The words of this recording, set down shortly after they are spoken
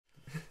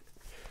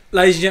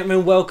Ladies and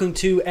gentlemen, welcome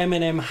to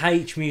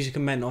M&MH Music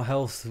and Mental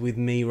Health with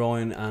me,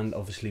 Ryan, and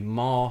obviously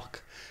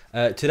Mark.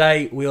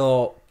 Today we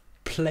are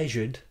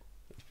pleasured.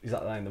 Is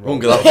that the wrong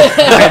word?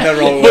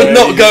 We'll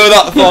not go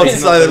that far to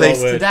say the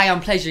least. Today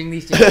I'm pleasuring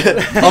these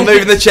gentlemen. I'm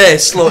moving the chair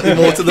slightly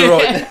more to the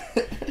right.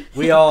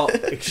 We are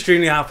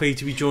extremely happy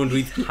to be joined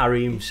with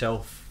Harry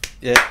himself.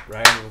 Yeah.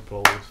 Round of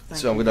applause.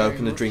 So I'm going to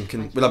open a drink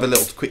and we'll have a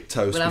little quick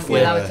toast before.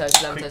 We'll have a toast.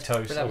 Quick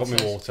toast. I've got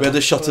my water. We had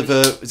a shot of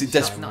is it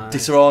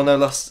Disaronno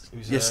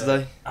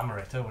yesterday?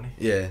 Amaretto, wasn't it?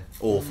 Yeah,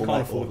 awful.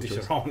 Can't afford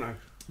Disaronno.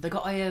 They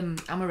got a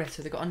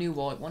amaretto. They got a new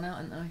white one out,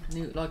 haven't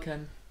they? New it's like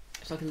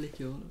a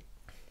liqueur.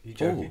 You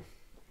joking?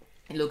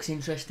 It looks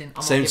interesting.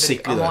 Sounds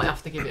sickly though. I might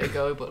have to give it a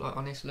go, but like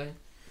honestly,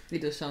 it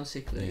does sound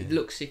sickly. Yeah. It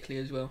looks sickly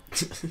as well.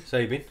 So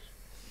you been?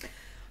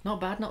 Not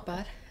bad.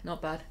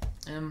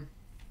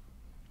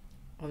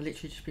 I've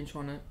literally just been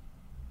trying to,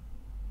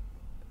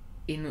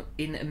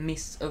 in a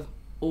midst of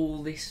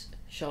all this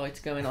shite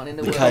going on in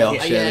the world.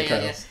 Chaos, yeah.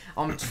 chaos.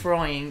 I'm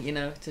trying,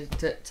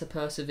 to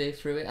persevere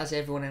through it as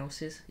everyone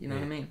else is. You know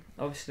what I mean?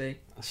 Obviously.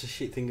 That's the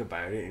shit thing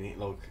about it, isn't it?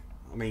 Like,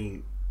 I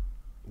mean,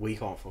 we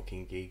can't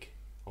fucking gig.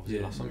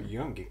 Obviously, last time you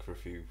haven't gigged for a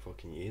few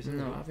fucking years.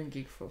 No, I haven't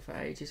gigged for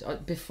ages.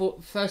 Before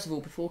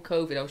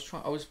COVID, I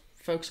was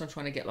focused on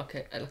trying to get like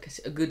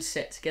a good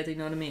set together. You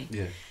know what I mean?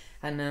 Yeah.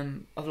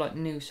 And of like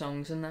new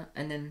songs and that,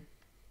 and then.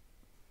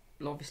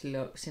 Obviously,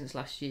 like, since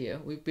last year,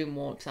 we've been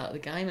wiped out of the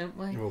game, haven't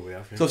we? Well, we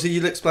have, yeah. So obviously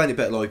you'll explain it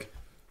better. Like,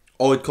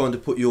 I'd kind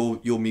of put your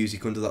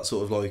music under that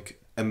sort of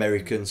like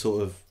American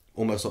sort of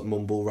almost like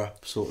mumble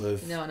rap sort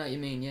of. No, I know what you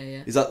mean.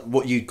 Yeah. Is that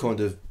what you'd kind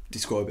of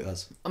describe it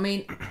as? I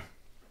mean,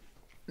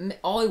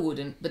 I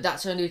wouldn't, but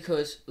that's only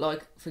because,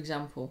 like, for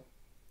example,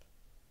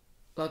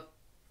 like,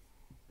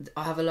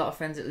 I have a lot of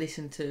friends that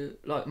listen to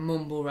like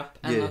mumble rap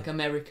and like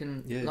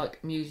American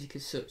like music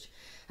as such,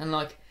 and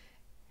like,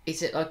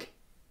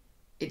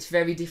 it's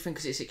very different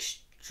because it's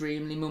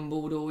extremely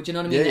mumbled, or do you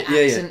know what I mean?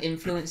 The accent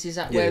influences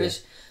that.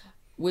 Whereas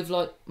with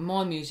like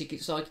my music,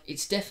 it's like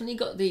it's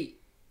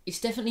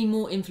definitely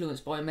more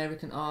influenced by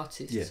American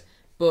artists. Yeah.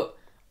 But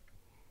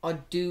I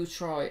do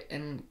try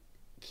and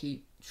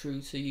keep true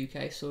to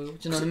UK soil. Do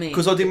you know what I mean?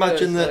 Because I'd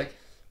imagine that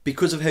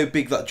because of how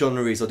big that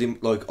genre is,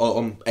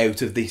 I'm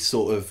out of this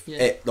sort of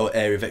like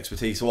area of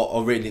expertise. So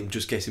I really am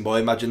just guessing. But I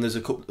imagine there's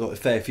a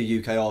fair few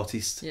UK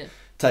artists. Yeah.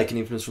 Taking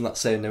influence from that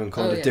sound now and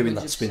kind of doing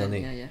that spin on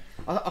it. Yeah.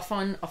 I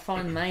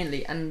find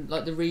mainly, and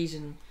like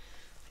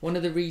one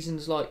of the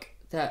reasons like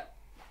that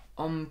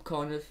I'm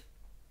kind of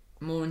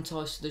more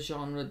enticed to the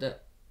genre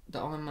that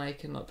I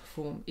make and like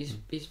perform is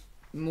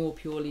more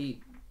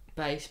purely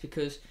based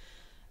because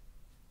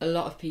a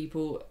lot of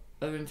people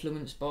are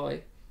influenced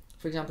by,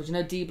 for example, do you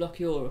know D Block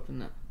Europe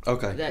and that?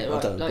 Okay.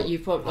 I don't. Like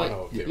you've probably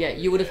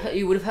you would have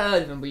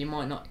heard of them, but you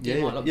might not.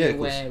 You might not be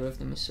aware of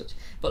them as such.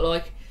 But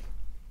like.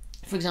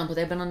 For example,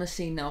 they've been on the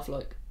scene now for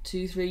like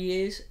 2-3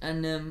 years,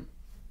 and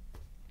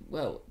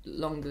well,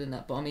 longer than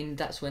that. But I mean,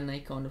 that's when they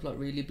kind of like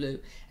really blew.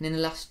 And in the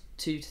last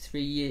 2 to 3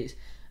 years,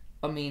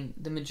 I mean,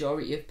 the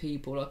majority of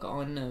people like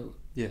I know,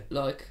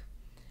 like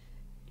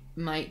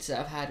mates that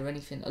I've had or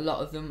anything, a lot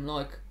of them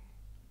like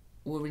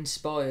were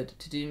inspired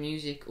to do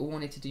music or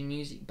wanted to do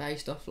music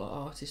based off like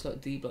artists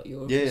like D Block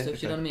Europe and stuff.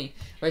 Do you know what I mean?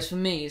 Whereas for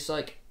me, it's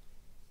like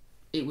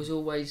it was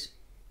always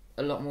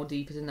a lot more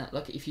deeper than that.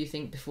 Like if you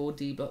think before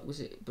D Block was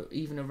it, but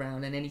even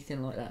around and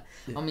anything like that.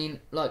 Yeah. I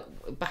mean, like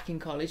back in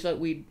college, like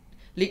we'd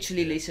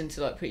literally listen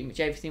to like pretty much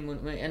everything,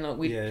 wouldn't we? And like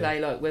we'd play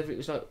like whether it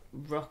was like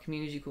rock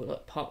music or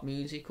like pop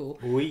music or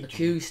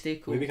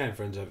acoustic. We became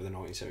friends over the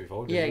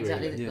 1975. Yeah,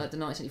 exactly. Really? Like the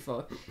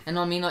 1975. And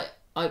I mean, like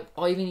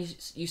I even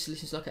used to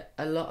listen to like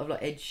a lot of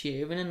like Ed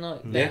Sheeran and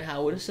like Ben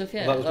Howard and stuff.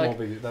 Yeah,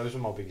 that was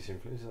my biggest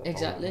influence.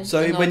 Exactly.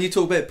 So and when you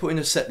talk about putting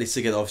a set list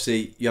together,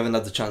 obviously you haven't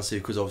had the chance to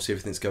because obviously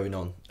everything's going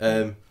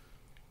on.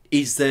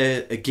 Is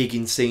there a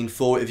gigging scene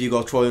for it? Have you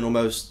got to try and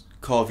almost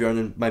carve your own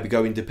and maybe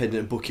go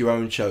independent and book your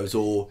own shows?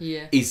 Or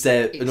is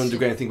there an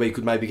underground thing where you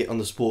could maybe get on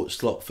the sports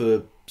slot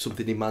for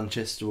something in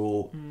Manchester?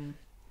 Or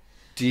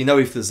do you know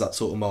if there's that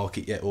sort of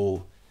market yet?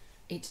 Or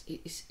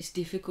it's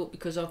difficult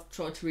because I've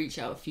tried to reach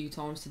out a few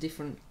times to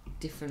different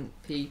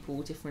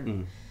people,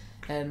 different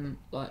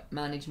like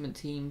management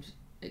teams,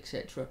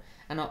 etc.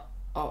 And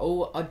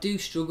I do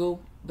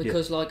struggle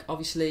because like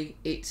obviously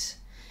it's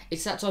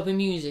that type of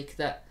music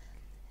that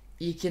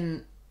you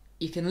can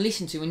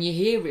listen to and you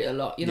hear it a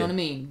lot, you know what I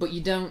mean? But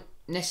you don't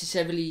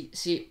necessarily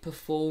see it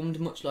performed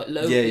much like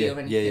locally or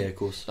anything. Yeah, of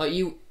course. Like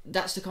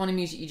that's the kind of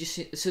music you just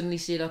suddenly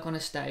see like on a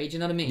stage, you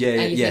know what I mean?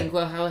 Yeah, and you think,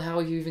 well, how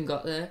have you even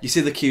got there? You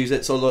see the cues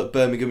at sort of like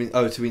Birmingham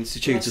O2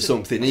 Institute or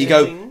something, and you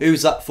go,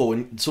 who's that for?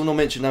 And someone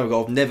will mention,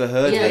 I've never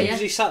heard of them.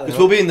 Because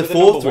we'll be in the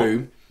fourth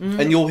room,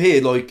 and you'll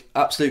hear like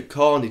absolute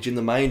carnage in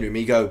the main room,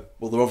 and you go,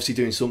 well, they're obviously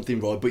doing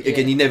something right. But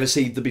again, you never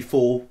see the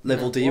before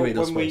level, do you?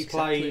 When we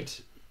played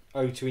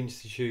O2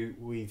 Institute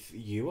with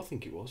you, I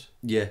think it was.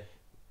 Yeah.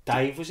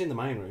 Dave was in the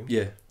main room.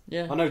 Yeah.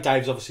 I know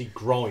Dave's obviously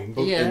grime,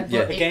 but,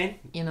 but again,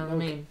 you know what I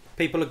mean?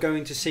 People are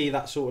going to see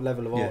that sort of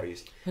level of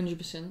artist.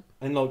 100%.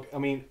 And like, I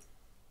mean,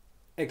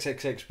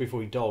 XXX before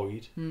he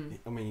died,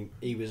 I mean,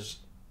 he was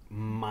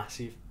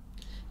massive.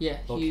 Yeah,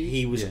 like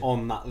he was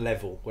on that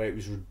level where it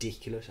was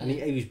ridiculous, and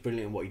he was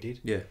brilliant at what he did.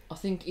 Yeah, I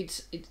think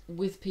it's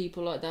with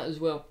people like that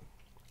as well.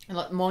 And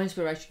like my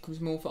inspiration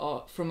comes more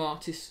from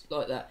artists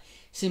like that,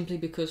 simply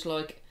because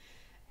like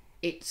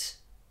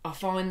I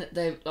find that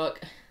they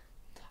like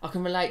I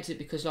can relate to it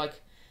because like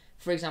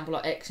for example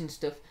like X and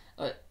stuff,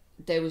 like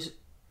there was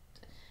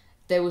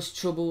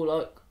trouble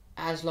like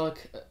as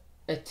like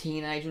a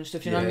teenager and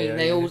stuff. You know what I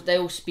mean? They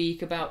all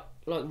speak about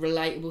like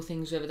relatable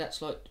things, whether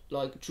that's like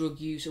drug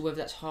use or whether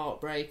that's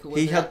heartbreak or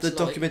whether he had the like,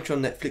 documentary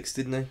on Netflix,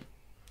 didn't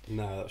he?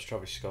 No, that was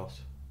Travis Scott.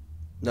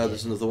 No,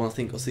 there's another one. I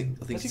think it's the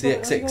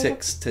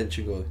XXX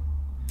Tension guy.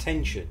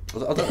 Tension. I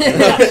don't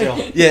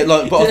know. Yeah,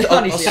 like, but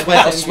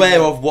I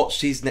swear I've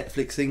watched his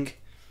Netflixing,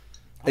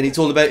 and it's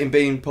all about him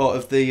being part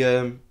of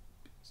the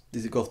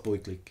is it Goth Boy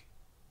Clique?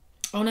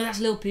 Oh no, that's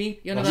Lil Peep.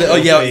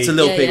 It's a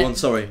Lil Peep one.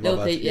 Sorry,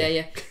 Lil Peep.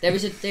 Yeah.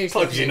 There's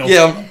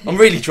I'm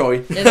really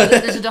trying.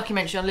 there's a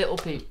documentary on Lil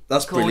Peep.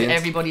 That's called brilliant.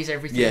 Everybody's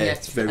Everything. Yeah,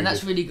 it's very and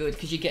that's good. really good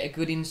because you get a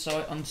good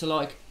insight onto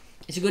like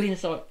it's a good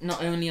insight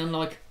not only on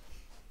like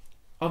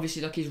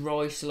obviously like his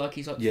rise to like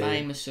his like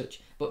fame as such,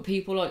 but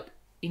people like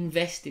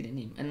invested in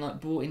him and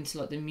like bought into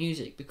like the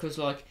music because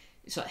like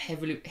it's like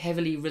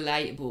heavily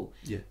relatable.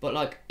 Yeah. But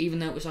like even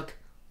though it was like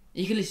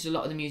you can listen to a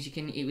lot of the music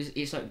and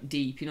it's like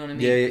deep, you know what I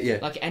mean? Yeah.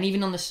 Like and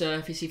even on the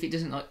surface, if it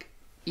doesn't like,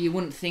 you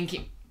wouldn't think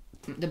it.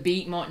 The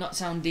beat might not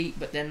sound deep,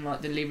 but then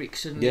like the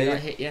lyrics suddenly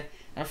hit you.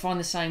 And I find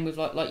the same with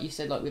like you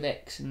said, like with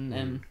X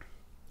and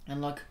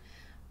like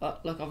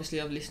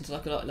obviously I've listened to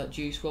like a lot like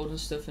Juice WRLD and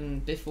stuff.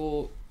 And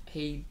before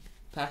he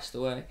passed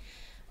away,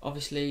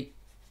 obviously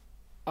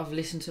I've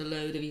listened to a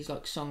load of his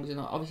like songs, and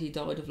obviously he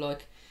died of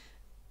like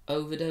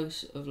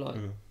overdose of like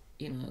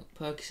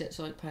Percocets,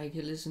 like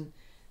painkillers,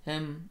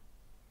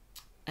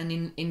 and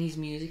in his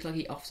music like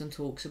he often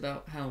talks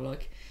about how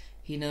like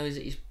he knows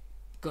that he's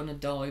gonna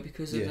die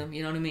because of them,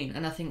 you know what I mean?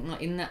 And I think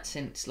like in that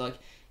sense like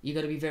you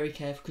got to be very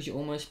careful because you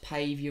almost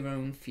pave your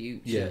own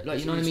future, like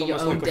you know what I mean, your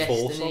own like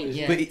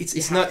destiny. But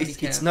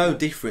it's no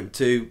different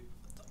to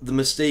the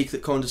mystique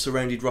that kind of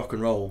surrounded rock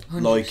and roll.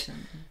 100%. Like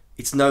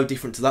it's no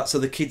different to that. So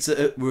the kids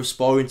that were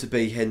aspiring to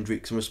be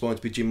Hendrix and were aspiring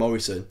to be Jim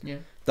Morrison,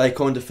 they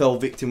kind of fell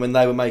victim when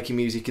they were making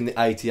music in the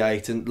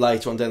 '88 and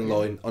later on down the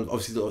line.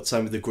 Obviously, the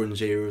same with the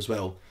grunge era as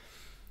well.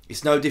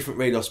 It's no different,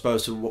 really, I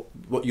suppose, to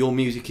what your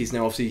music is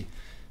now. Obviously,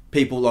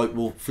 people like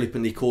will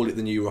flippantly call it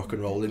the new rock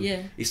and roll, and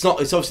it's not.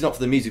 It's obviously not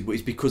for the music, but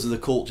it's because of the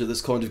culture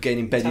that's kind of getting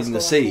embedded in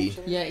the scene.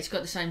 Yeah, it's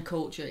got the same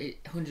culture.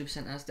 It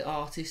 100% has. The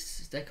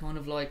artists, they're kind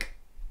of like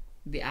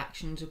the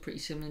actions are pretty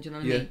similar. Do you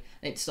know what I mean?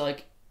 It's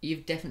like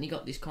you've definitely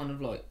got this kind of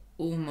like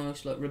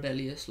almost like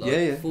rebellious,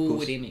 like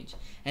forward image,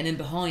 and then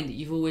behind it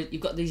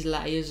you've got these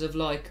layers of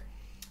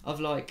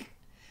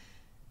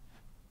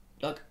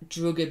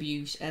drug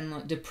abuse and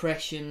like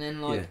depression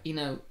and like you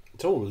know.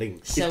 It's all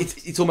linked.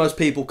 It's almost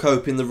people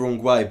coping the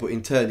wrong way, but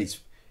in turn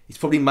it's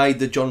probably made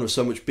the genre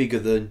so much bigger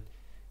than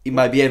it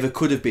maybe ever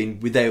could have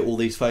been without all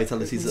these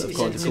fatalities that have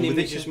kind of come with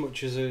it. It's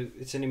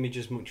an image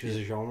as much as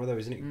a genre, though,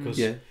 isn't it? Because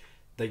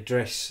they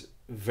dress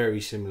very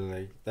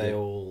similarly. They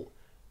all,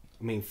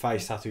 I mean,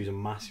 face tattoos are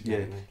massive,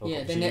 aren't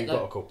they? Like, you've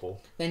got a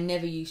couple. They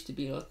never used to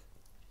be like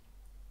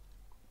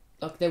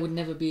there would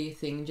never be a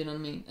thing. Do you know what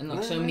I mean? And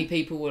like so many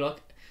people were like.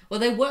 Well,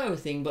 they were a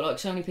thing, but like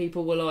so many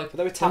people were like,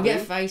 "Don't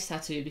get a face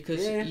tattoo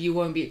because you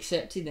won't be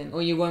accepted then,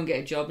 or you won't get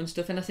a job and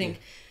stuff." And I think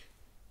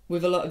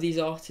with a lot of these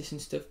artists and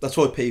stuff, that's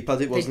why Peep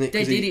had it, wasn't it?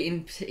 They did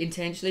it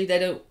intentionally. They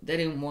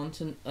didn't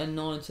want a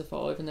 9 to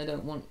 5, and they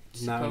don't want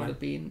to kind of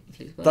be in.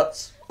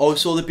 I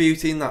saw the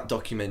beauty in that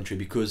documentary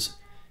because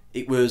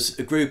it was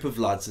a group of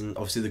lads, and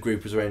obviously the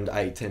group was around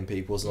 8-10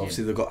 people, and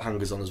obviously they've got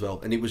hangers on as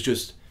well, and it was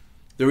just.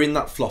 They're in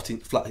that flat.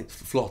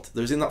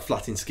 They was in that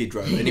flat in Skid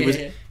Row, and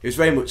it was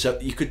very much so.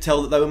 You could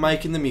tell that they were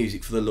making the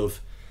music for the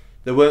love.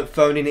 They weren't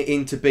phoning it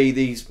in to be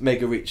these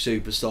mega rich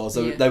superstars.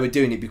 They were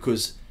doing it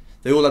because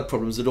they all had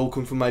problems. They'd all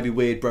come from maybe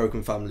weird,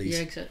 broken families.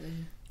 Yeah, exactly.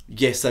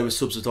 Yes, they were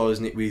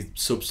subsidising it with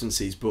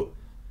substances, but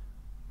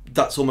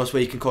that's almost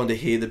where you can kind of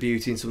hear the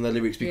beauty in some of their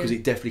lyrics because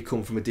it definitely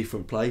come from a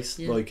different place.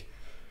 Yeah. Like,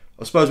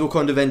 I suppose we'll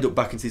kind of end up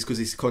back into this because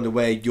it's kind of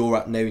where you're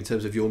at now in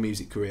terms of your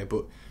music career,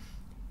 but.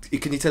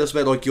 Can you tell us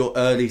about like your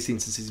earliest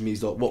instances of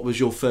music? Like, what was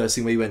your first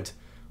thing where you went,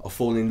 I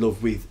fall in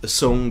love with a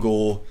song,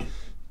 or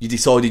you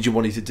decided you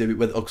wanted to do it?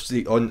 Whether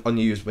obviously on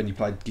you when you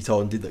played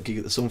guitar and did that gig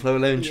at the Sunflower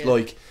Lounge. Yeah.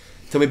 Like,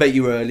 tell me about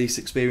your earliest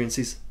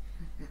experiences.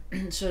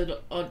 So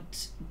I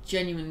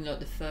genuinely like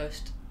the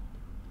first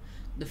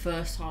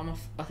time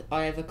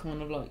I ever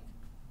kind of like,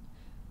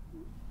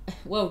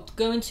 well,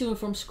 going to and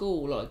from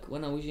school like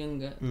when I was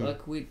younger,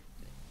 like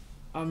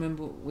I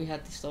remember we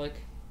had this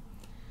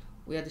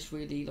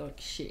really like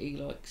shitty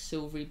like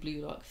silvery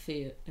blue like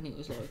Fiat, and it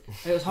was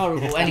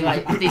horrible.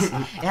 Anyway, it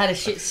had a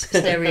shit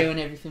stereo and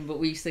everything, but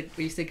we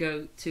used to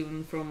go to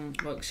and from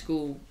like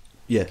school,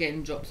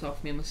 getting dropped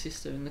off, me and my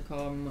sister in the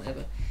car and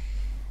whatever,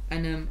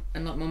 and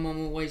like my mum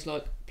always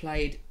like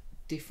played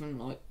different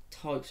like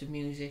types of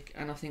music,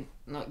 and I think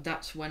like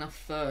that's when I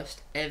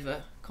first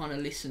ever kind of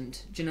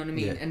listened. Do you know what I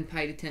mean? And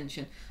paid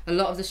attention. A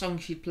lot of the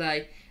songs she'd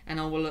play, and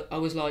I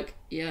was like,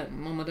 yeah,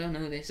 Mum, I don't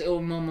know this, or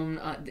Mum,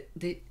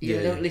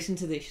 don't listen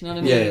to this, you know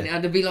what I mean?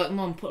 And I'd be like,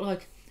 Mum, put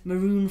like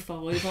Maroon 5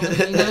 on, you know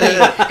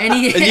what I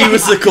mean? And you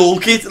was the cool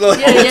kid, like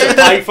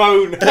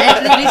iPhone.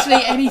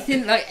 Literally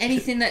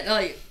anything that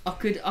like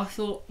I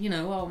thought, you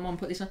know, oh, Mum,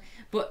 put this on.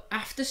 But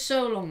after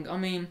so long, I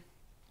mean,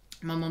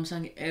 my mum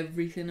sang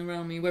everything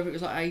around me, whether it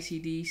was like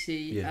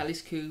AC/DC,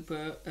 Alice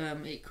Cooper,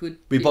 it could...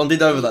 We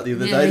bonded over that the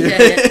other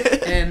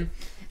day.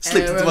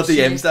 Slipped into my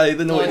DMs day,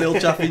 the naughty little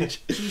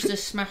chaffinch. She used to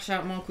smash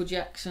out Michael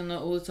Jackson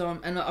all the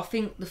time, and I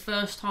think the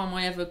first time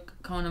I ever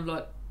kind of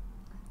like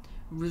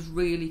was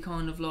really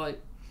kind of like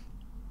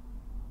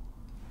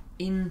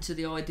into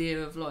the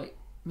idea of like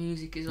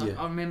music is like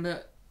I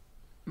remember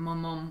my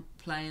mum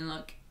playing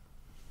like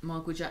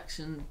Michael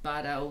Jackson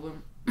Bad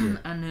Album,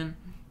 and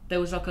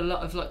there was like a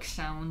lot of like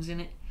sounds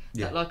in it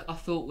that like I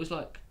thought was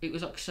like it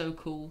was like so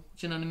cool.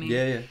 Do you know what I mean?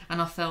 Yeah. And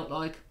I felt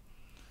like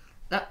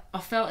that. I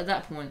felt at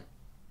that point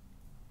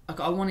like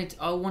I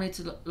wanted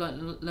to like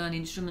learn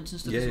instruments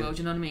and stuff as well. Do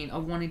you know what I mean?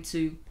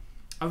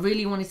 I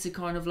really wanted to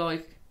kind of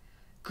like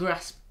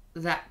grasp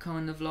that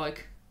kind of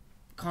like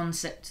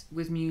concept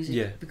with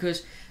music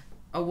because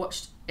I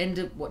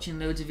ended up watching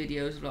loads of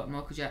videos of like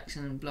Michael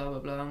Jackson and blah blah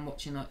blah, and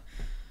watching like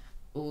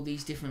all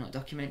these different like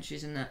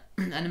documentaries and that.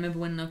 And I remember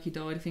when Noki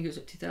died, I think it was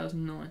like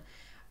 2009,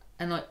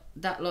 and like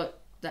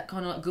that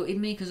kind of like gutted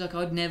me because like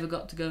I'd never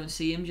got to go and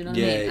see him. Do you know what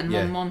I mean? And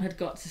my mum had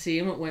got to see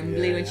him at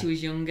Wembley when she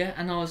was younger,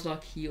 and I was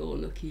like, "You're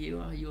lucky, you're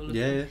lucky."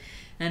 Yeah.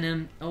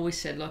 And I always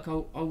said like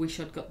I wish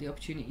I'd got the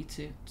opportunity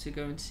to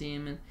go and see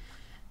him,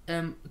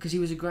 and because he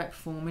was a great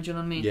performer. Do you know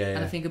what I mean? Yeah.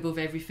 And I think above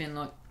everything,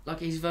 like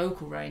his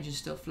vocal range and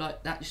stuff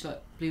like that just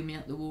like blew me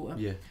out the water.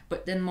 Yeah.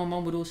 But then my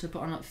mum would also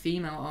put on like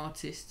female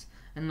artists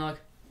and like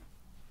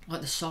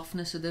the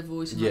softness of their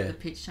voice and like the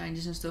pitch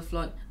changes and stuff.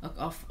 Like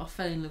I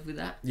fell in love with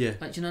that. Yeah.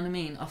 Like, do you know what I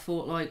mean? I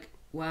thought like,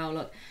 wow,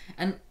 like,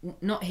 and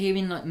not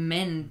hearing like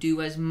men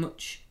do as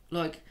much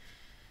like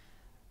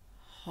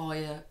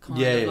higher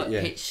kind of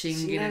like pitch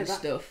singing and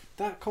stuff.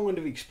 That kind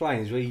of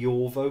explains where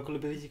your vocal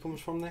ability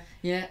comes from there.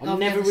 Yeah. I've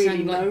never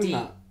really known like,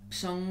 that.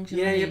 Songs.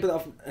 Yeah,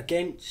 but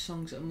again,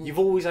 songs that are more... You've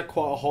always had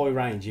quite a high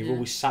range. You've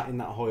always sat in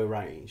that higher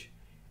range.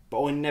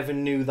 But I never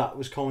knew that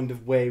was kind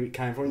of where it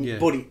came from.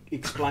 But it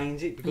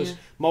explains it because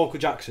Michael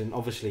Jackson,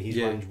 obviously, his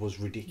range was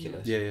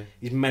ridiculous. Yeah.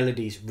 His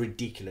melody's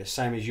ridiculous.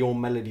 Same as your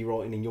melody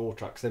writing in your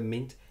tracks. They're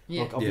mint.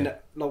 Yeah.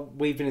 Like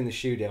we've been in the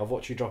studio. I've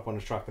watched you drop on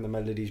a track and the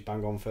melody's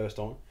bang on first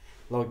on.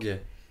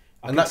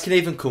 And that can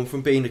even come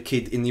from being a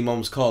kid in your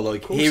mum's car,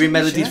 like hearing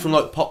melodies from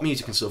like pop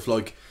music and stuff.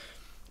 Like,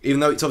 even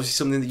though it's obviously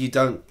something that you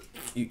don't,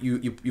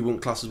 you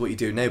wouldn't class as what you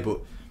do now,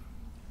 but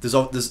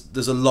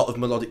there's a lot of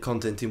melodic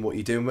content in what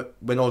you do.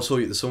 When I saw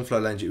you at the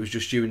Sunflower Lounge, it was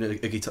just you and a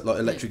guitar, like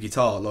electric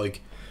guitar.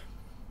 Like,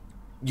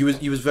 you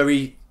was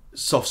very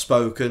soft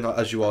spoken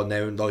as you are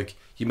now, and like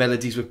your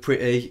melodies were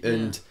pretty.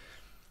 And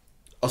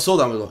I saw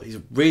that and I was like, he's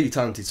a really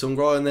talented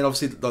songwriter. And then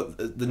obviously, like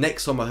the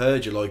next time I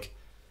heard you, like,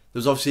 there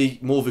was obviously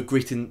more of a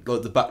grit in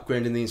like the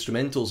background and the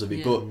instrumentals of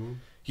it, but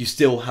you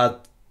still had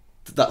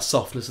that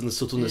softness and the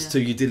subtleness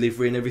to your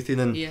delivery and everything.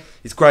 And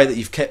it's great that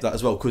you've kept that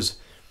as well, because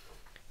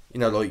you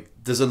know, like,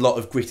 there's a lot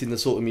of grit in the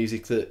sort of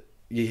music that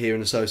you hear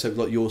and associate with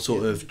like your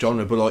sort of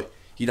genre, but like,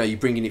 you know, you're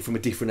bringing it from a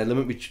different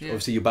element, which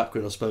obviously your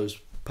background, I suppose,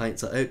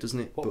 paints that out, doesn't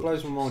it? What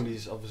blows my mind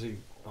is obviously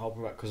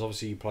harping back, because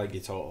obviously you play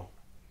guitar,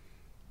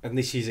 and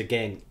this is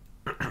again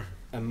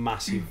a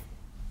massive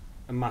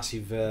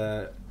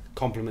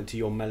compliment to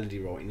your melody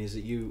writing, is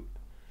that you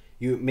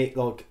admit,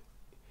 like,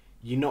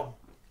 you're not,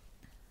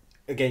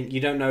 again, you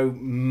don't know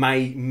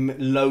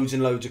loads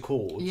and loads of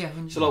chords. Yeah.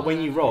 So like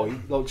when you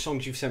write, like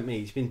songs you've sent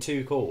me, it's been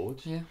 2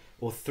 chords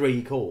or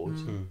 3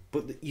 chords,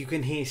 but you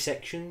can hear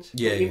sections.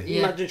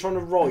 Imagine trying to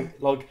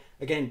write, like,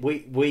 again,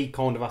 we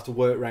kind of have to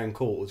work around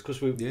chords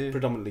because we're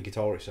predominantly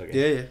guitarists.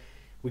 Again.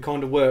 We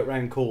kind of work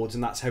around chords,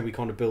 and that's how we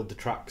kind of build the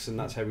tracks, and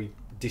that's how we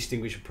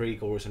distinguish a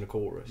pre-chorus and a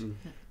chorus.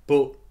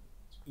 But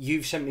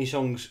you've sent me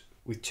songs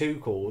with 2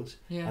 chords,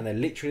 and they're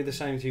literally the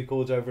same 2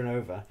 chords over and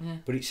over,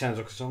 but it sounds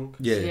like a song.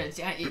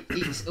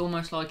 It's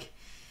almost like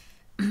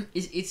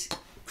it's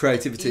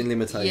creativity and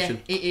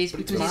limitation. Yeah, it is,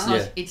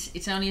 because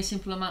it's only a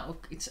simple amount of,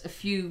 it's a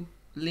few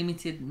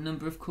limited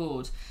number of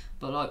chords,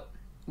 but like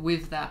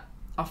with that,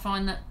 I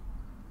find that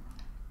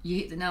you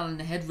hit the nail on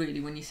the head really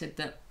when you said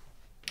that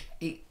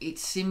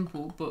it's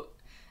simple, but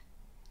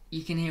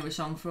you can hear a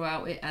song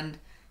throughout it. And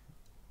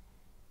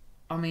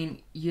I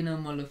mean, you know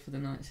my love for the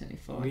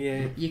 1975.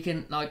 Yeah. You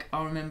can, like,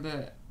 I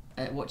remember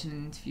watching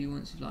an interview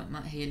once with like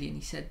Matt Healy, and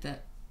he said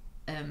that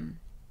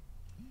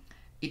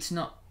it's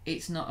not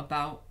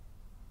about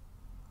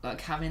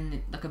like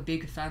having like a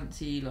big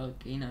fancy,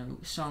 like, you know,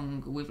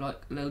 song with like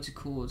loads of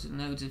chords and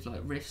loads of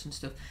like riffs and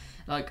stuff.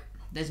 Like,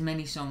 there's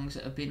many songs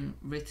that have been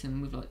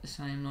written with like the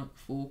same like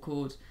 4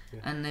 chords,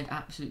 and they've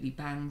absolutely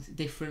banged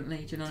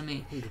differently. Do you know what I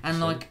mean? 100%. And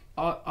like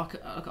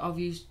I've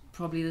used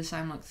probably the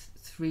same like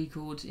 3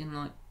 chords in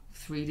like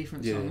 3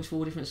 different songs,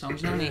 4 different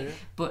songs, you know what I mean?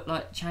 But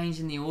like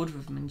changing the order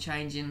of them and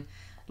changing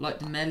like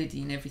the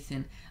melody and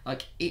everything,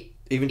 like it,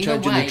 even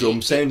changing the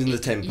drum sound and the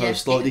tempo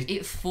slightly.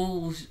 It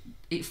falls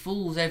it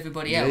fools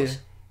everybody else.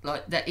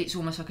 Like that, it's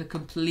almost like a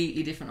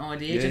completely different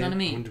idea. Do you know what I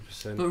mean?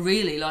 100%. But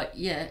really, like,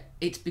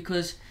 it's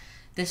because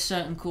there's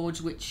certain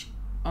chords which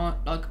aren't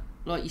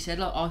like you said.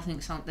 Like I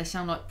think they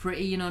sound like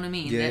pretty. You know what I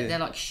mean? Yeah. They're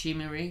like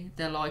shimmery.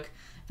 They're like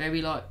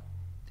very like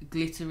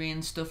glittery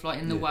and stuff. Like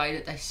in the way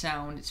that they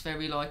sound, it's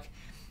very like,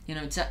 you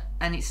know, it's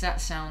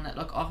that sound that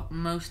like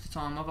most of the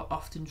time I've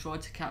often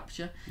tried to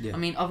capture. I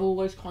mean, I've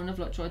always kind of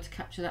like tried to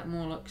capture that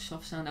more like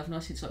soft sound, haven't I,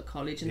 since like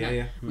college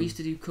and we used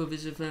to do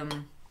covers of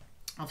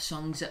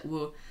songs that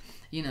were,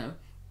 you know,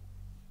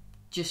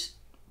 just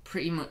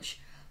pretty much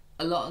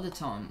a lot of the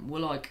time were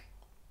like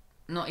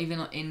not even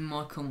like in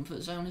my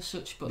comfort zone as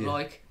such, but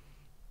like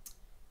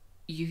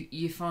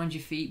you find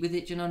your feet with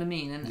it. Do you know what I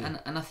mean?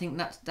 And I think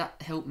that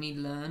helped me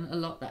learn a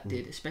lot. That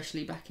did,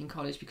 especially back in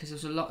college, because there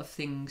was a lot of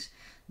things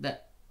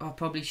that I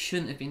probably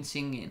shouldn't have been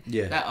singing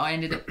that I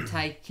ended up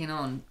taking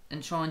on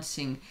and trying to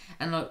sing.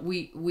 And like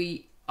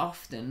we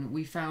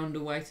found a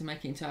way to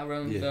make it into our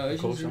own versions.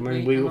 Of course. I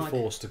mean, we were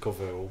forced to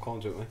cover all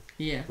kinds, weren't we?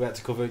 Yeah. We had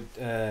to cover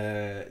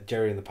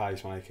Jerry and the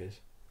Pacemakers.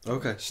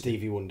 Okay.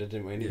 Stevie Wonder,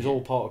 didn't we? And it was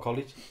all part of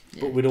college.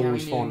 But we'd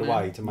always find a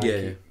way to make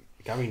it.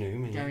 Gary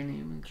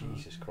Newman.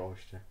 Jesus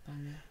Christ. Yeah.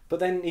 But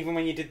then, even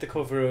when you did the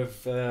cover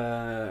of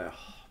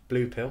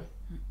Blue Pill,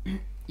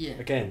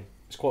 again,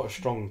 it's quite a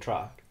strong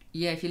track.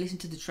 Yeah, if you listen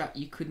to the track,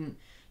 you couldn't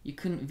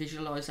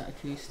visualise that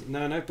acoustic.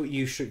 No, but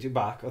you stripped it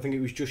back. I think it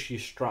was just your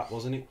strat,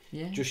 wasn't it?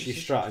 Yeah. Just your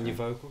strat and your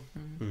vocal.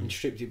 And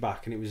stripped it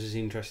back, and it was as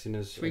interesting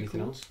as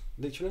anything else.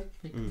 Literally.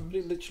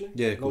 Literally.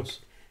 Yeah, of course.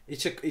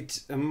 It's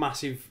a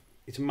massive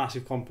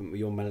compliment with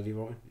your melody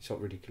writing. It's not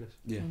ridiculous.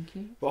 Yeah. Thank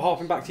you. But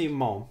harping back to your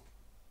mom,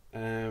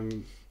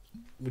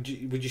 would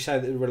you say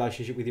that the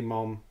relationship with your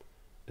mom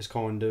has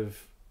kind of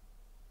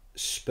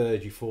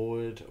spurred you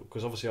forward?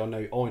 Because obviously I know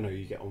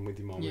you get on with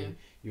your mom. Yeah.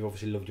 You've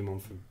obviously loved your mom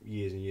for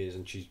years and years,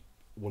 and she's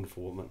a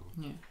wonderful woman.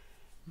 Yeah.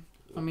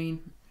 I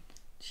mean,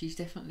 she's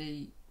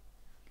definitely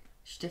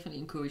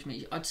encouraged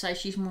me. I'd say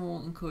she's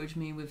more encouraged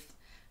me with.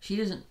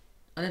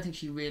 I don't think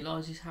she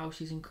realises how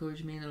she's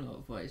encouraged me in a lot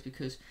of ways,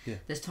 because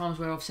there's times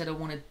where I've said I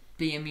want to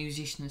be a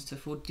musician and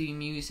stuff, or do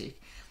music,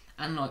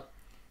 and like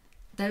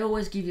they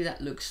always give you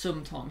that look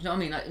sometimes. You know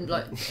what I mean?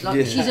 Like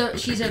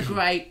she's a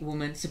great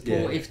woman,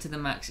 supportive to the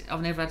max.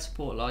 I've never had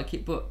support like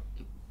it, but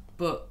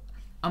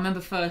I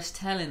remember first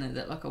telling her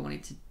that like I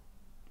wanted to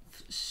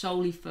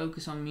solely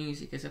focus on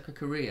music as like a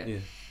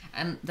career,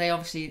 and they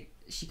obviously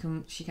she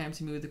came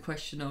to me with the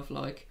question of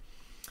like,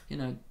 you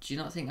know, do you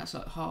not think that's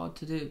like hard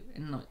to do,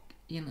 and like,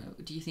 you know,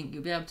 do you think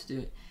you'll be able to do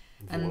it?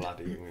 And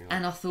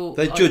I thought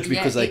they judge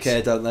because they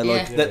care, don't they?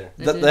 Like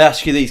they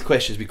ask you these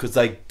questions because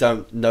they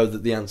don't know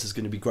that the answer's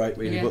going to be great,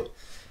 really. Yeah. But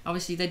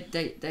obviously,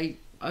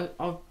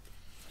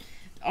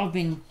 I've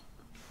been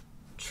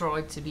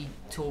tried to be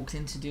talked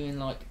into doing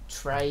like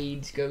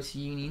trades, go to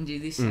uni and do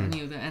this and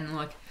the other, and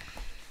like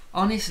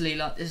honestly,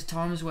 like there's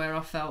times where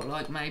I felt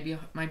like maybe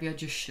I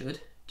just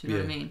should. Do you know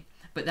what I mean?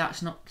 But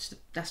that's not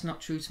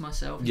true to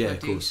myself. If I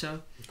do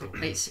so,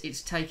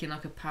 it's taking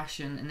like a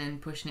passion and then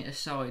pushing it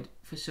aside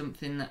for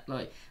something that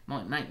like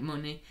might make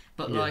money.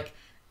 But like,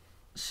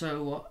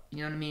 so what? You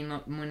know what I mean?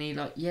 Like money,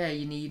 like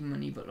you need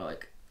money, but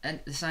like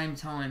at the same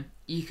time,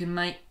 you can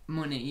make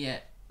money.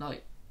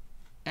 Like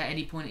at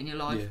any point in your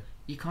life,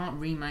 you can't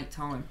remake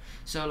time.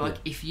 So like,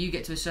 if you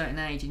get to a certain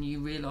age and you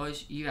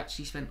realise you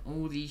actually spent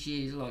all these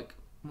years like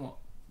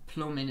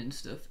plumbing and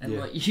stuff, and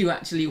like you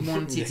actually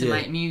wanted to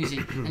make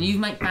music, and you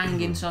make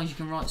banging songs, you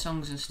can write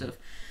songs and stuff,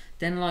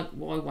 then like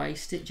why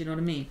waste it? Do you know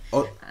what I mean?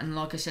 And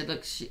like I said,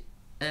 like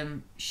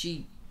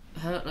she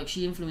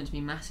influenced me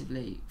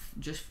massively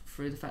just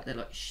through the fact that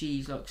like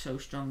she's like so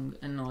strong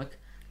and like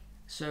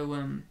so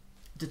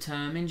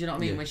determined. Do you know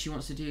what I mean? When she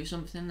wants to do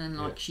something, and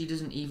like she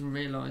doesn't even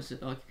realise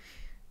that like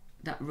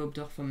that rubbed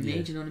off on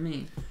me. Do you know what I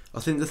mean?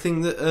 I think the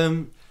thing that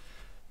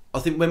I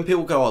think when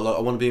people go, like,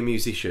 I want to be a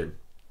musician.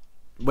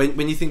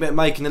 When you think about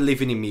making a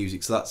living in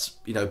music, so that's,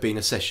 you know, being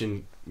a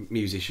session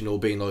musician or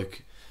being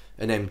like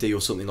an MD or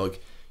something,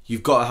 like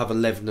you've got to have a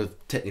level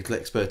of technical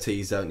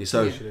expertise, don't you?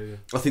 So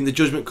I think the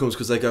judgment comes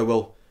because they go,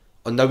 well,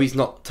 I know he's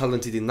not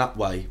talented in that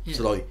way,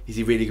 so like, is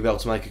he really going to be able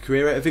to make a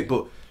career out of it?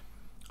 But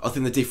I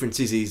think the difference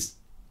is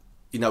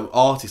you know,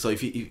 artists,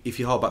 like if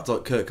you hark back to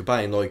like Kurt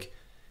Cobain, like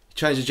he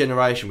changed a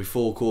generation with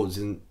 4 chords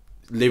and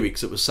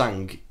lyrics that were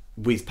sang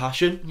with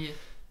passion. Yeah.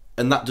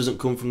 And that doesn't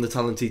come from the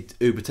talented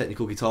uber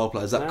technical guitar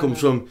players. That comes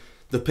from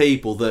the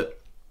people that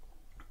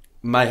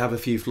may have a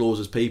few flaws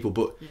as people,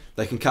 but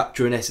they can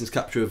capture an essence,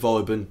 capture a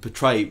vibe, and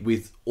portray it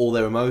with all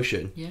their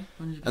emotion. Yeah,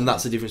 100%. And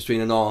that's the difference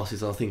between an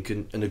artist, I think,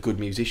 and a good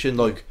musician.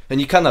 Like, and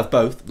you can have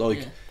both.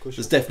 Like,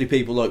 there's definitely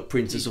people like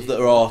Prince and stuff that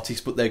are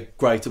artists, but they're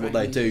great at what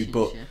they do.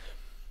 But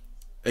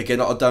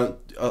again, I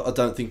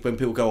don't think when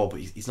people go, oh,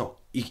 but he's not.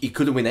 He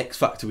couldn't win X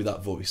Factor with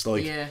that voice.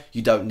 Like,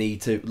 you don't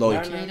need to.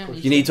 Like,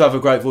 you need to have a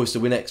great voice to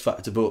win X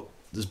Factor, but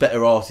there's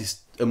better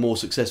artists and more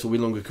successful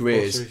with longer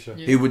careers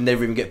who would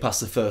never even get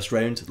past the first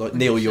round, like 100%.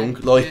 Neil Young,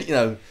 like you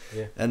know.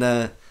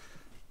 And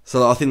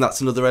so I think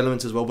that's another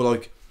element as well. But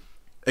like,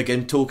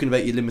 again, talking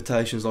about your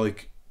limitations,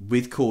 like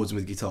with chords and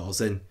with guitars,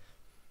 then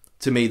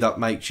to me that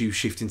makes you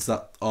shift into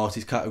that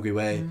artist category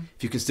where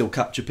if you can still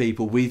capture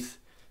people with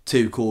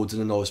 2 chords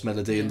and a nice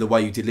melody and the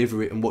way you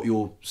deliver it and what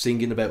you're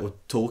singing about or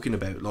talking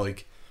about,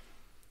 like,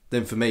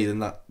 then for me, then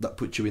that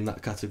puts you in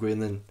that category,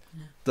 and then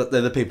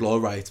they're the people I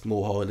rate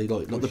more highly,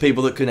 like not the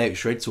people that can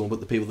out-shred someone, but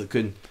the people that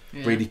can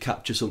really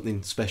capture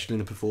something special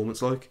in a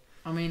performance. Like,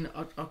 I mean,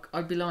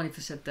 I'd be lying if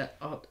I said that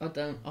I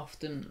don't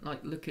often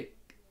like look at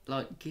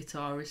like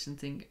guitarists and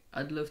think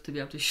I'd love to be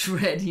able to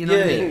shred, you know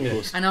what I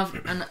mean?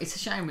 And it's a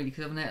shame really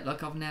because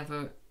I've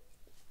never.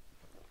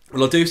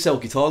 Well, I do sell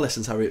guitar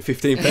lessons, Harry, at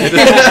 £15.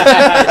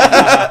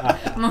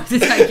 I might have to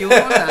take you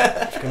on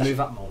that. You can move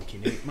that mark, you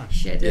know, man.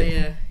 Shed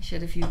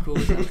a few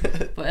chords.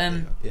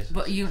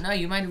 But you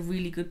made a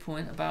really good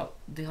point about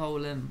the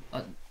whole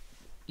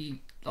you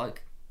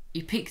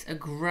picked a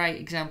great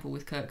example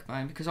with Kurt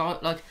Cobain, because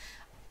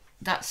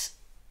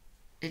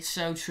it's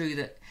so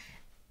true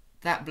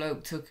that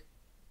bloke took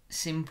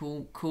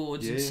simple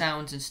chords and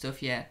sounds and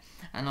stuff,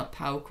 and like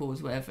power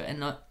chords, whatever, and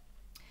like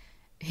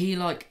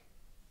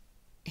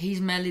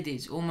his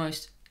melodies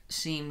almost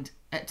seemed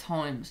at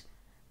times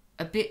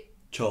a bit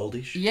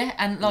childish.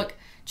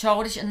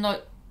 Childish and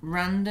like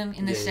random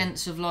in the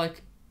sense of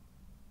like,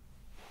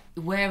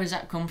 where has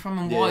that come from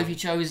and why have you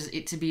chosen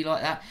it to be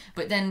like that?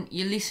 But then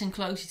you listen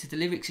closely to the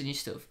lyrics and your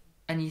stuff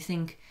and you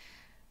think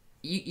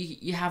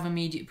you have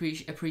immediate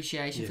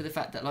appreciation for the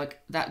fact that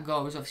like that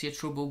guy was obviously a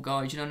troubled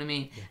guy, do you know what I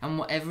mean? And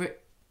whatever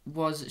it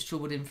was that's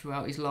troubled him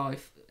throughout his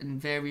life and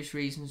various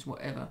reasons,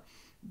 whatever,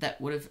 that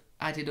would have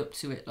added up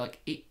to it. Like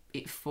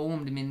it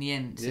formed him in the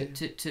end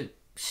to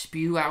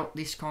spew out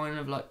this kind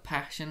of like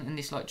passion and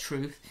this like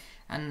truth.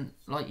 And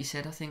like you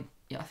said, I think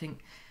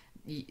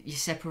you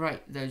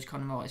separate those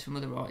kind of artists from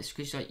other artists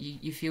because like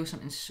you feel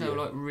something so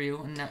like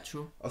real and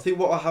natural. I think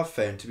what I have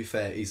found, to be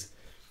fair, is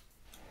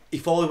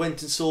if I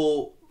went and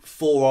saw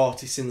 4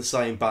 artists in the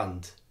same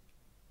band,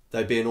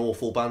 they'd be an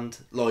awful band.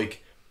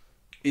 Like,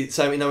 it's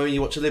same, you know, when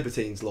you watch the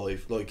Libertines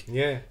live, like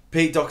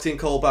Pete Doherty and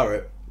Cole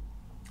Barrett,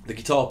 the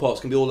guitar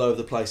parts can be all over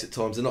the place at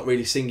times. They're not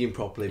really singing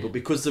properly, but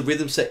because the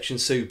rhythm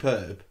section's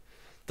superb,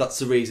 that's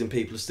the reason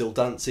people are still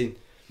dancing.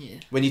 Yeah.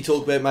 When you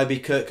talk about maybe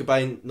Kurt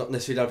Cobain not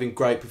necessarily having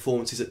great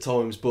performances at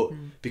times, but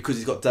because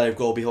he's got Dave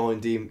Grohl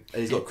behind him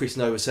and he's got Chris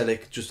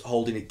Novoselic just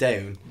holding it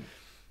down,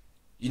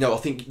 you know, I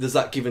think there's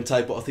that give and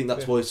take, but I think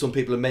that's why some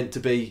people are meant to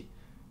be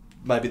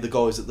maybe the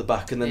guys at the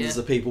back, and then there's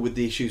the people with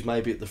the issues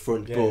maybe at the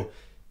front, but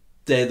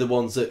they're the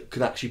ones that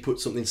can actually put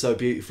something so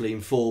beautifully in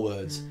 4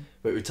 words,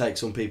 where it would take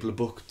some people a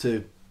book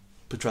to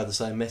portray the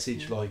same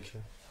message. Like,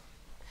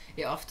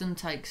 it often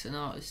takes an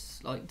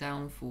artist's like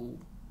downfall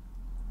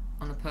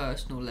on a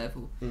personal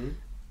level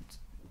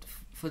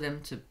for them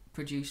to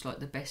produce like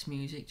the best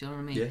music, do you know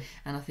what I mean?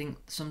 And I think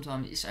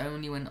sometimes it's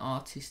only when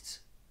artists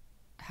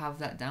have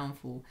that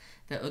downfall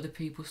that other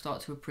people start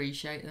to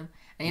appreciate them,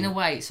 and in a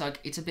way it's like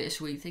it's a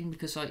bittersweet thing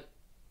because like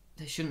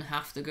they shouldn't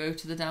have to go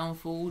to the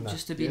downfall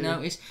just to be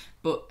noticed,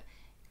 but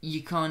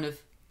you kind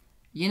of,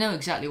 you know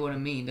exactly what I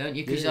mean, don't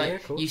you? Because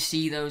you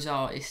see those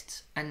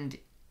artists and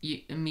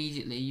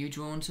you're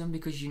drawn to them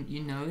because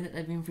you know that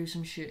they've been through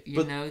some shit.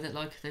 You know that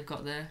like they've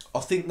got there. I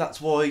think that's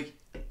why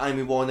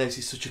Amy Winehouse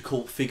is such a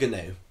cult figure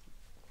now.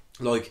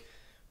 Like,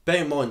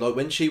 bear in mind, like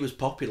when she was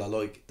popular,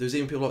 like there was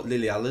even people like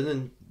Lily Allen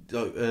and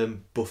like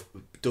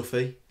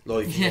Duffy,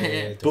 like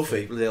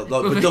Buffy,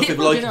 like Duffy,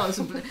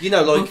 like you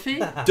know, like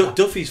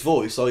Duffy's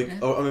voice. Like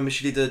I remember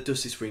she did a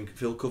Dusty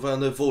Springfield cover,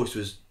 and her voice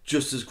was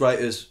just as great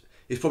as,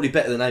 it's probably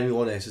better than Amy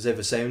Winehouse has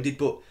ever sounded.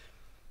 But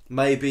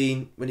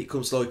maybe when it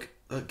comes to like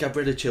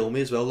Gabriella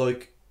Chilmy as well,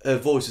 like her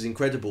voice is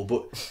incredible.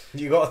 But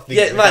you got to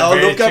think, mate,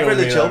 I love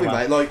Gabriella Chilmy,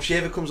 mate. Like, if she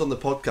ever comes on the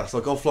podcast,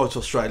 like I'll fly to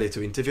Australia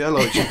to interview her.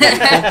 Like,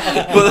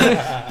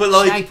 but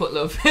like, put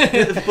love.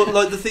 But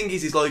like the thing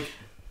is like,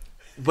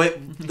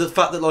 the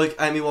fact that like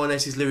Amy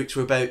Winehouse's lyrics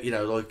were about, you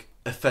know, like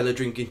a fella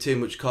drinking too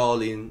much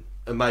Carly and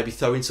maybe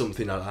throwing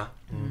something at that.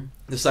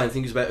 The same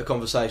thing is about a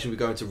conversation with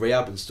going to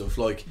rehab and stuff.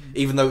 Like,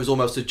 even though it was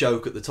almost a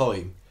joke at the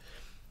time,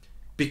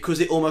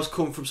 because it almost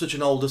come from such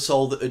an older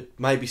soul that had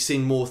maybe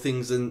seen more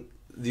things than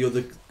the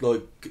other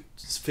like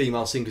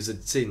female singers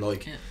had seen.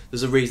 Like,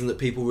 there's a reason that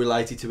people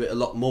related to it a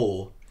lot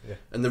more,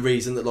 and the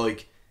reason that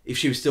like if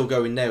she was still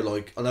going now,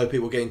 like I know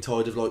people are getting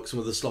tired of like some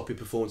of the sloppy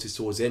performances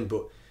towards the end,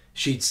 but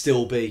she'd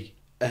still be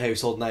a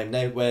household name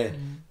now, where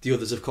the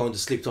others have kind of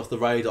slipped off the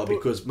radar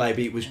because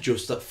maybe it was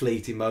just that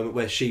fleeting moment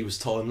where she was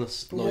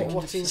timeless.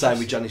 Like, same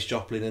with Janis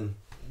Joplin. And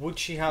would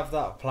she have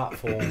that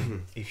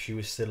platform if she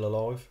was still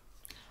alive?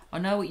 I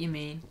know what you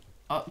mean,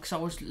 because I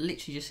was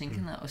literally just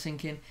thinking that. I was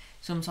thinking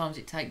sometimes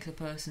it takes a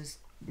person's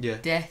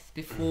death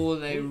before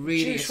they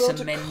really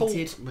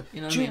cemented.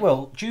 You know what I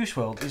mean? Juice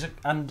WRLD is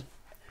and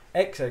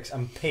XX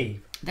and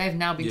P. They've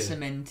now been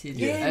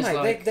cemented. As mate,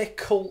 like, they're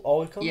cult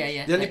icons.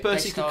 The only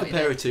person you could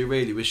compare it to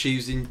really was she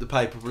was in the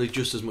paper probably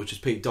just as much as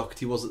Pete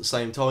Doherty was at the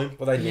same time.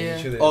 Well, they knew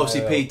each other.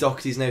 Obviously, Pete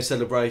Doherty's now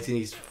celebrating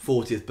his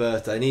 40th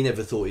birthday, and he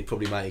never thought he'd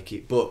probably make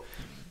it. But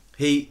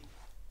he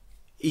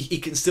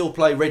can still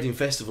play Reading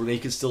Festival, and he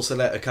can still sell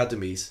out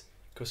academies.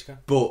 Of course he can.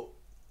 But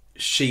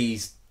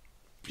she's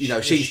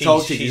she's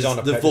told she's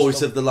the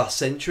voice of the last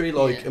century,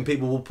 and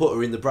people will put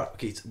her in the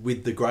bracket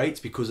with the greats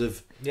because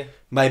of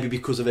maybe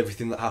because of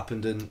everything that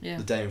happened and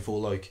the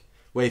downfall.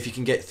 Where if you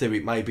can get through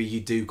it, maybe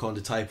you do kind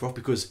of taper off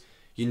because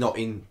you're not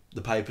in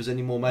the papers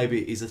anymore.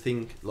 Maybe it is a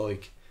thing.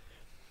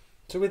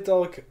 So with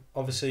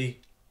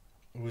obviously,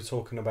 we're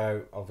talking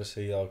about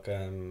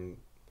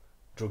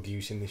drug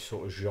use in this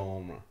sort of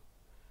genre.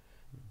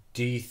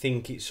 Do you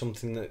think it's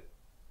something that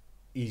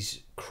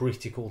is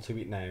critical to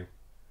it now?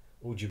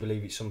 Or do you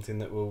believe it's something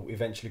that will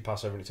eventually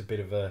pass over and it's a bit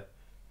of a...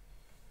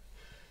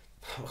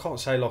 I can't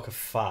say a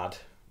fad,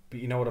 but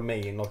you know what I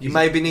mean? You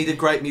maybe need a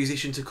great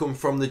musician to come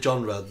from the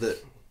genre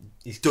that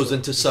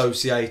doesn't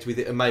associate with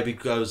it and maybe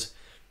goes,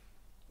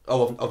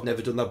 oh, I've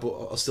never done that,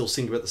 but I still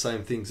sing about the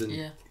same things.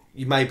 And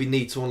you maybe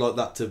need someone like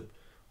that to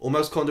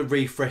almost kind of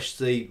refresh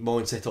the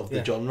mindset of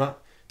the genre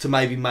to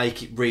maybe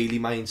make it really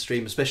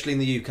mainstream, especially in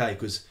the UK,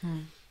 because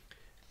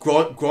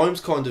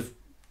Grime's kind of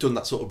done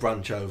that sort of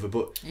branch over,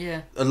 but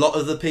a lot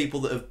of the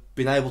people that have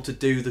been able to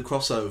do the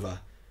crossover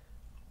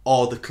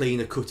are the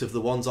cleaner cut of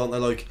the ones, aren't they?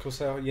 Of course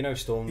they are.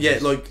 Stormzy. Yeah,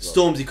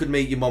 Stormzy could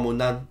meet your mum or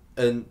nan,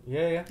 and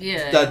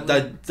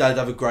they'd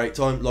have a great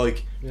time.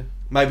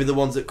 Maybe the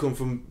ones that come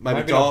from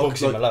maybe dark,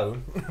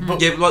 alone. but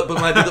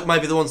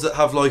maybe the ones that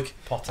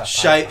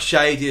have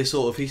shadier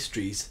sort of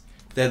histories.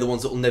 They're the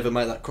ones that will never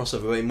make that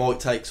crossover. It might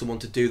take someone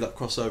to do that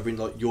crossover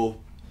in your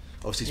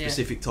obviously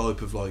specific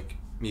type of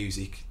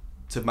music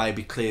to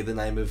maybe clear the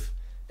name of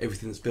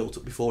everything that's built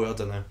up before. I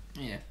don't know.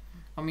 Yeah,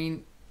 I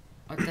mean,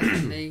 I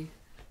definitely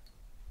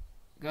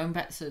going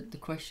back to the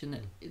question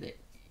that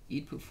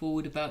you'd put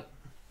forward about,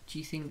 do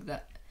you think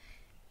that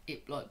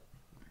it do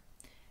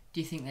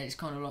you think that it's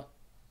kind of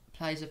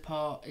plays a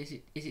part? Is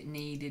it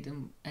needed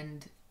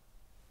and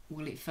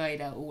will it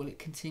fade out or will it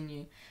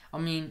continue? I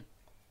mean,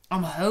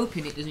 I'm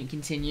hoping it doesn't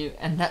continue,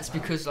 and that's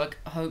because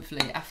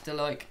hopefully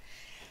after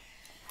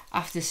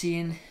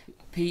seeing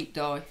Pete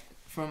die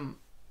from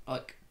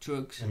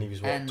drugs, and he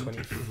was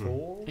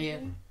 24. Yeah.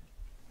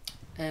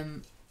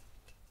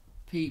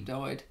 Pete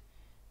died.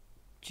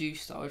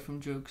 Juice died from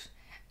drugs,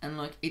 and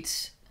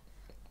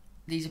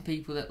these are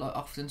people that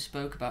often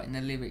spoke about in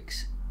their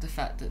lyrics the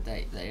fact that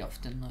they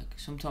often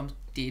sometimes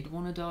did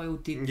want to die or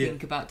did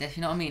think about death.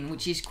 You know what I mean?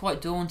 Which is quite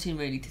daunting,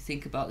 really, to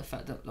think about the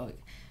fact that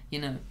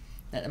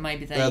that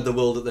maybe they had the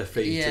world at their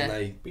feet, and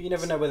they. But you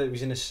never know whether it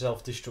was in a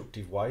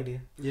self-destructive way, do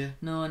you? Yeah.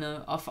 No, I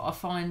know. I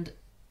find,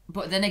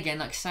 but then again,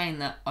 saying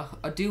that,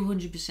 I do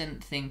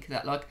 100% think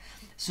that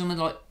some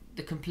of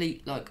the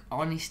complete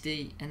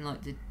honesty and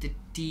the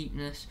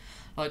deepness,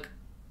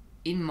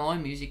 in my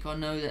music, I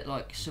know that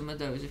some of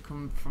those have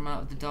come from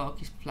out of the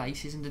darkest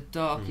places and the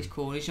darkest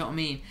corners. You know what I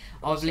mean?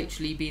 I've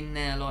literally been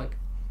there.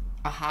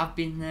 I have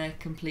been there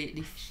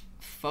completely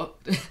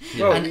fucked,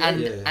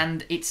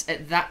 and it's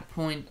at that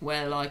point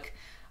where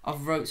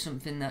I've wrote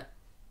something that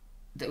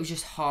was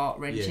just heart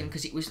wrenching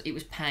because it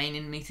was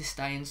paining me to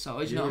stay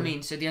inside. You know what I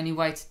mean? So the only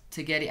way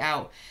to get it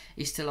out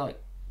is to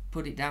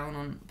put it down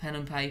on pen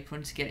and paper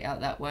and to get it out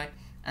that way.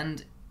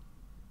 And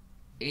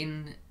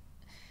in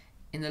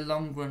the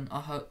long run,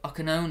 I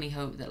can only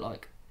hope that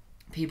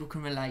people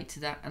can relate to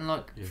that. And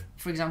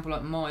for example,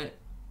 a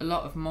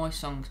lot of my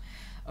songs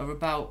are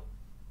about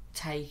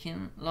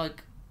taking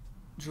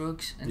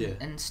drugs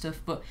and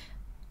stuff, but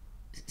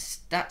it's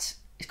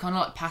kind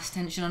of past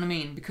tense. You know what I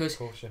mean? Because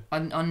I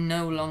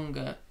no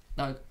longer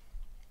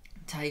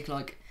take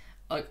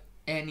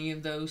any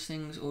of those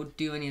things or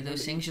do any of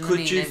those things. You know what I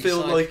mean? Could you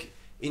feel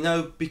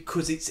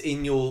because it's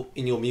in your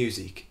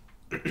music?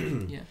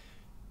 Yeah.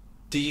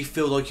 Do you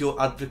feel like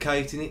you're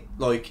advocating it?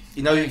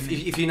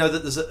 If you know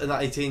that there's an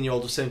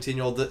 18-year-old or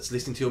 17-year-old that's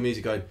listening to your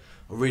music going,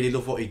 I really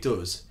love what he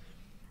does,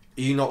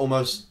 are you not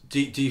almost... Do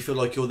you feel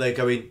like you're there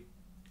going,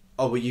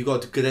 oh, well, you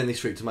got to go down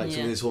this route to make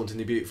something as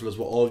hauntingly beautiful as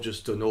what I've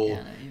just done? Or... Yeah, I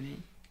know what you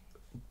mean.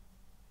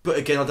 But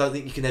again, I don't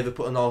think you can ever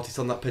put an artist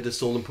on that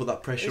pedestal and put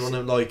that pressure on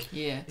them.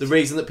 The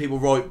reason that people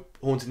write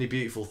hauntingly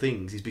beautiful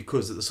things is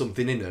because there's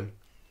something in them.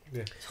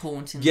 Yeah. It's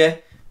haunting. Yeah,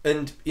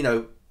 and,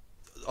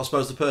 I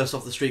suppose the person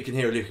off the street can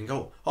hear a lyric and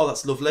go, oh,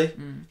 that's lovely.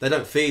 They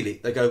don't feel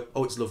it. They go,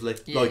 oh, it's lovely.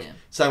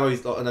 Same way,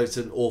 I know it's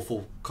an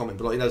awful comment,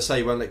 but Say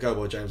You Won't Let Go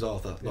by James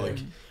Arthur.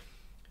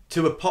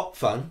 To a pop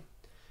fan,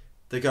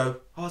 they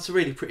go, oh, it's a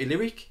really pretty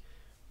lyric.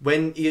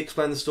 When he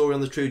explained the story on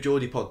the True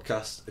Geordie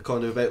podcast,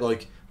 kind of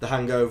about the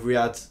hangover he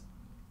had,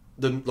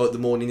 the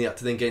morning he had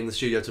to then get in the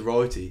studio to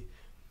write it,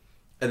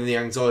 and then the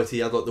anxiety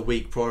he had the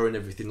week prior and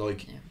everything.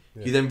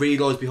 You then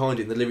realise behind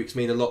it, and the lyrics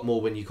mean a lot more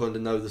when you kind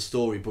of know the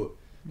story, but.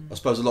 I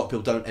suppose a lot of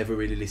people don't ever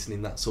really listen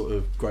in that sort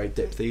of great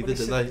depth either,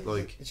 do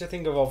they? It's a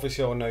thing of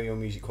obviously I know your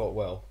music quite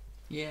well.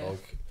 Yeah.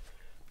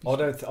 I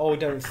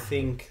don't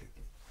think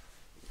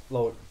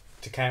to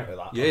counter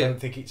that. I don't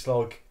think it's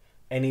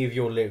any of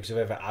your lyrics have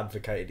ever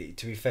advocated it.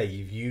 To be fair,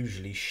 you've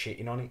usually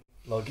shitting on it.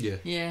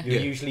 You're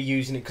usually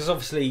using it because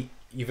obviously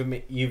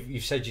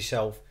you've said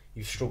yourself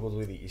you've struggled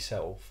with it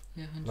yourself.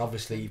 Yeah, and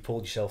obviously you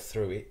pulled yourself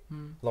through it.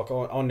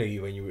 I knew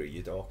you when you were at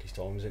your darkest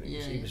times, and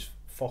it was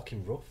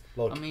fucking rough.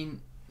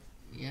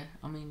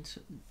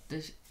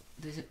 There's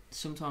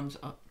sometimes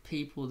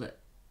people that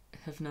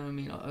have known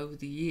me like over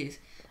the years,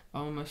 I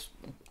almost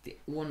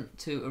want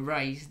to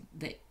erase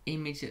the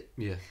image that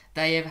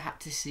they ever had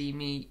to see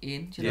me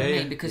in. Do you know what I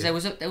mean? Because there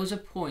was a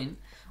point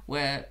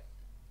where,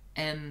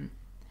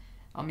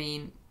 I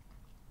mean,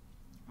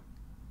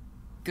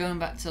 going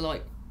back to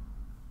like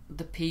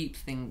the Peep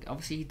thing.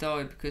 Obviously, he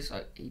died because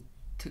he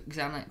took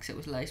Xanax that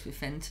was laced with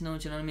fentanyl.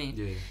 Do you know what I mean?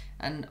 Yeah.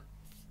 And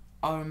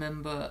I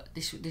remember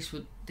this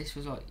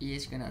was like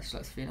years ago now. It's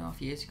like 3.5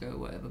 years ago or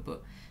whatever.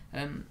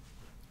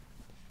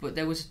 But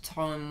there was a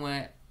time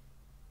where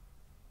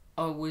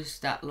I was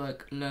that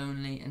like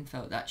lonely and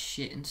felt that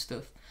shit and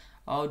stuff.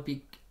 I would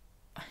be,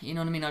 you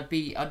know what I mean?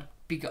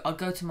 I'd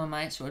go to my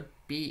mates, or I'd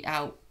be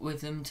out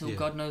with them till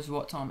God knows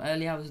what time,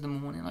 early hours of the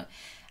morning, like,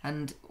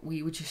 and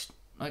we would just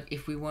like,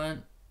 if we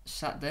weren't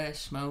sat there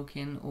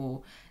smoking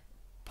or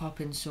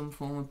popping some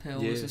form of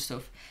pills and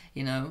stuff,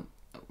 you know,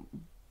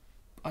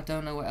 I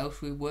don't know what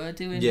else we were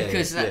doing,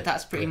 because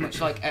that's pretty much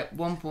like, at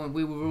one point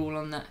we were all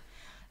on that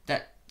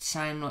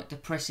same like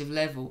depressive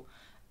level,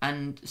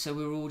 and so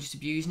we were all just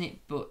abusing it.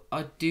 But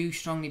I do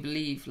strongly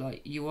believe like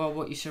you are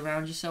what you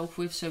surround yourself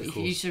with. So if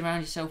you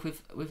surround yourself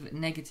with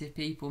negative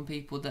people and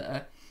people that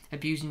are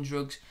abusing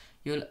drugs,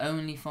 you'll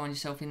only find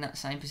yourself in that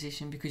same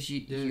position, because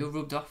you're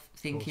rubbed off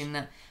thinking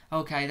that,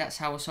 okay, that's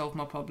how I solve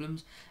my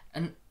problems.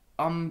 And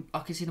I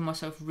consider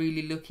myself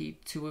really lucky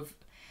to have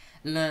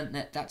learnt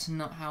that that's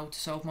not how to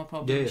solve my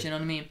problems. You know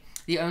what I mean?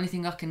 The only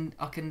thing I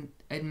can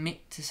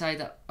admit to say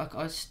that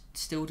I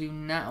still do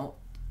now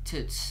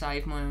to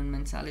save my own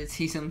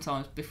mentality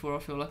sometimes before I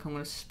feel like I'm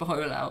going to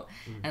spiral out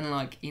and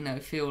like, you know,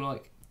 feel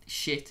like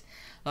shit,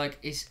 like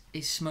is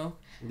smoke.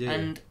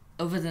 And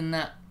other than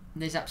that,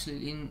 there's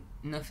absolutely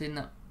nothing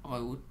that I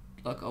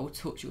would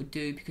touch or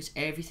do, because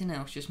everything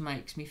else just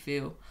makes me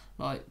feel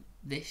like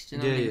this. Do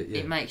you know what I mean?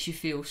 It makes you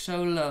feel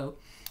so low,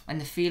 and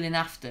the feeling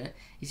after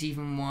is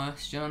even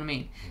worse. Do you know what I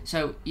mean?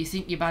 So you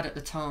think you're bad at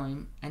the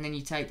time, and then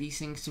you take these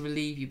things to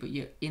relieve you, but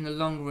you're in the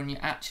long run, you're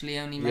actually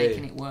only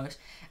making it worse.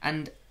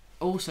 And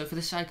also, for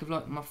the sake of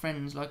like my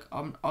friends, like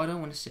I don't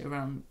want to sit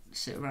around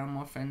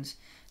my friends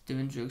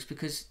doing drugs,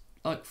 because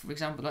like, for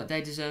example, like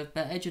they deserve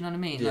better. Do you know what I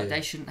mean? Like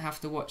they shouldn't have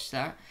to watch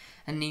that,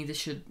 and neither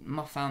should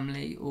my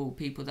family or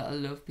people that I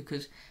love,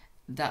 because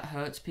that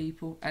hurts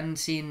people, and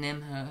seeing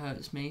them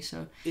hurts me.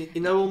 So you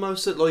know,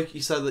 almost that, like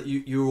you said, that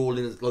you're all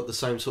in like the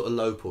same sort of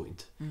low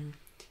point.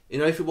 You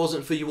know, if it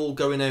wasn't for you all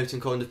going out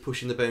and kind of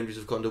pushing the boundaries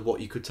of kind of what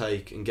you could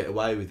take and get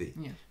away with it,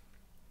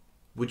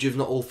 would you have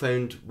not all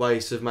found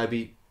ways to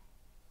maybe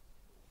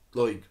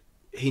like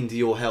hinder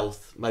your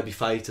health, maybe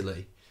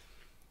fatally?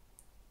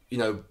 You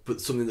know, but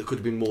something that could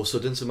have been more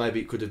sudden, so maybe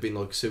it could have been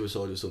like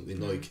suicide or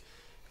something. Like,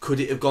 could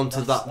it have gone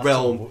to that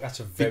realm? That's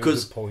a very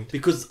good point.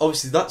 Because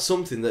obviously that's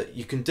something that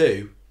you can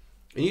do,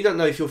 and you don't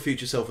know if your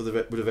future self would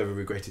have ever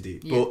regretted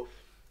it. But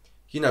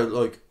you know,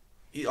 like,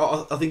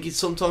 I think it's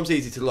sometimes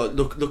easy to like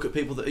look at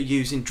people that are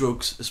using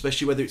drugs,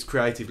 especially whether it's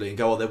creatively, and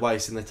go, oh, they're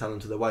wasting their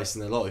talent or they're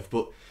wasting their life.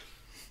 But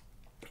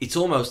it's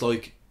almost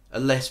like a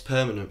less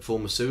permanent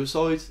form of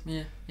suicide.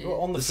 Well,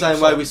 on the same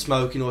way with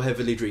smoking or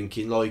heavily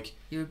drinking, like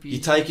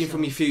you're taking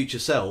from your future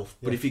self,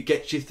 but if it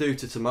gets you through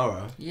to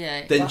tomorrow,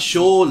 then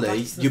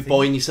surely you're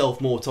buying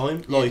yourself more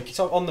time. Like,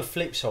 so on the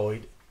flip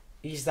side,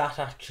 is that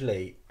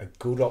actually a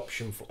good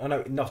option for? I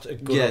know, not a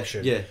good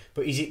option,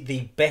 but is it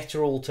the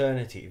better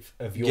alternative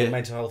of your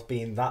mental health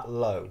being that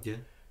low?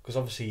 Because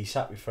obviously you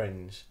sat with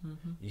friends,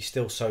 you're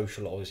still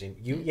socialising.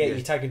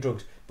 You're taking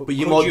drugs, but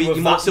you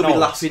might still be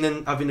laughing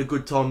and having a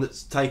good time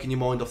that's taking your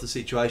mind off the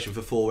situation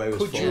for 4 hours.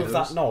 Could you have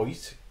that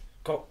night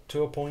got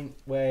to a point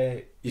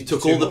where you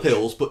took all the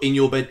pills, but in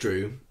your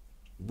bedroom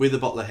with a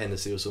bottle of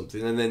Hennessy or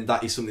something, and then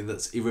that is something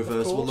that's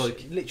irreversible?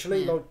 Like,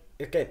 literally, like,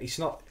 again, it's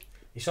not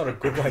a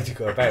good way to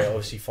go about it.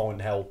 Obviously,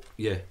 find help,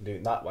 do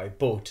it that way.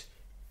 But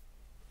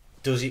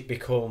does it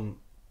become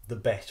the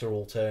better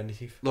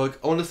alternative?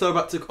 Like, I want to throw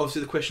back to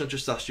obviously the question I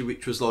just asked you,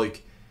 which was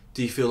like,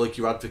 do you feel like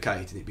you're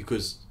advocating it?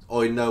 Because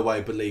I in no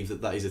way believe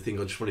that is a thing.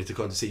 I just wanted to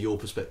kind of see your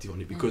perspective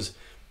on it, because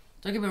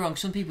don't get me wrong,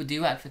 some people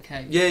do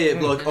advocate.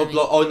 Like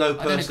I know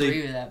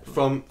personally, that,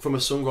 from a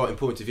songwriting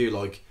point of view,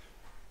 like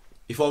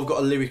if I've got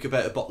a lyric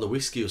about a bottle of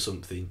whiskey or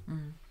something,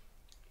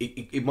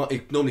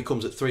 it normally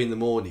comes at 3 a.m,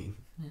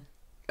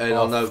 and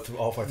I know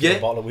a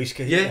bottle of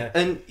whiskey.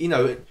 And you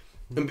know,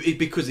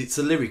 because it's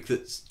a lyric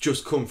that's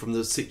just come from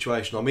the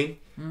situation I'm in.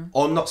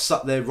 I'm not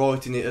sat there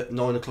writing it at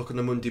 9 o'clock on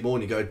a Monday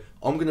morning going,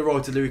 I'm going to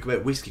write a lyric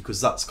about whiskey because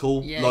that's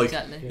cool.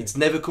 It's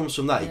never comes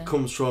from that. It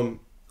comes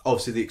from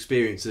obviously the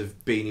experience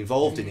of being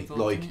involved in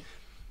it.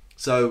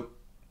 So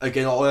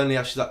again, I only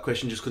asked you that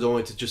question just because I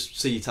wanted to just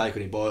see your take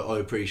on it. But I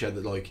appreciate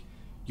that, like,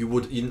 you're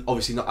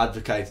obviously not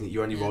advocating it.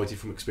 You're only writing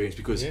from experience,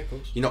 because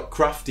you're not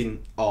crafting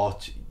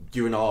art.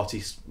 You're an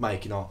artist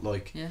making art,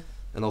 like.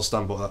 And I'll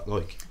stand by that,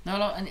 like. No,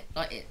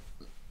 like,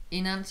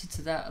 in answer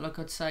to that, like,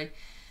 I'd say,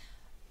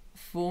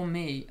 for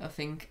me, I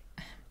think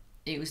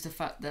it was the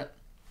fact that,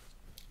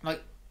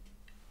 like,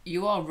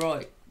 you are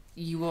right.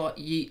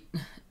 You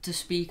to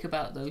speak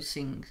about those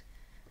things,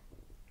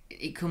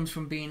 it comes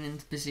from being in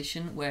the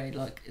position where,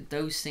 like,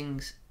 those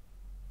things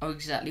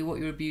exactly what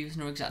you're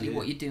abusing or exactly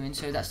what you're doing.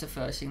 So that's the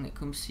first thing that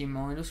comes to your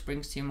mind or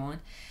springs to your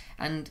mind.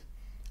 And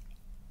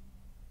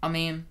I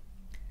mean,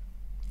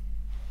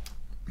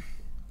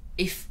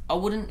 if I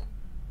would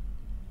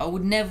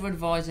never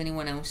advise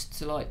anyone else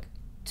to like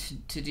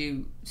to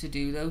do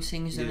those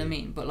things. You know what I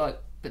mean?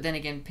 But then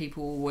again,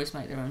 people always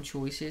make their own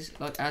choices,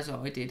 like as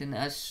I did, and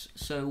as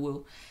so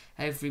will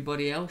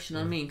everybody else. You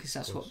know what I mean? Because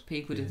that's what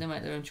people do. They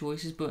make their own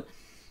choices. But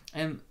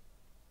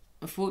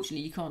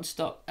unfortunately, you can't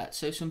stop that.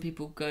 So some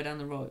people go down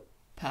the right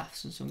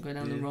paths and some go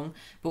down the wrong.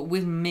 But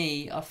with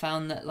me, I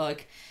found that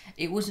like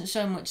it wasn't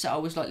so much that I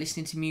was like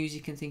listening to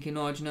music and thinking,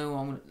 oh, do you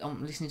know,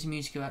 I'm listening to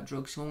music about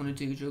drugs, so I want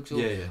to do drugs,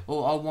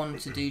 or I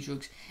wanted to do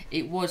drugs.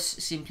 It was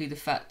simply the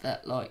fact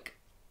that like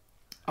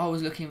I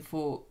was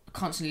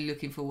constantly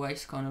looking for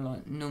ways to kind of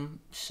like numb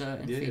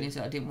certain feelings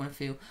that I didn't want to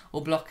feel,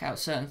 or block out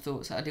certain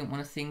thoughts that I didn't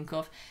want to think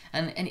of,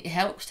 and it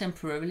helps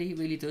temporarily, it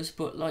really does.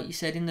 But like you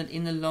said,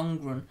 in the long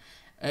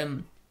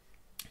run,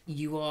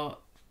 you are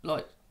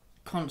like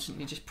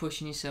constantly just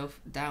pushing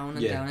yourself down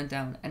and down and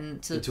down,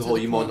 and to the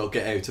point, you might not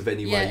get out of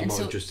anyway. You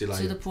might just delay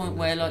to the point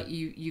where like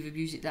you've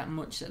abused it that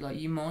much that like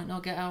you might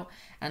not get out.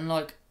 And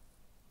like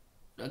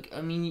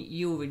I mean,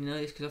 you already know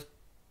this because I've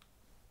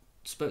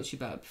spoke to you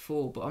about it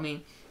before, but I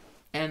mean,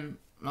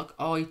 like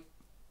I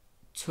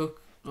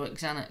took like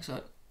Xanax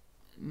like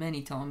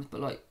many times, but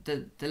like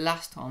the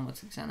last time I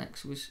took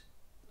Xanax was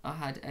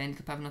I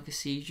ended up having like a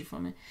seizure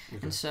from it.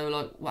 And so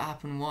like what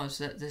happened was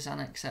that the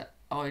Xanax that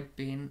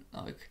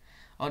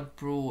I'd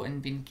brought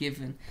and been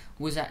given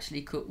was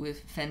actually cut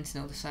with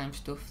fentanyl, the same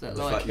stuff that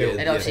like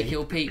it obviously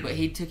killed Pete, but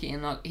he took it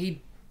in like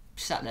he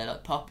sat there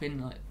like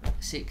popping like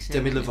 6.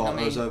 Demi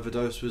Lovato's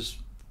overdose was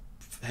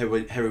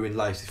heroin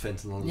laced with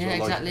fentanyl as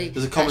well. Exactly. Like,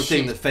 there's a common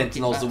theme that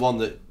fentanyl's the one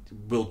that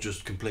will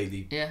just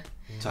completely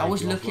I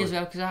was lucky as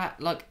well because I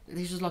like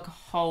this was like a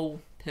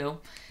whole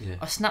pill.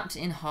 I snapped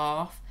it in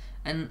half,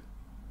 and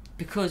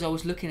because I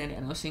was looking at it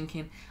and I was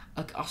thinking,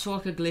 like, I saw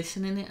like a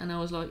glisten in it, and I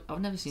was like, I've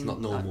never seen it's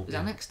not normal.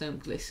 Xanax don't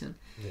glisten.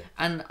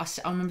 And I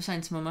remember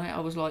saying to my mate, I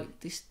was like,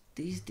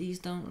 these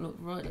don't look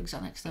right, like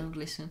Xanax don't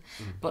glisten.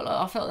 But like,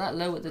 I felt that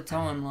low at the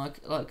time,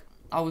 like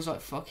I was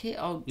like, fuck it,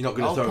 I'll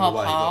pop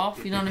away,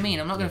 half, you know what I mean?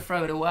 I'm not going to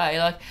throw it away,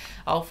 like,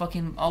 I'll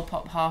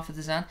pop half of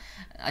the Xan.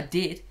 I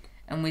did,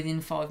 and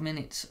within 5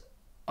 minutes,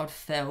 I'd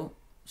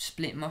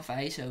split my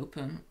face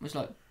open, was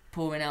like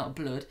pouring out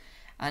blood,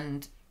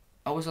 and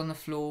I was on the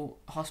floor,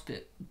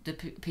 hospital. The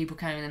people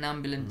came in an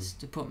ambulance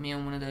to put me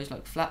on one of those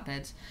like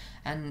flatbeds,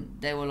 and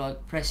they were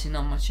like pressing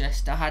on my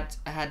chest. I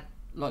had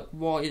like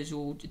wires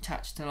all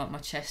attached to like my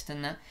chest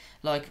and that.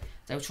 Like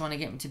they were trying to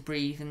get me to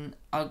breathe, and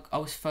I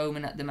was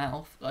foaming at the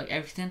mouth, like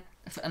everything.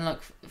 And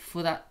like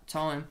for that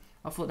time,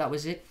 I thought that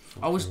was it.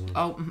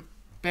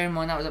 Bear in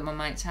mind that was at my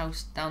mate's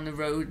house down the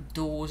road,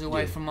 doors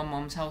away from my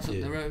mum's house up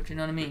the road. You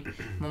know what I mean?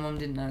 My mum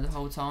didn't know the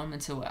whole time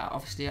until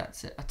obviously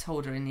I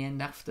told her in the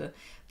end after,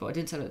 but I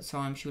didn't tell her at the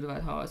time. She would have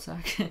had a heart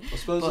attack. I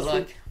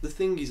suppose the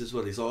thing is as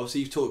well is obviously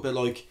you've talked about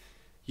like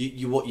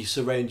you what you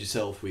surround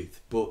yourself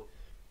with, but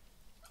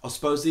I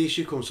suppose the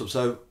issue comes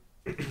from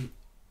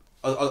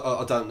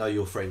I don't know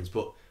your friends,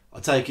 but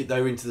I take it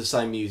they're into the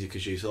same music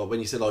as you. So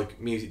when you say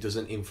like music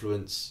doesn't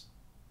influence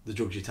the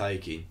drugs you're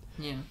taking,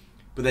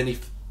 but then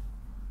if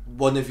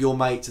one of your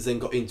mates has then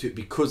got into it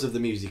because of the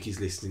music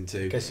he's listening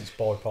to, I guess it's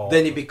bypassed,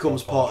 then it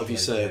becomes part of your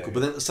circle. But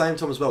then at the same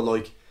time as well,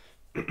 like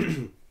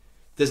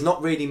there's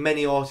not really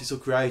many artists or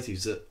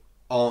creatives that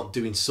aren't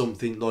doing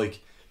something. Like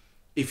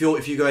if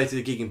you go out to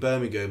the gig in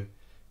Birmingham,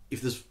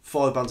 if there's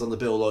 5 bands on the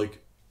bill,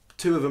 like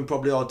 2 of them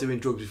probably are doing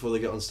drugs before they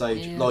get on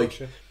stage.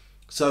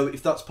 So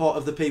if that's part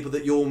of the people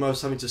that you're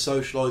almost having to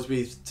socialise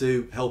with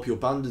to help your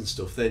band and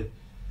stuff, then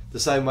the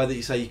same way that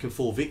you say you can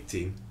fall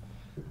victim,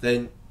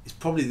 then it's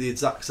probably the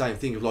exact same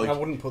thing of like I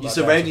wouldn't put you're that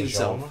surrounding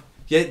yourself.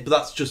 Yeah, but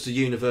that's just a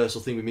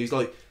universal thing with music.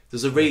 Like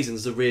there's a reason,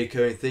 there's a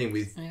reoccurring thing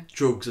with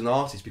drugs and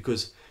artists,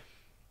 because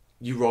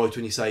you're right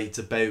when you say it's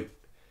about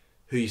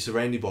who you're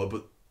surrounded by,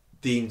 but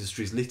the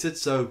industry's littered.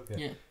 So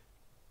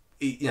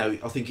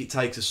I think it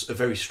takes a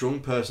very strong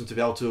person to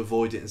be able to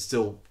avoid it and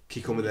still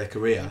kick on with their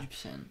career.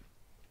 100%.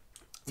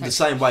 In the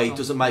same way, it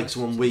doesn't make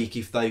someone weak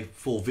if they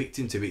fall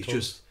victim to it. It's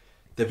just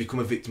they become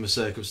a victim of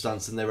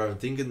circumstance and their own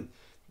thing, and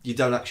you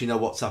don't actually know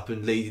what's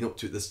happened leading up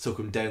to it that's took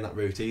them down that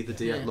route either,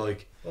 do you?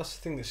 Like, that's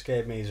the thing that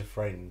scared me as a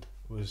friend,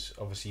 was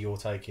obviously you're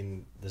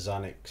taking the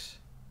Xanax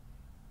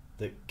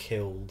that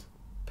killed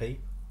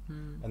Pete,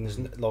 and there's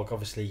like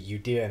obviously you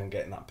did end up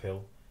getting that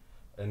pill,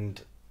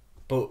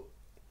 but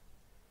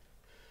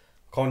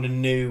kind of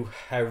knew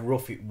how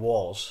rough it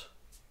was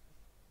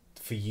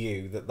for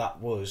you, that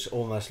was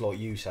almost like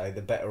you say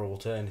the better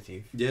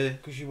alternative. Yeah,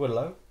 because you were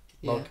low,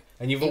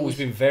 and you've always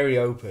been very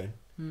open.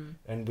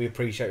 And we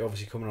appreciate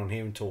obviously coming on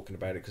here and talking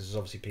about it, because there's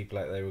obviously people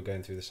out there who are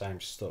going through the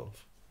same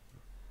stuff.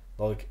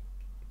 Like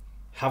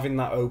having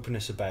that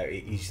openness about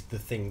it is the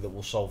thing that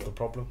will solve the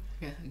problem.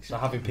 Yeah, exactly. So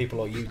having people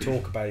like you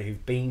talk about it,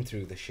 who've been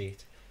through the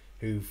shit,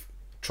 who've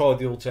tried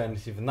the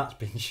alternative and that's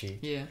been shit.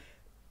 Yeah.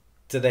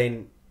 To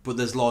then, but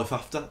there's life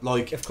after.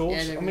 Like, of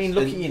course. I mean,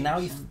 look at you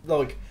now.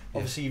 Like,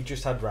 obviously, you've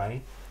just had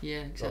rain.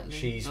 Yeah, exactly. Like,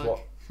 she's like,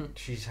 what?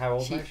 She's how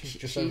old now? She's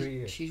just over a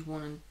year. She's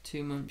 1 and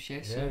 2 months.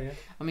 Yeah. So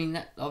I mean,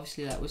 that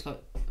obviously that was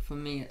like for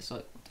me. It's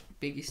like the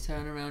biggest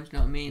turnaround. You know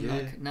what I mean?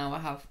 Like now I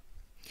have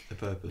a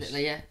purpose.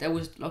 Yeah, there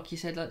was, like you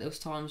said, like there was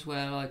times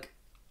where, like,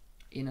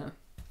 you know,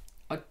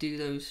 I'd do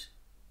those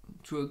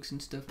drugs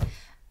and stuff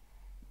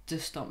to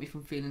stop me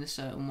from feeling a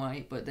certain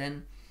way, but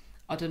then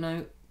I don't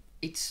know,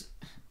 it's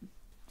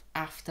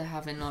after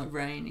having like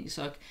rain, it's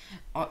like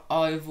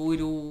I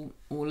avoid all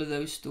of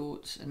those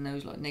thoughts and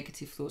those like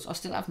negative thoughts. I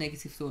still have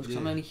negative thoughts because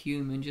I'm only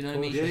human, do you know what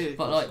I mean? Yeah,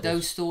 but like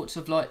those thoughts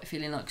of like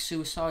feeling like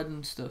suicide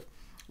and stuff,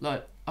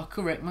 like I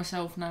correct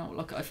myself now.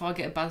 Like if I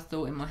get a bad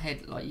thought in my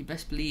head, like you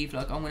best believe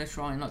like I'm gonna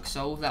try and like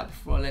solve that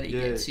before I let it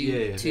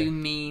get too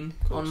mean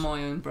on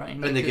my own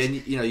brain. And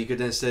again, you know, you go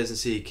downstairs and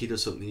see a kid or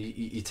something.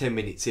 You're 10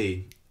 minutes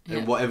in,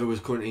 and whatever was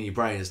currently in your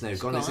brain is now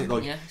gone. Isn't it?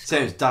 Like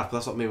sounds daft.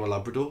 That's like me and my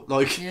Labrador.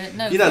 Like you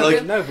know,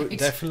 like but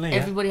definitely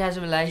everybody has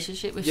a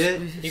relationship with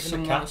even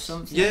someone the cat. Or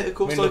something. Yeah, of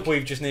course. I mean, look,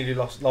 we've just nearly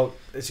lost. Like,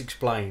 let's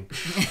explain.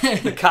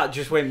 The cat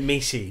just went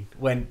missing.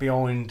 Went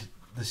behind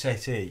the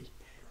settee.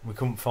 We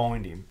couldn't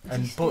find him,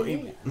 and we thought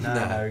he'd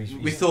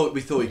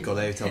got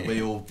out. And we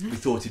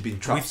thought he'd been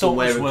trapped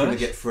somewhere and couldn't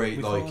get free.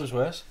 We thought it was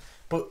worse.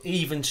 But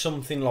even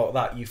something like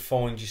that, you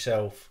find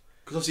yourself,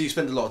 because obviously you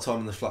spend a lot of time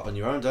in the flat on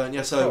your own, don't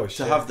you? So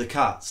to have the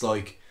cats,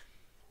 like,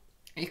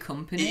 a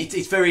company,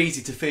 it's very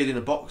easy to feel in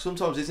a box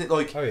sometimes, isn't it?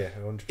 Like,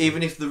 100%.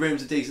 Even if the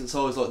room's a decent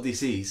size like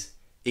this is,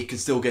 it can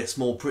still get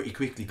small pretty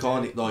quickly,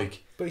 can't it?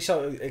 Like, but it's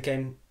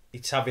again,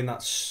 it's having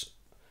that.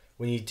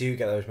 When you do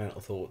get those mental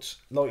thoughts,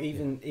 like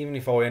even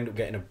if I end up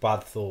getting a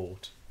bad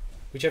thought,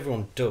 which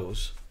everyone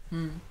does,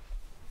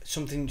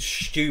 something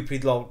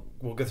stupid like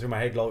will go through my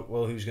head, like,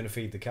 well, who's going to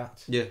feed the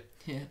cats? Yeah.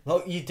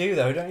 Like you do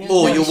though, don't you?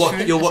 Or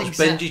you'll watch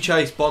Benji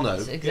chase Bono.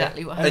 That's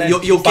exactly what happens. And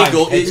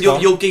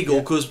you'll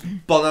giggle because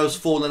Bono's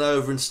fallen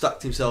over and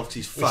stacked himself to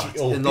his fat,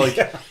 and like,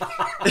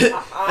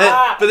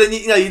 but then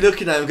you're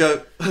looking at him and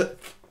go, and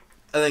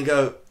then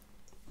go.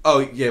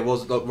 Oh yeah,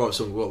 was like right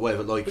song,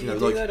 whatever. Like but you know,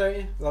 do like that, don't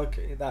you?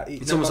 Like that.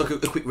 It's almost like a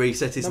quick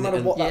reset, isn't it? No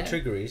matter what that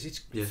trigger is, it's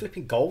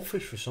flipping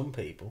goldfish for some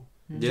people.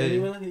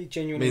 Genuinely.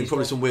 I mean,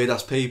 probably some weird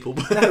ass people.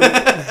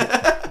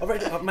 I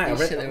read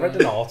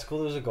an article.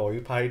 There was a guy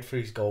who paid for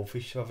his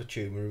goldfish to have a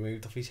tumour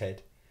removed off his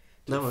head.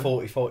 It was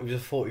a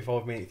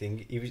 45-minute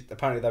thing.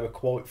 Apparently they were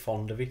quite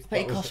fond of it. But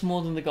it cost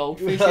more than the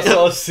goldfish. That's what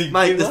I was thinking.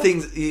 Mate, the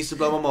things that used to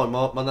blow my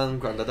mind. My nan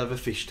and granddad have a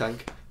fish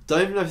tank.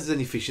 Don't even know if there's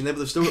any fish in there, but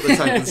they've still got the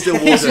tank and still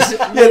water.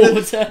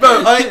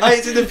 Bro, I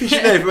ain't seen the fish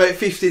in there for about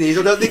 15 years.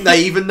 I don't think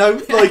they even know.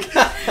 Like,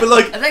 but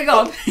like, are they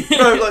gone?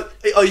 Bro, like,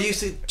 I used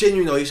to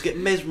get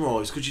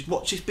mesmerised because you'd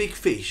watch this big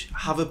fish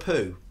have a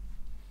poo,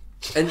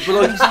 and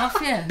but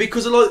like,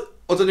 because of like,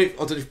 I don't know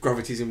if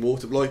gravity's in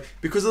water, but like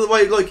because of the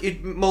way like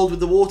it mould with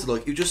the water,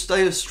 like you just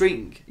stay a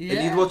string,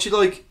 and you'd watch it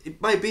like it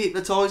might be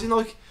hypnotising,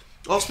 like.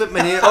 I've spent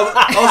many a time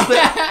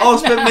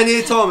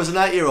as an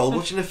 8-year-old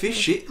watching a fish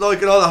shit,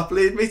 like, and I'll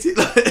happily admit it.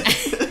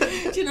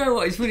 Like. Do you know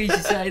what? It's funny you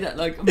should say that.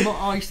 Like,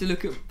 I used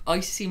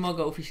to see my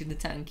goldfish in the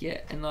tank,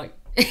 and like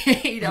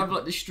he'd have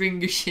like the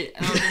string of shit,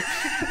 and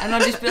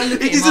I'd just be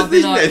looking at him,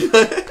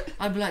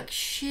 I'd be like,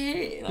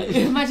 shit. Like,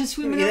 imagine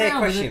swimming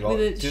around with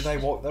a. Do they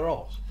wipe their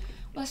arse?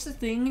 Well, that's the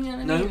thing, you know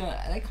what I mean?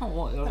 Like, they can't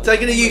wipe their arse. They're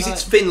going to use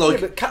its fin, like,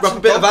 wrap a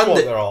bit of hand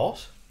in their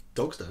arse.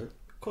 Dogs don't.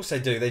 Of course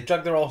they do. They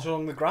drag their arse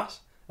along the grass.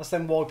 That's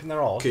them wiping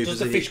their arse. Does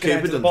the fish go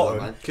down to the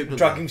bottom,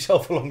 drag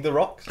himself along the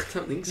rocks? I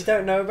don't think so. You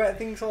don't know about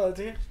things like that,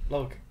 do you?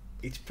 Like,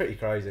 it's pretty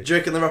crazy. Do you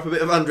reckon they wrap a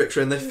bit of Andrex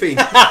around their feet?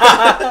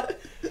 I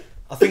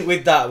think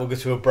with that we'll go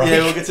to a break.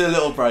 Yeah, we'll get to a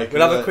little break.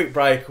 We'll have a quick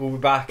break. We'll be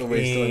back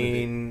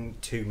in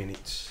 2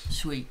 minutes.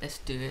 Sweet, let's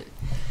do it.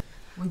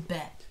 We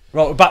bet.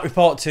 Right, we're back with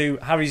part 2.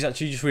 Harry's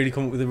actually just really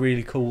come up with a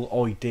really cool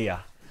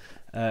idea.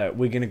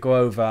 We're going to go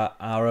over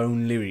our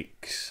own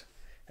lyrics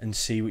and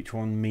see which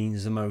one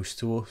means the most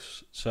to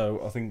us.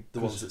 So I think the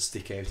ones that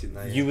stick out in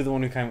there. You were the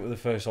one who came up with the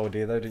first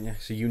idea, though, didn't you?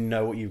 So you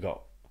know what you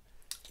got.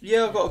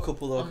 Yeah, I've got a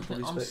couple though.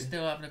 I'm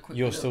still having a quick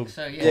You're look. Still,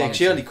 so, yeah,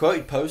 she only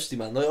quoted Posty,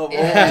 man. Like, all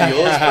yours,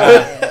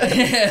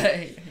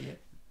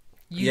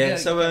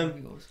 bro.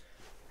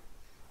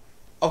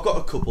 I've got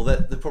a couple.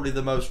 They're probably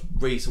the most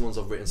recent ones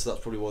I've written, so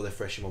that's probably why they're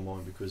fresh in my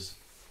mind, because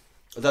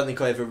I don't think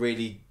I ever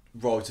really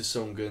write a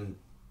song and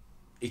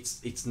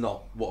it's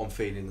not what I'm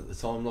feeling at the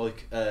time.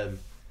 Like,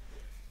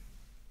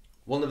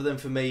 one of them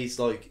for me is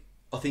like,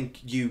 I think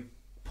you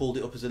pulled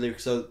it up as a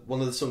lyric. So one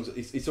of the songs,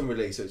 it's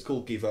unreleased, so it's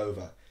called Give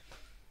Over,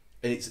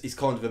 and it's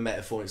kind of a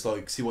metaphor. It's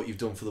like, see what you've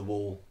done for the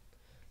wall.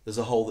 There's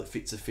a hole that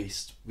fits a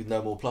fist with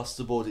no more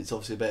plasterboard. It's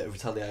obviously about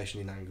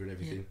retaliation in anger and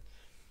everything.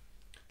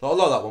 Yeah. Like, I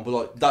like that one, but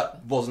like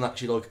that wasn't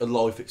actually like a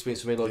life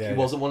experience for me. Like, it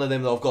wasn't one of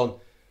them that I've gone,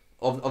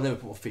 I've never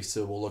put my fist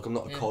to a wall. Like, I'm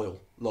not a Kyle.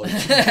 Like,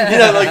 you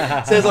know,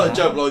 like, sounds like a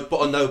joke. Like,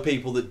 but I know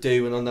people that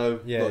do, and I know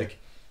like.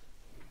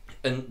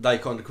 And they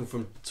kind of come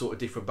from sort of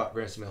different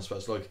backgrounds to me, I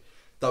suppose. Like,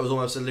 that was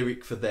almost a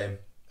lyric for them.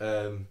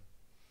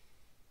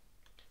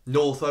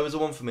 Northo was the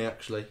one for me,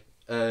 actually.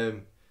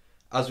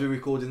 As we're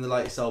recording the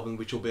latest album,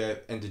 which will be out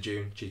end of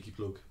June, cheeky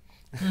plug.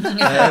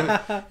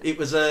 It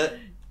was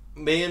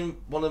me and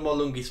one of my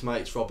longest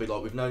mates, Robbie,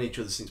 like we've known each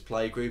other since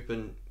playgroup,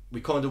 and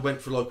we kind of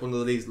went for like one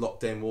of these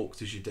lockdown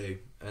walks as you do,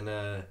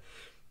 and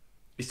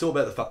he's talking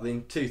about the fact that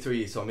in 2-3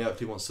 years time he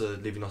hopefully wants to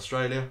live in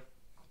Australia,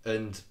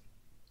 and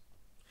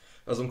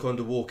as I'm kind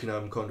of walking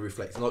home, I'm kind of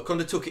reflecting, like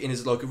kind of took it in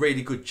as like a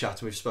really good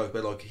chat, and we've spoke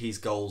about like his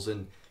goals,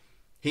 and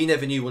he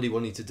never knew what he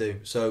wanted to do,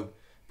 so.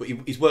 But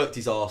he's worked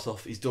his arse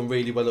off. He's done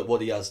really well at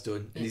what he has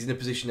done, and he's in a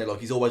position there like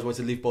he's always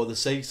wanted to live by the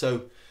sea.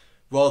 So,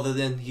 rather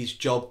than his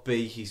job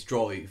be his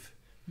drive,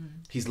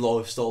 his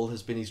lifestyle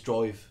has been his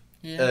drive.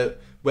 Yeah.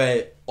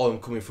 Where I'm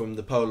coming from,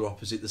 the polar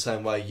opposite, the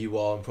same way you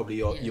are, and probably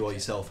you are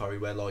yourself, Harry.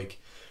 Where like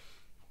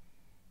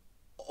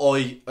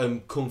I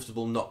am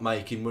comfortable not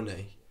making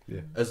money,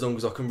 as long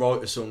as I can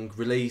write a song,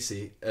 release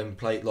it, and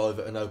play it live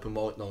at an open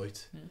mic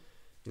night. Yeah.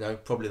 You know,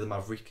 probably the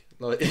Maverick.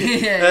 Like,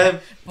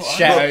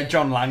 shout out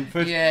John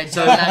Langford. Yeah,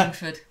 John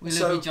Langford. We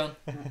love you, John.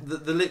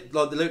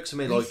 The lyrics to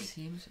me, like,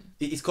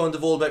 it's kind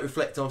of all about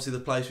reflecting, obviously, the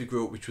place we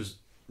grew up, which was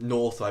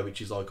Northway,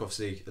 which is like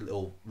obviously a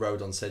little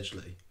road on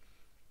Sedgley.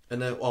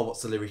 And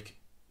what's the lyric?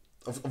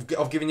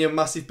 I've given you a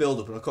massive build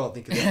up, and I can't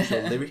think of the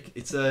actual lyric.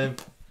 It's I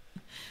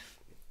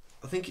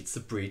think it's the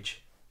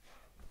bridge,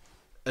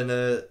 and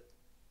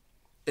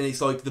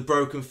it's like the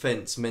broken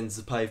fence mends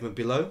the pavement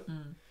below.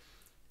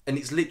 And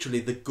it's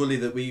literally the gully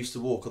that we used to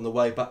walk on the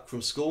way back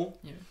from school.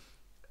 Yeah.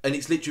 And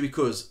it's literally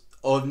because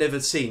I've never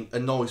seen a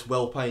nice,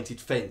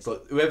 well-painted fence.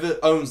 Like, whoever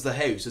owns the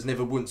house has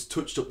never once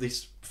touched up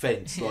this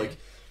fence. Like,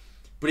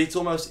 but it's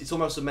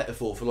almost a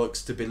metaphor for, like,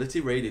 stability,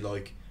 really.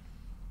 Like,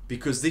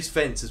 because this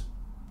fence has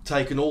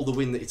taken all the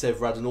wind that it's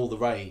ever had and all the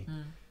rain.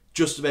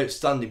 Just about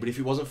standing. But if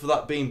it wasn't for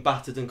that being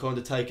battered and kind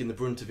of taking the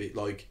brunt of it,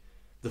 like,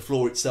 the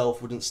floor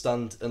itself wouldn't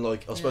stand. And,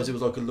 like, I suppose it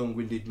was like a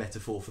long-winded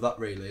metaphor for that,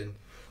 really. And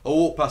I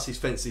walked past his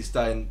fence this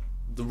day and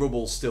the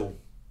rubble's still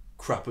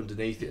crap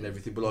underneath it and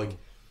everything, but like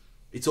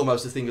it's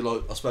almost a thing of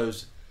like, I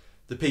suppose,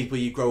 the people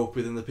you grow up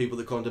with and the people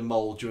that kind of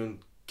mould you and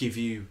give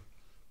you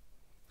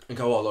and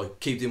go, oh, like,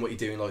 keep doing what you're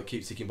doing, like,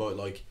 keep sticking by it.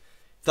 Like,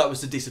 if that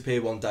was to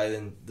disappear one day,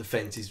 then the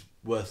fence is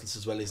worthless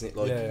as well, isn't it?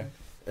 Like,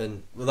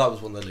 and well, that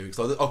was one of the lyrics.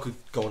 Like, I could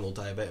go on all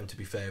day about them, to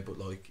be fair, but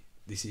like,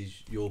 this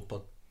is your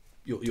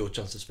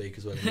chance to speak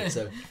as well, isn't it?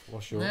 So,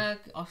 what's your...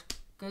 I'll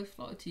go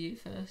fly to you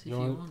first if you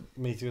want.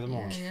 Me to them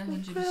on. Yeah,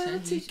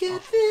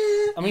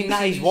 100%. I mean,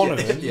 that is one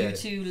of them. You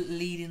two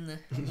leading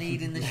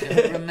the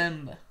show.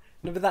 Remember.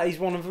 No, but that is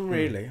one of them.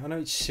 Really, I know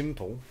it's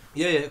simple.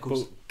 Yeah, of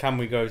course. But Can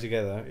We Go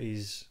Together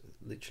is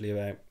literally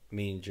about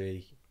me and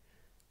G,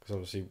 because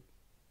obviously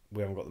we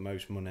haven't got the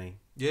most money.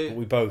 Yeah. But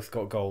we both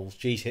got goals.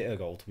 G's hit her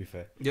goal, to be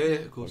fair. Yeah,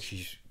 of course. Like,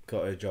 she's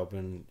got her job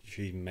and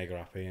she's mega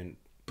happy. And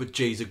but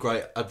G's a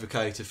great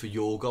advocate for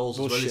your goals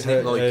as well, isn't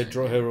it? Like,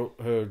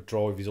 her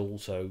drive is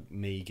also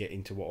me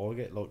getting to what I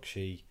get. Like,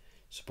 she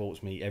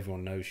supports me.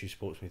 Everyone knows she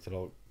supports me to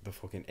like the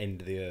fucking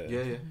end of the earth.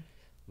 Yeah.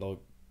 Like,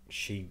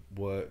 she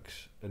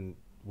works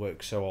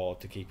so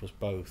hard to keep us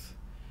both.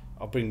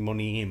 I bring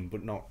money in,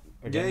 but not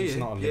again. It's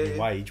not a living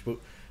wage, but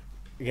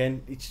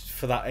again, it's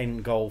for that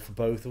end goal for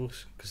both of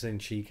us. Because then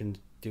she can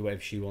do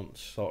whatever she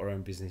wants, start her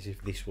own business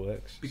if this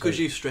works. Because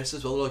you stress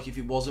as well. Like, if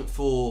it wasn't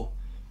for,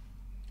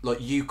 like,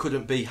 you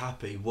couldn't be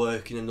happy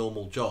working a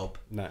normal job.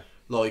 No.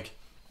 Like,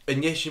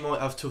 and yes, you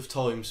might have tough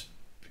times,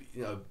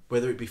 you know,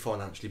 whether it be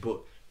financially, but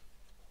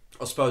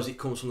I suppose it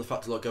comes from the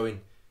fact of like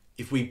going,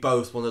 if we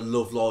both want to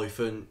love life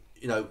and,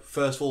 you know,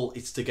 first of all,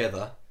 it's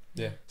together.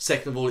 Yeah.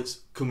 Second of all, it's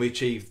can we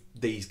achieve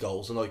these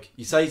goals? And like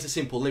you say, it's a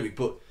simple lyric,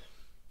 but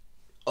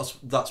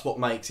that's what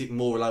makes it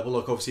more reliable.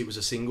 Like, obviously, it was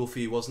a single for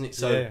you, wasn't it?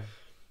 So,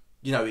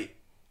 you know,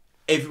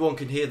 everyone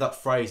can hear that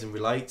phrase and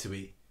relate to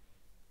it.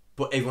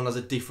 But everyone has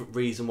a different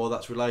reason why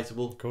that's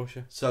relatable. Of course,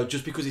 yeah. So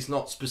just because it's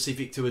not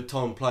specific to a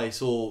time, place,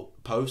 or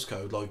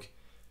postcode, like,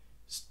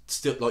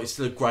 still, like, it's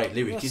still a great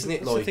lyric, isn't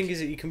it? Like, the thing is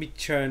that you can be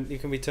turned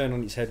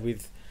on its head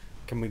with,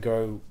 can we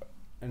go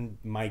and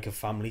make a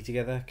family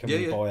together? Can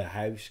we buy a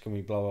house? Can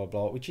we blah blah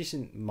blah? Which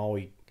isn't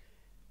my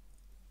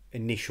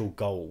initial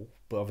goal,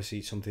 but obviously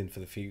it's something for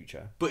the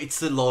future. But it's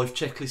the life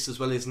checklist as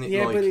well, isn't it?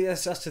 Yeah, like,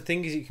 but that's the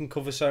thing, is it can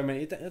cover so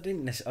many. I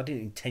didn't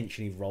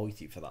intentionally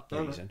write it for that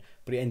reason,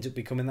 but it ends up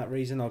becoming that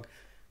reason. Like,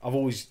 I've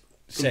always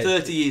said, in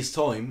 30 years'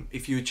 time,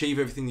 if you achieve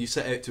everything you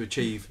set out to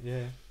achieve,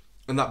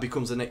 and that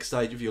becomes the next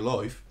stage of your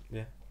life,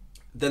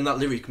 then that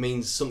lyric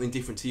means something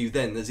different to you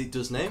then as it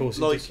does now. Of course,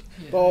 like, it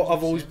does. Well,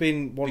 I've always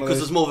been one because of those...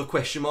 there's more of a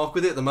question mark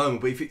with it at the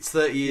moment. But if it's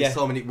 30 years'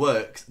 time and it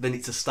works, then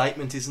it's a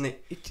statement, isn't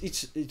it?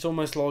 It's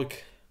almost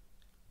like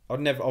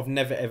I've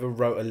never ever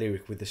wrote a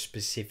lyric with a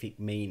specific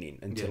meaning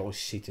until I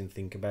sit and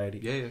think about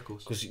it. Yeah, of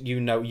course. Because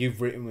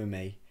you've written with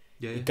me.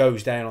 Yeah. It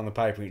goes down on the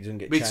paper and it doesn't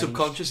get changed. It's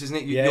subconscious, isn't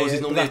it? Yours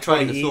is normally a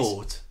train of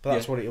thought. But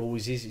that's what it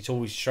always is. It's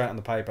always straight on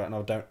the paper, and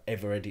I don't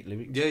ever edit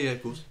lyrics. Yeah,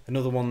 of course.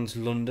 Another one's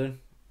London,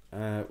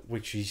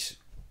 which is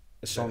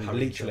a song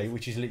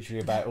which is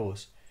literally about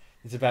us.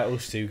 It's about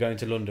us two going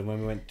to London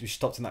when we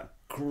stopped in that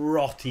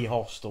grotty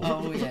hostel.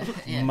 Oh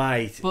yeah.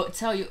 Mate. But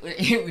tell you,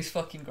 it was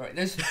fucking great.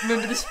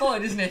 Remember the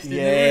spider's nest in the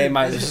room? Yeah,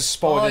 mate, there's a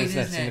spider's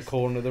nest in the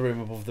corner of the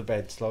room above the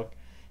beds. Like,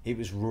 It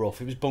was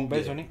rough. It was bunk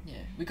beds, wasn't it? Yeah.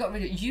 You got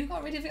rid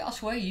of it, I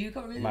swear. You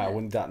got rid of it. I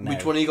wouldn't that now.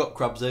 Which one of you got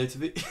crabs out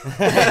of it?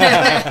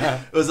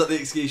 Or was that the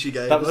excuse you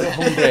gave? That was the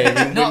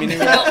Hungarian women.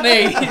 Not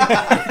me.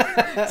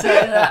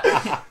 Say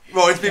that.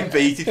 Right, it's been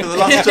beaten for the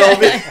last 12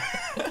 weeks.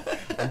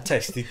 I'm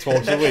tested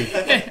twice a week.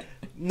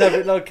 No,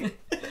 but like...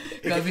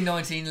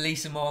 COVID-19,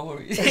 Lisa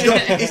Marwood.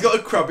 He's got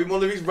a crab in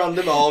one of his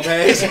random arm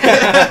hairs.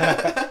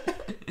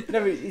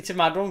 No, it's a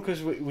mad one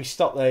because we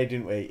stopped there,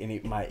 didn't we? And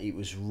it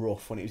was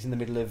rough when it was in the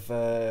middle of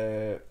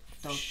where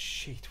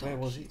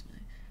was it?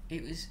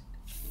 It was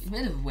in the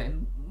middle of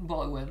Wembley.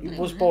 It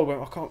was by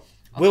Wembley. I can't.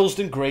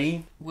 Willesden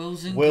Green.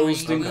 Willesden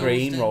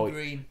Green, right?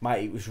 Green.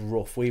 Mate, it was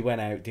rough. We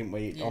went out, didn't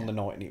we, on the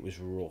night, and it was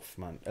rough,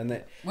 man.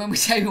 And when we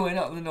say we went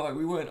out on the night,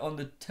 we weren't on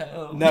the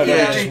town. No, we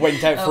just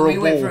went out for a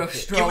walk. Went for a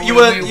stroll. You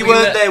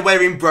weren't there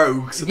wearing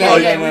brogues. We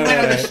went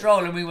on a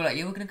stroll, and we were like,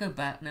 "Yeah, we're gonna go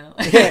back now."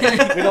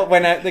 Yeah, we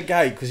went out the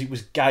gate because it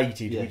was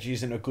gated, which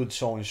isn't a good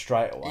sign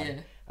straight away.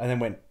 Yeah. And then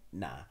went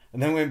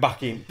and then went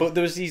back in. But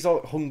there was these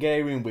like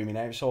Hungarian women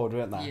outside,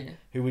 weren't they? Yeah.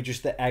 Who were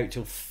just out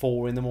till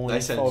 4 in the morning.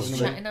 They said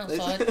chatting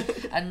outside,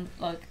 and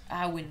like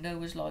our window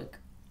was like,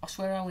 I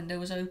swear our window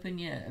was open,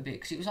 a bit,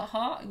 because it was like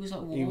hot. It was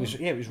like warm. It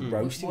was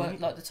roasting.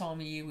 Like the time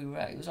of year we were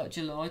at, it was like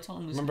July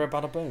time. Remember how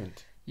bad I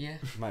burnt? Yeah.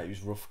 Mate, it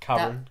was rough.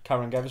 Karen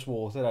gave us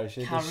water, though. She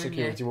was a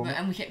security woman.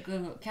 And we kept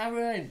going,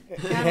 Karen,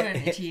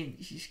 and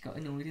she's got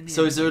annoyed in the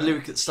So is there a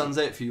lyric that stands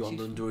out for you on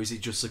London, or is it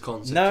just the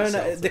concept itself?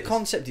 No, the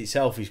concept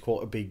itself is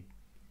quite a big...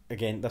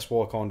 Again, that's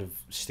why I kind of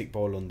stick by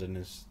London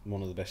as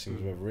one of the best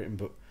things I've ever written,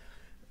 but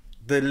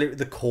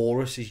the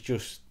chorus is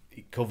just...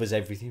 It covers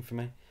everything for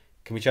me.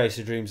 Can we chase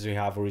the dreams we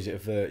have, or is it a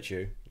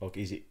virtue? Like,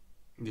 is it...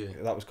 Yeah.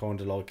 That was kind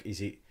of like,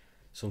 is it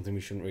something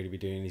we shouldn't really be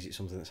doing? Is it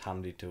something that's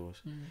handed to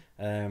us?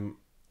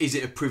 Is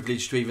it a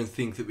privilege to even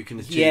think that we can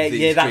achieve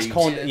these dreams?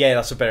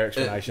 That's a better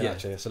explanation,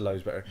 actually. That's a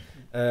loads better.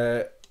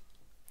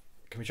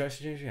 Can we chase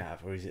the dreams we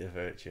have, or is it a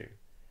virtue?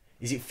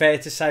 Is it fair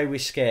to say we're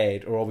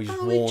scared, or are we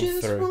just worn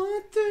through?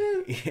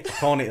 I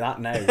can't hit that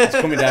now. It's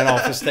coming down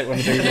off a step when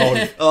I do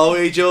live. Oh,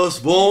 we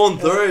just worn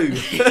through.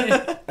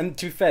 And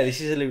to be fair,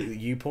 this is a lyric that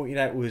you pointed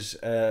out was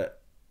a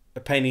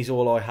penny's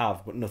all I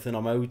have, but nothing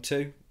I'm owed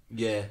to.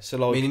 Yeah. So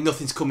like, meaning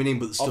nothing's coming in,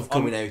 but the stuff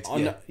coming out.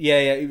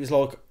 It was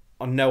like,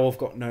 I know I've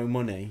got no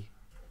money,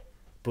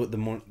 but the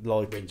money,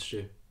 like... Rent's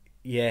due.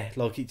 Yeah,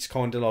 like it's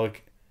kind of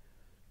like...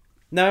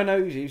 No,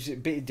 it was a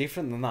bit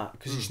different than that,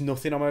 because it's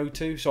nothing I'm owed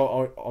to,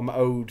 so I'm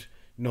owed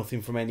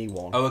nothing from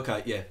anyone. Oh,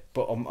 okay, yeah.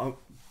 But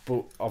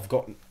I've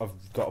got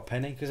a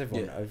penny, because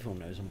everyone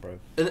knows I'm broke.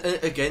 And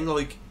again,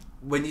 like,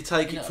 when you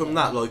take it from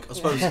that, like, I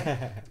suppose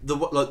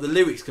the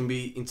lyrics can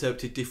be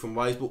interpreted different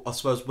ways, but I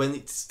suppose when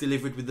it's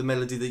delivered with the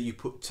melody that you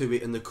put to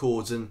it and the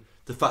chords and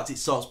the fact it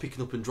starts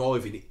picking up and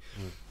driving it,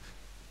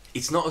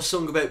 it's not a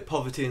song about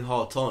poverty and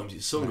hard times.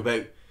 It's a song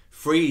about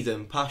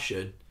freedom,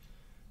 passion.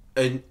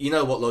 And you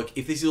know what, like,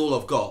 if this is all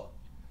I've got,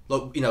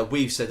 like, you know,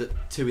 we've said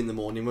at 2 in the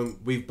morning when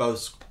we've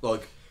both,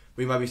 like,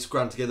 we maybe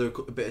scrammed together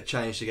a bit of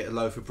change to get a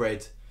loaf of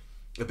bread,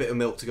 a bit of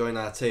milk to go in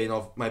our tea, and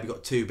I've maybe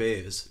got 2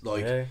 beers.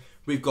 Like,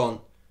 we've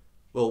gone,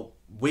 well,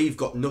 we've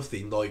got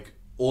nothing. Like,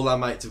 all our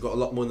mates have got a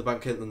lot more in the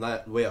bank account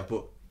than we are,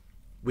 but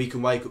we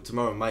can wake up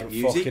tomorrow and make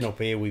music. Fucking up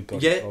here, we've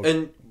got...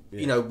 You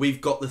know, we've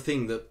got the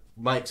thing that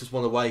makes us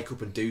want to wake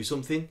up and do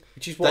something.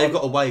 Which is what they've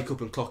got to wake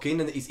up and clock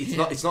in, and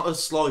it's not a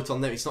slight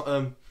on them. It's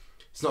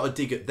not a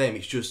dig at them.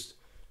 It's just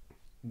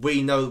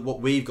we know what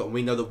we've got, and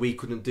we know that we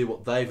couldn't do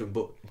what they've done.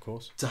 But of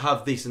course, to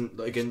have this, and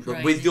again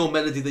with your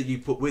melody that you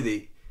put with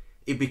it,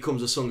 it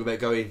becomes a song about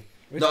going.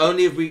 Not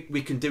only have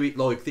we can do it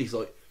like this,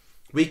 like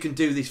we can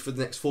do this for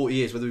the next 40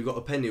 years, whether we've got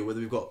a penny or whether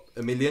we've got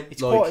a million.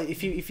 It's like, quite,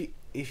 if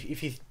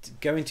you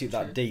go into it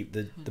that deep,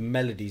 the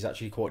melody is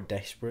actually quite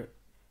desperate.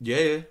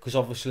 Yeah. Because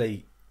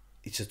obviously,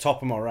 it's the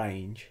top of my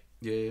range.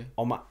 Yeah.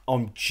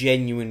 I'm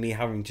genuinely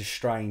having to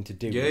strain to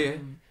do it. Yeah.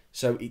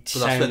 So it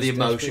sounds that's where the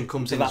emotion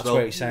comes in as well,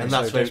 and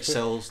that's where it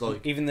sells.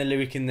 Like even the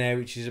lyric in there,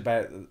 which is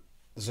about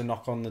there's a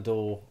knock on the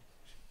door.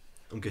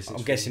 I'm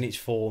guessing it's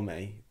for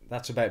me.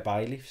 That's about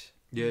bailiffs.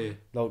 Yeah.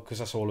 Like, because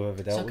that's all I've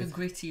ever dealt with. It's like a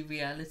gritty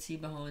reality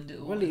behind it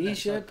all. Well, it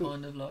is, yeah.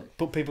 Kind of like...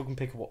 But people can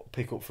pick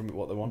up from it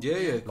what they want. Yeah,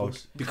 of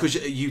course. Because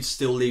you'd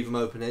still leave them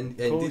open-ended.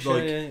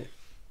 Yeah.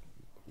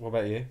 What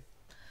about you?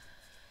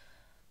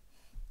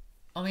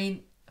 I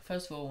mean,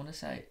 first of all, I want to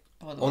say...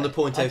 On the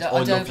point out,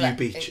 I love you,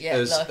 beach,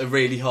 as a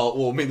really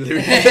heartwarming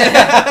lyric.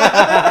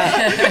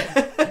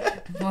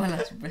 My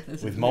last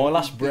breath. With my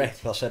last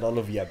breath, I said, I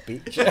love you,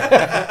 bitch.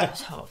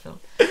 That's heartfelt.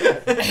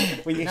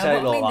 When you say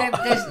it like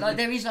that.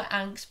 There is like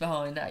angst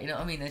behind that, you know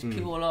what I mean? There's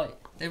pure like,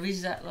 there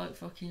is that like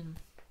fucking,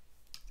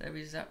 there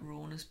is that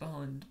rawness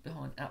behind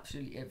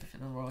absolutely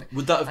everything, alright?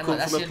 Would that have come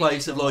from a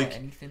place of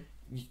like,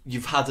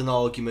 you've had an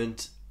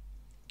argument,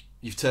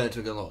 you've turned to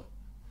it and gone like,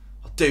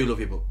 I do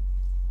love you, but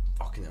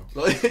fucking hell.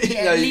 Like,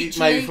 yeah, you know,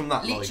 maybe from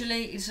that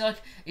literally, like.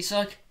 It's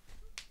like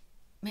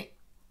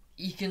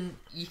you can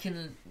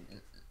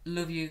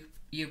love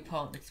your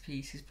partner to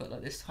pieces, but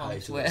like there's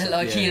times where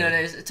like you know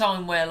there's a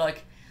time where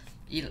like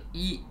you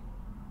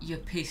you're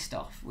pissed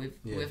off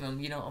with them,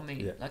 you know what I mean?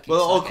 Yeah. Like,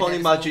 well, I can't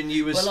imagine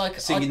you was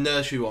singing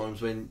nursery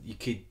rhymes when your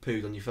kid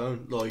pooed on your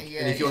phone. Like,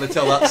 and if you want to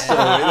tell that story,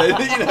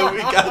 then, you know,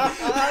 we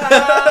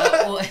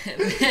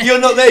can. You're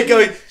not there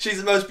going, she's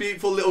the most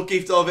beautiful little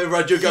gift I've ever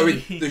had. You're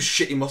going, there's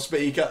shit in my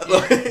speaker.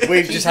 Like,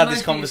 we've just had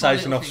this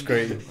conversation off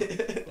screen.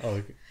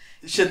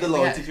 Shed the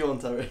light if you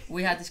want, Harry.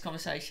 We had this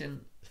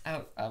conversation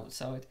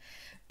outside.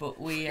 But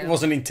it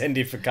wasn't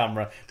intended for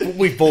camera, but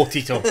we bought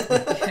it up.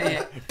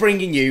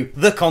 Bringing you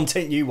the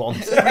content you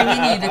want.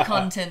 Bringing you the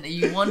content that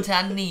you want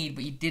and need,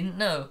 but you didn't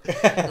know.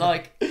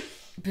 Like,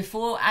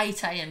 before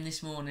 8 a.m.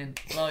 this morning.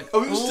 Like, it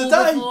was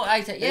today? Before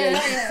 8 a.m.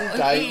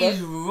 Yeah. It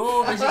is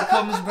raw as it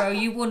comes, bro.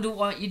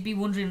 You'd be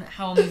wondering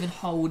how I'm even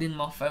holding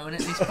my phone at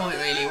this point,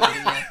 really, wouldn't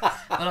you?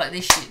 But, like,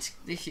 this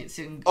shit's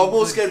in... I'm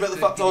more scared about the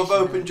fact I've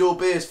opened your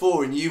beers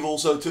for and you've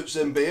also touched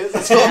them beers.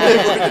 That's no,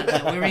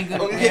 we're in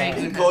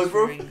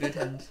good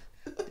hands.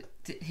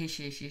 Here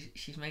she is.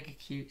 She's mega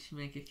cute. She's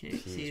mega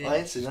cute. See I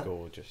ain't seen that.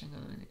 Gorgeous. Hang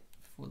on a minute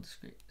before the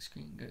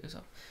screen goes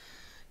off.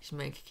 She's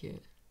mega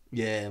cute.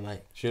 Yeah,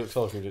 mate. She looks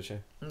awesome, doesn't she?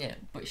 Yeah,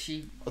 but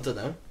she... I don't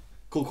know.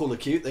 Call her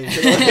cute then.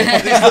 This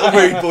little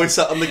rude boy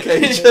sat on the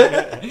cage.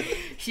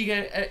 She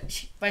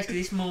basically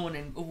this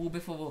morning, all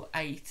before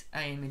 8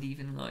 a.m. had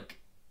even like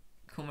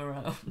come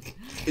around.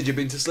 Had you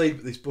been to sleep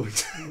at this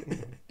point?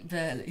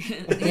 Barely.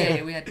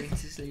 Yeah, we had been to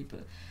sleep,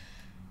 but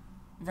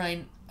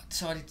Rain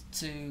decided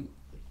to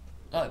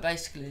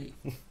basically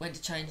went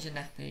to change her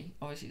nappy.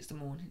 Obviously it's the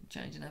morning,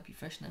 change her nappy,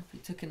 fresh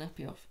nappy, took her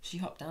nappy off. She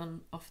hopped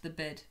down off the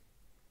bed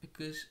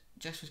because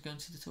Jess was going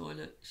to the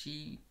toilet.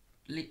 She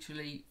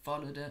literally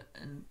followed her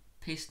and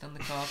pissed on the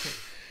carpet.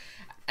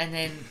 And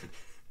then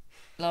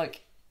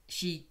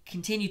she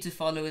continued to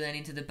follow her then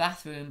into the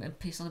bathroom and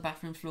pissed on the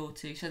bathroom floor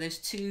too. So there's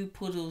 2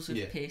 puddles of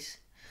piss.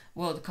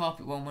 Well, the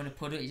carpet one wasn't a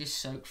puddle, it just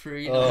soaked through,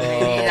 you know what I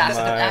mean?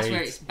 That's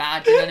where it's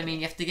bad, you know what I mean?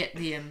 You have to get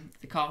the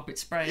carpet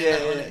spray and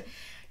that on it.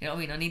 You know what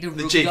I mean? I need a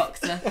rug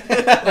doctor.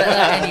 But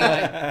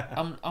anyway,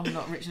 I'm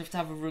not rich enough to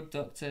have a rug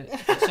doctor,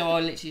 so I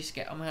literally just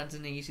get on my hands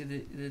and knees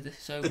with the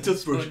soap and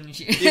toothbrush.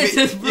 Sponge.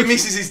 Your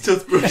missus is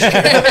toothbrush.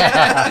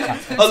 I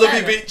love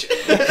you, bitch.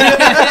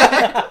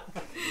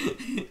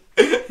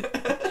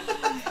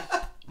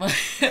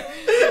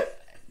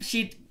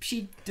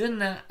 She'd done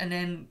that, and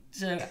then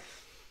so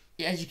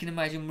as you can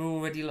imagine, we're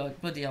already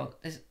like bloody hell.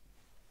 There's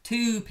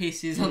 2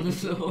 pisses on the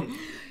floor.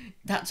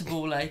 That's a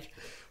ball ache.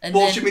 And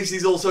she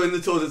missus also in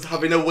the toilet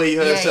having a wee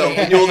herself,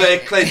 and you're there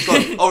clenched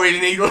like, I really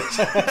need one.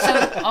 So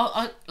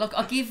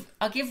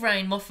I give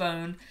Rain my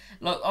phone.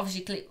 Like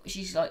obviously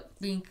she's like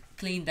being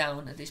cleaned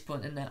down at this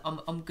point, and that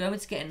I'm going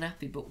to get a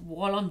nappy. But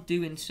while I'm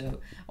doing so,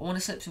 I want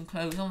to slip some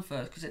clothes on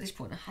first, because at this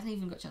point I hadn't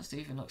even got a chance to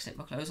even slip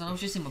my clothes on. I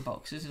was just in my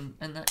boxers and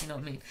that, you know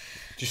what I mean.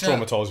 Just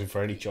traumatising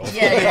for any child.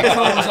 Yeah,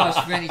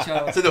 traumatising for any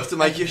child. It's enough to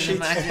make you shit.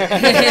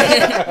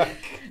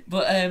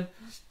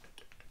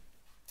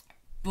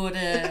 But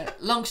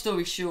long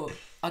story short,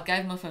 I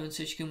gave my phone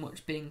so she can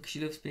watch Bing, because she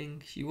loves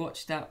Bing. She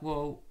watched that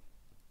while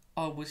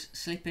I was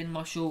slipping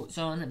my shorts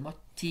on and my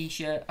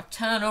t-shirt. I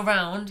turn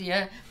around,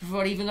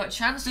 before I even got a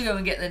chance to go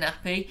and get the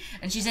nappy,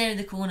 and she's there in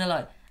the corner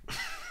like...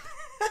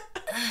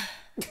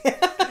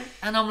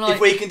 And I'm like...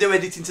 If we can do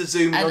editing to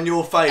zoom in on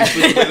your face,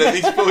 we will at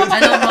this point.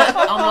 And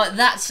I'm like,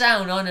 that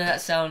sound, I know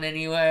that sound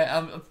anywhere.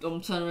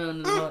 I'm turning around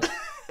and I'm like...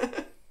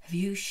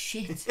 You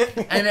shit.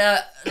 And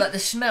the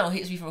smell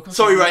hits me from across.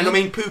 Sorry, Rain, I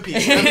mean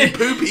poopies.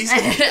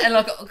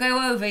 And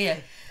go over here.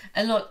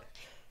 And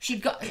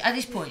at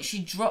this point she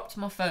dropped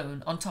my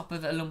phone on top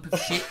of a lump of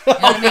shit. You know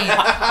what I mean?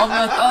 I'm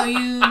like, are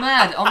you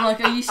mad? I'm like,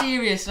 are you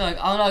serious?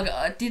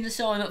 I didn't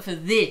sign up for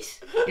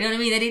this. You know what I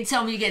mean? They didn't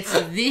tell me to get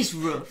to this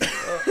rough.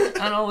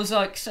 And I was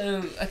like,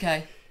 so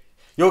okay.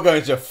 You're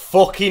going to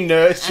fucking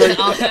nursery.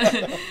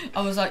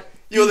 I was like,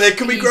 you're there,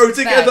 can we grow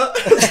together?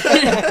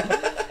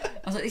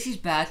 I was like, this is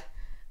bad.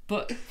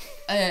 But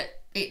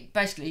it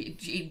basically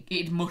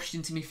it mushed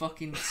into me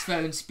fucking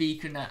phone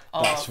speaker and that.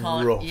 Oh, that's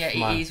rough, yeah,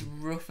 man. It is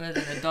rougher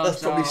than a dog's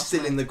That's probably arse,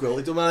 still man. in the grill.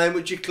 It don't matter how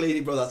much you clean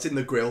it, bro. That's in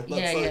the grill.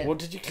 That's yeah. What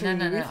did you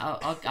clean it with?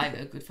 I gave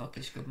it a good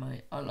fucking scrub,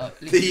 mate.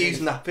 They use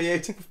nappy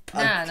out of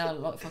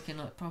pants. Fucking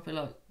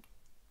proper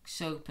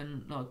soap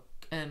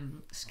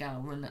and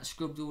scour and that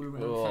scrubbed all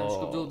around.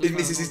 Scrubbed all the His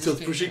missus is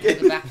toothbrush again.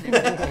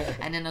 again.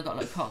 And then I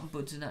got cotton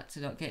buds and that to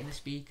get in the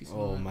speakers.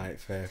 Oh mate,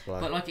 fair play.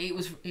 But it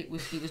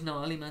was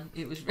gnarly, man.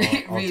 It was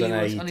really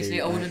was.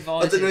 Honestly, I wouldn't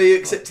advise. I don't know you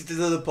accepted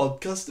another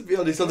podcast, to be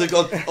honest. I'd have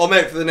gone, I'm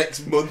out for the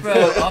next month. Bro,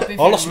 I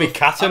lost my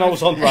cat and I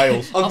was on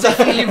rails. I've been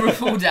feeling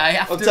rough all day.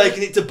 I'm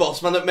taking it to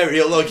Bossman at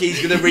Merrill,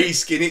 he's going to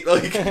reskin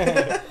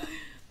it,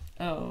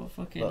 Oh,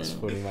 fucking That's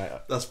funny, mate.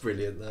 That's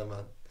brilliant there,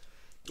 man.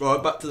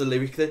 Alright, back to the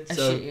lyric then.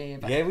 So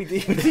yeah, we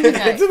did.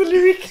 Back to the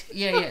lyric.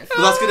 Yeah.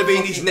 Well, that's going to be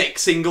in his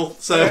next single,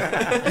 so...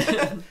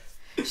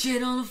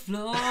 Shit on the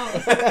floor.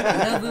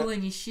 Love it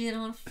when you shit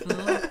on the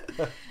floor.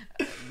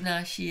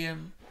 Nah, she's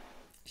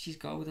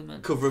golden,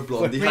 man. Cover of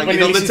Blondie,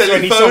 hanging on the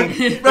telephone. When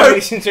he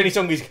listens to any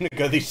song, he's going to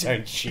go, this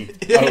sounds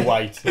shit. Oh,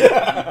 wait.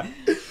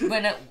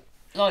 When,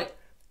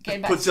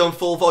 getting back... Puts it on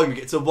full volume, it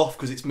gets a waft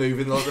because it's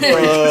moving like the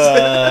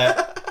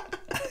fragrance.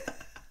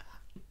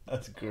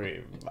 That's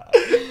grim, man.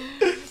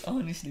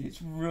 Honestly,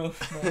 it's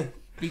rough, man.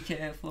 Be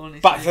careful.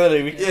 Honestly. Back to the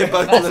lyrics. Yeah,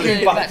 back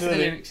to the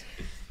lyrics.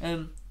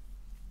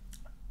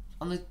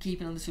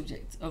 Keeping on the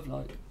subject of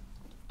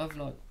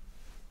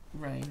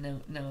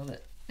Rain. Now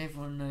that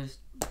everyone knows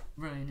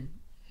Rain and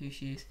who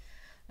she is,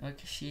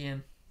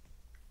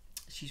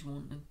 she's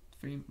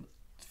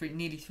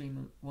nearly 3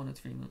 months, 1 or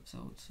 3 months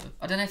old. So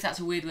I don't know if that's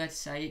a weird way to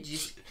say it.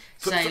 Just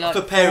say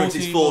for parents,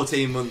 it's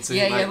 14 months.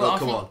 Yeah, mate, well,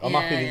 come on. I'm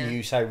happy that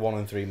you say 1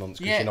 and 3 months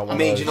because you're not one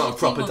means you're not a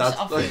proper dad.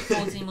 I think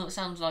 14 months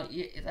sounds like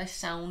they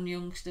sound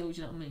young still.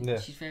 Do you know what I mean? Yeah.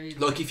 She's very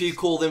like if you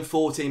call them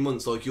 14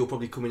 months, like you'll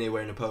probably come in here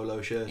wearing a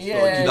polo shirt. Yeah,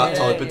 like you're that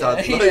type of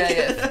dad.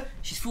 Yeah.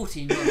 She's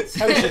 14 months.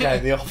 How should I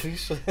in the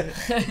office?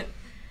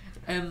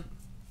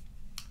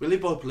 We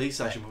live by a police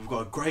station, but we've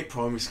got a great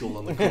primary school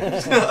on the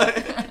corner.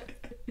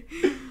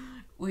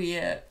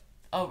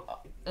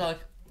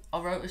 I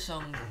wrote a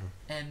song,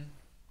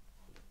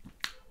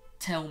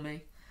 Tell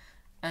Me,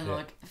 and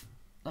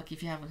like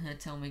if you haven't heard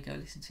Tell Me, go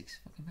listen to It's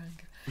Fucking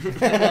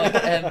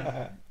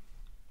Banger.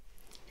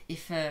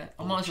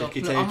 I might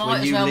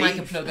as well make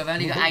a plug. I've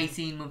only got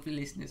 18 monthly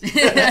listeners,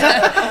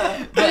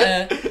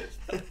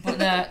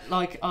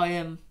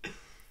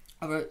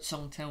 I wrote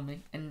song Tell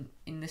Me, and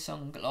in the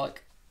song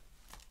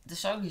the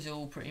song is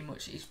all pretty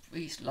much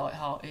it's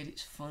light-hearted,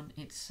 it's fun,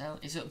 it's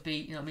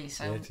upbeat, you know what I mean?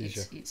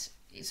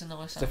 It's a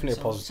nice song. Definitely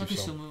a positive song. It's like a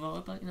summer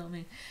vibe, you know what I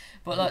mean?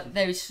 But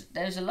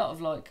there's a lot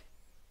of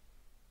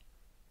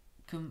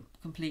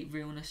complete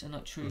realness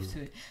and truth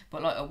to it.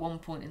 But at one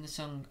point in the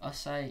song, I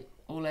say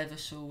all I ever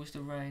saw was the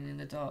rain in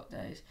the dark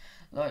days,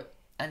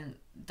 and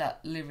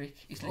that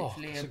lyric is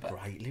literally about a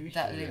great lyric.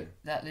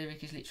 That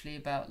lyric is literally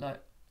about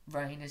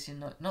rain, as in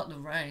not the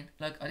rain.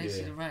 I didn't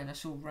see the rain. I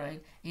saw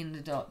rain in the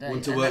dark days.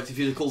 Wouldn't have worked if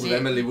you'd have called it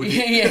Emily, would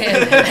you?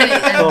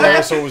 Yeah. All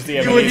I saw was the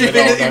Emily in the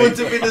dark days. You wouldn't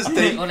have been as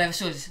deep. All I ever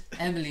saw was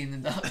Emily in the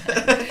dark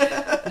days.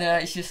 No,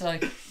 it's just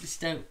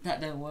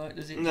that don't work,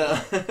 does it? No.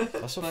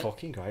 That's a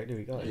fucking great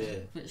lyric, guys. Yeah.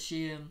 But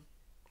she,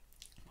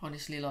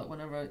 honestly,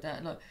 when I wrote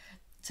that,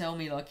 Tell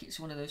Me, it's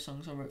one of those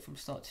songs I wrote from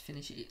start to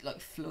finish. It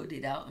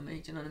flooded out of me.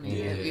 Do you know what I mean?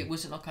 Yeah. It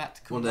wasn't I had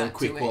to come one of them back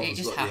quick to it. ones, It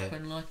just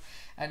happened,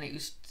 and it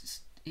was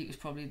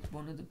probably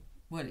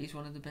it is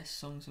one of the best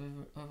songs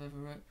I've ever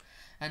wrote.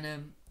 And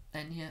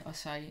I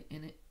say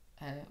in it,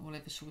 all I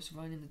ever saw was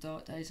rain in the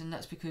dark days, and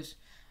that's because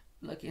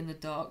in the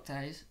dark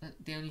days,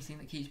 the only thing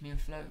that keeps me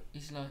afloat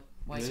is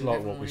waiting for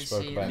everyone to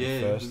see about.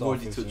 Yeah, first we've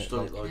already touched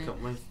on it,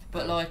 haven't we?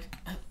 But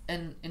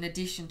and in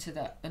addition to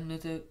that,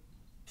 another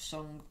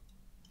song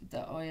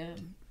that I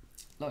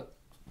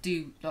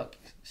do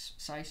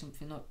say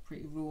something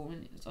pretty raw,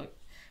 and it's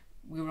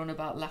we were on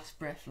about last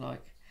breath.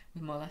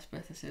 With my last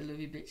breath, I said,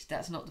 "Love you, bitch."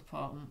 That's not the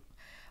part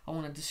I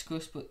want to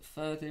discuss, but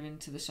further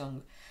into the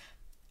song,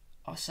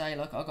 I say I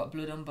got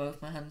blood on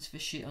both my hands for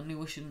shit I knew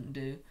I shouldn't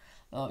do.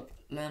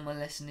 Learn my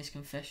lesson. This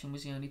confession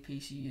was the only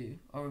piece of you.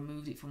 I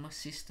removed it from my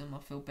system. I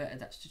feel better.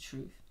 That's the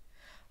truth.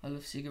 I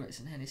love cigarettes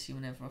and Hennessy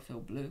whenever I feel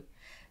blue.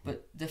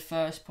 But the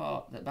first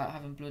part about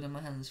having blood on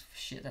my hands for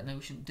shit that I know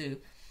I shouldn't do,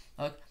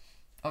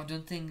 I've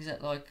done things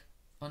that I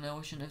know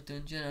I shouldn't have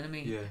done. Do you know what I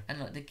mean? Yeah.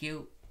 And the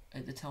guilt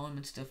at the time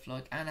and stuff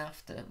and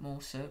after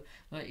more so,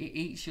 it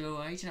eats you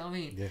away. Do you know what I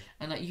mean? Yeah.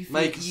 And you feel,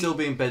 Mate, you can still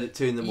be in bed at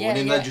 2 in the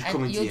morning. They just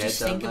come into your head. You'll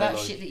just think don't about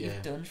they? shit that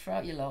you've done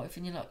throughout your life,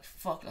 and you're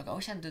fuck, I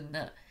wish I hadn't done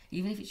that.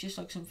 Even if it's just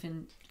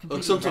something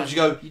completely sometimes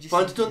random, you go, if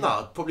I'd have done that,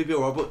 I'd probably be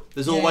alright. But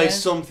there's always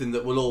something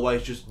that will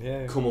always just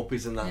come up,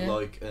 isn't that?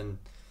 And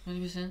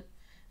 100%.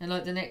 And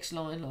the next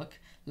line,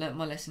 learnt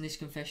my lesson. This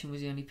confession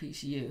was the only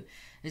piece of you.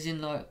 As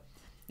in, I've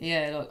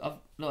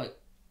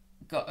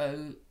got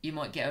you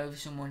might get over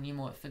someone, you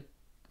might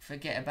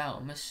forget about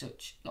them as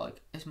such,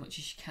 as much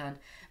as you can.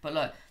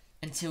 But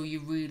until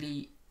you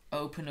really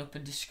open up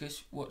and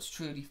discuss what's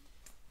truly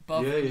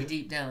bothering you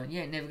deep down,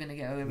 you ain't never gonna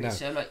get over it.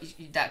 So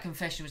that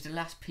confession was the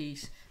last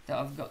piece that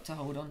I've got to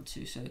hold on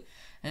to. So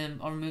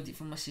I removed it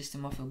from my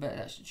system. I feel better.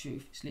 That's the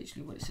truth. It's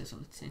literally what it says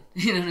on the tin.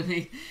 You know what I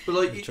mean?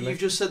 But you've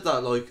just said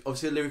that.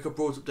 Obviously, the lyric I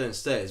brought up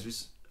downstairs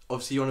was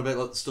obviously you're on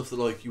about the stuff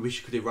that you wish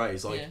you could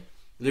erase. The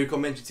lyric I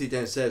mentioned to you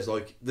downstairs,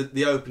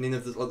 the opening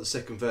of the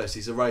second verse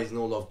is erasing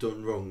all I've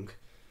done wrong,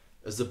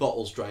 as the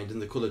bottle's drained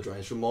and the colour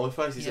drains from my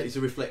face. It's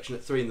a reflection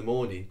at 3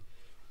 a.m.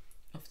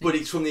 But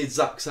it's from the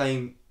exact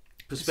same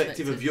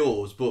perspective of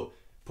yours, but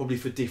probably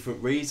for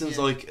different reasons.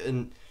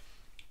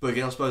 But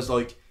again, I suppose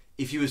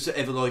if you were to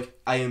ever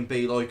A and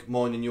B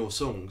mine and your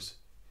songs,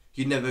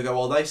 you'd never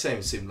go, they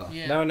sound similar.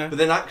 No. But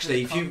then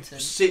actually, if you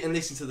sit and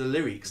listen to the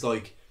lyrics,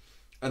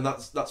 and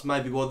that's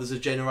maybe why there's a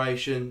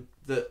generation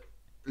that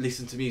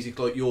listen to music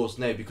like yours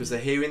now, because they're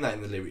hearing that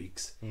in the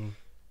lyrics.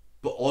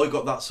 But I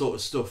got that sort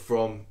of stuff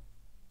from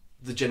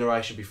the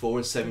generation before,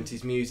 and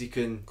 70s music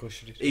and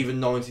even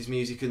 90s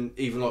music, and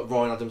even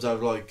Ryan Adams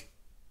over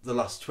the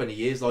last 20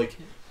 years. I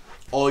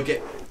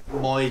get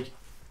my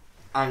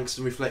angst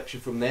and reflection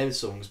from their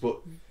songs,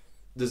 but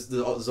there's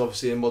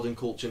obviously a modern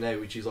culture now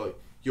which is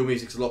your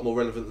music's a lot more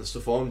relevant than the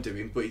stuff I'm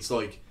doing, but it's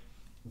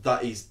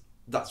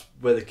that's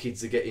where the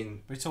kids are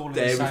getting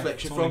their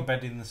reflection from.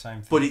 embedded in the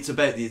same thing. But it's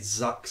about the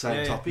exact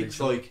same topics.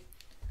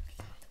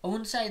 I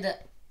wouldn't say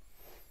that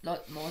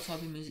like my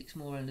type of music's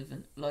more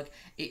relevant. Like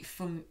it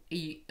from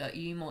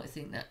you might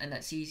think that, and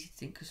that's easy to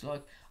think because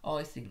like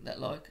I think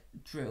that like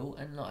drill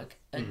and like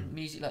and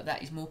music like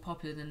that is more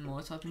popular than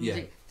my type of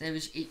music. There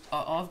is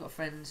I've got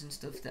friends and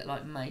stuff that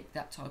like make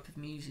that type of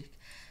music,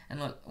 and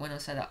like when I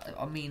say that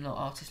I mean like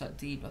artists like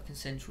D Block and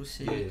Central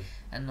C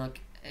and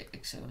like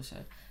so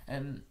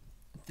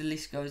the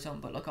list goes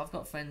on. But like I've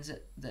got friends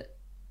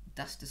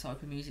that's the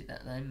type of music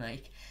that they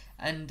make,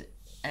 and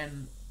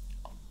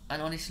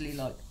honestly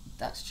like.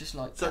 That's just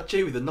like... Is that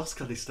G with the NOS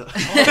canister? On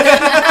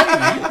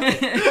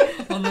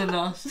the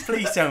NOS.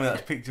 Please tell me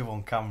that's picked up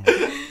on camera.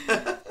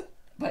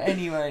 But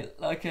anyway,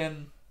 like...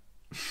 Bab,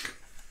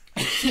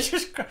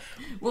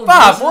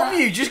 what have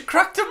you just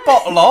cracked a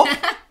bottle of?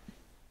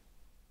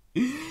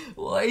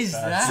 What is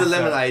that? It's a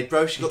lemonade,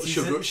 bro. She got the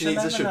sugar. She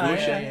needs a sugar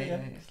rush.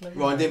 Yeah.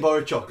 Ryan didn't buy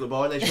a chocolate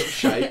bar and then she got the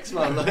shakes,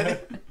 man.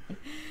 Like.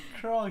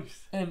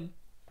 Christ.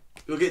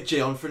 We'll get G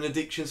on for an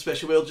addiction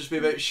special. We'll just be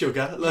about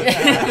sugar. Like.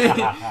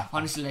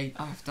 Honestly,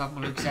 I have to have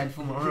my looks out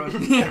for my run.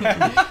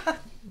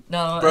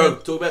 No, bro,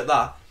 talk about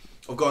that.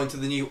 I've got into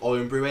the new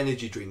Iron Brew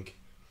energy drink.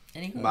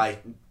 Mate,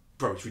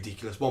 bro, it's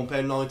ridiculous.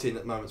 £1.19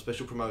 at the moment,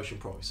 special promotion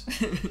price.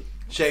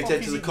 Shout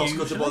out to the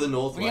Costco to buy the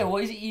North. Yeah,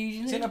 what is it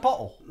usually? It's in a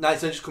bottle. No,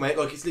 it's not just come out.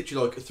 Like it's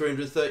literally like a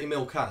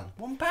 330ml can.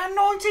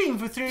 £1.19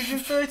 for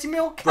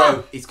 330ml can.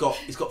 Bro, it's got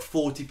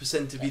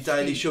 40% of your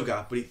daily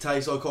sugar, but it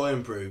tastes like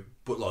Iron Brew.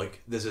 But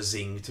like, there's a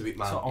zing to it,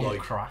 man. It's on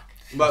crack.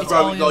 But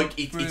bro, like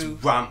it's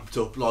ramped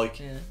up. Like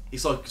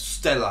it's like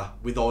Stella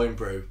with Iron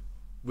Brew,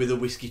 with a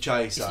whiskey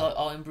chaser. It's like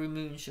Iron Brew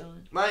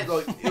moonshine. Mate,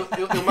 like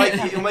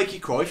he'll make you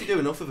cry if you do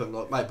enough of them.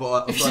 Like, mate,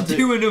 but if you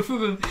do enough of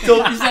them.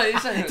 Talking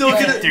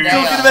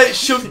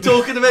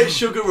about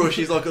sugar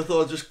rushes. Like I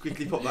thought I'd just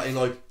quickly pop that in.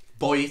 Like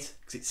buy it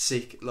because it's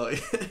sick.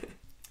 Like.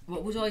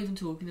 What was I even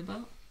talking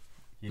about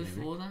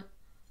before that?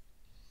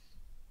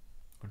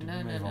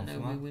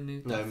 No. We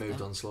moved. No, moved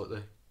on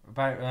slightly.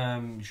 About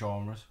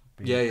genres.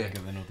 Yeah.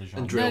 Than other genres.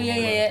 And drill. No,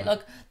 yeah.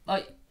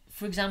 Like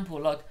for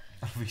example, like.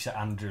 We said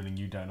and drilling,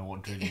 you don't know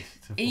what drill is.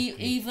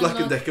 Even Black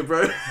and Decker,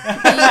 bro.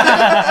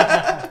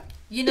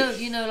 you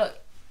know, like,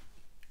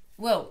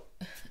 well,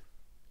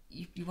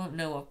 you won't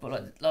know of,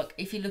 but like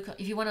if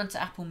you went onto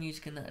Apple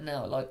Music and that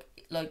now, like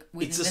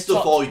within it's the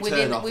stuff top, I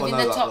turn off. Within I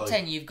know the top that,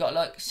 10, you've got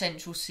like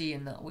Central C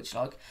and that, which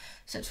like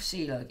Central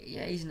C, like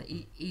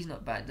he's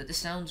not bad. That the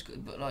sound's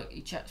good, but like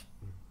he chats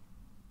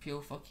pure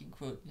fucking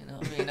crud, you know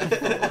what I mean?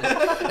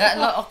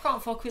 I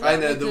can't fuck with that. I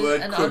know the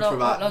word crud for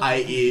about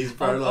 8 years,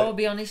 bro. I'll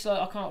be honest,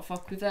 like I can't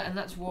fuck with that, and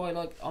that's why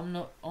like I'm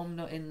not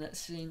in that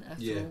scene at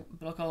all.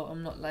 But like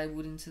I'm not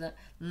labelled into that,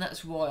 and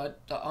that's why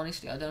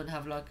honestly I don't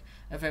have like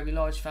a very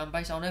large fan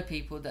base. I know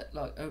people that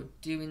like are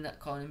doing that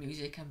kind of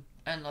music,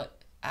 and like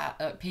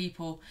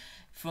people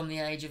from the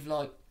age of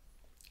like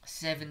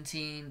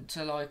 17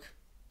 to like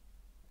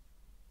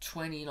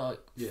 20,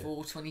 like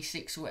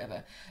 26 or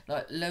whatever.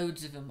 Like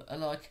loads of them are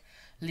like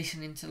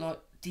listening to like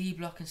D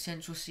Block and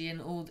Central C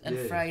and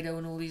Fredo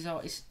and all these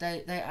artists.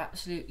 They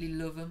absolutely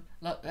love them.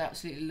 Like they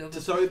absolutely love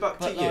them. Sorry, back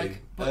to you.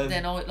 But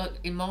then I like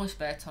in my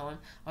spare time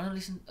I don't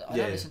listen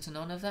to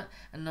none of that,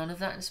 and none of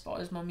that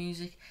inspires my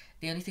music.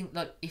 The only thing,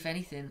 like if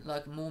anything,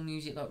 like more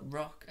music like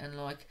rock and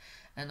like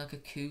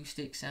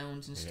acoustic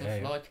sounds and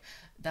stuff like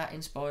that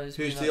inspires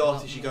me. Who's the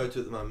artist you go to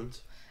at the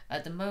moment?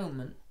 At the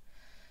moment,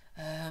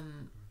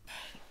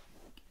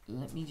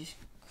 let me just.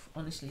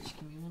 Honestly, just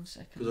give me 1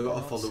 second. Because I've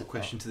got a follow-up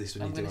question to this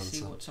we need to answer. I'm going to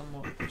see what's on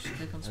what. Just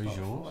click on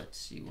Spotify to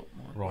see what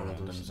my... Ryan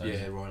Adams.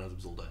 Yeah, Ryan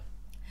Adams all day.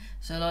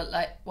 So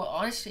well,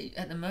 honestly,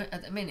 at the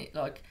minute,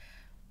 like,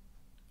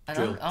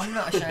 and I'm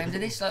not ashamed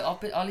of this. Like,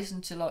 I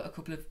listened to like a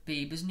couple of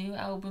Bieber's new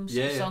albums,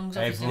 songs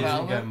off his new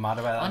album. Getting mad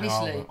about that.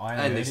 Honestly,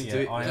 I listened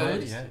to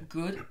it.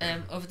 Good.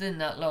 Other than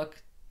that,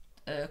 like,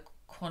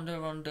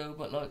 Quando Rondo,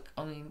 but like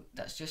I mean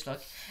that's just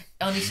like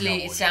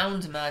honestly it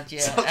sounds mad, and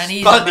he's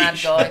Spanish. A mad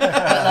guy,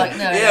 but like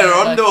no,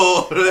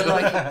 Rondo.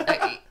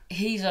 Like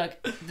he's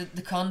like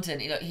the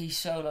content, like he's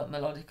so like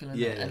melodical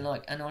and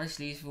like and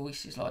honestly his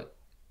voice is like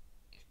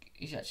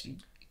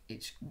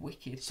it's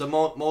wicked. So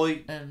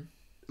my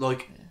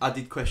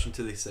added question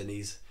to this then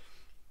is,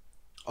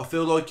 I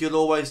feel like you'll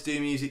always do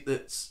music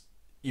that's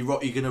you're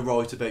going to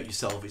write about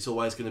yourself. It's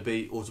always going to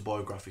be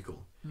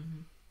autobiographical.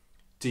 Mm-hmm.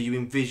 Do you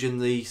envision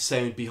the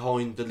sound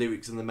behind the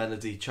lyrics and the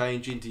melody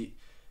changing?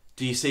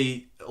 Do you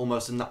see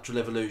almost a natural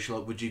evolution?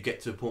 Like, would you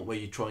get to a point where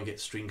you try and get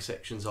string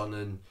sections on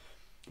and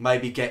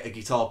maybe get a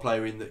guitar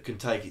player in that can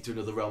take it to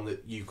another realm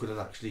that you couldn't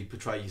actually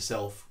portray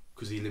yourself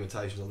because of your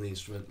limitations on the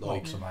instrument?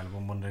 Like, it's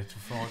available Monday to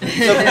Friday.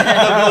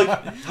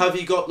 Have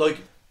you got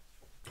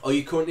are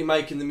you currently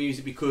making the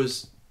music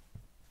because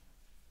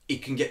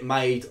it can get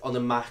made on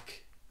a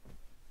Mac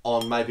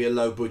on maybe a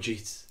low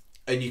budget?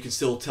 And you can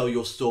still tell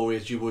your story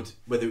as you would,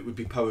 whether it would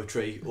be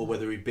poetry or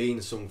whether it be in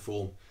a song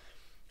form.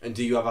 And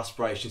do you have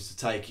aspirations to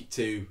take it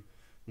to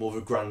more of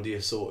a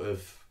grandiose sort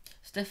of...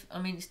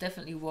 it's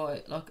definitely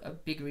why, like, a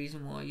big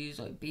reason why I use,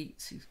 like,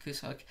 beats is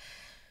because,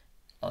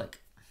 like...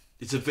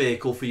 It's a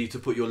vehicle for you to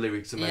put your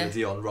lyrics and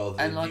melody on rather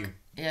than you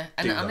Yeah,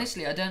 and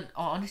honestly, I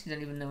honestly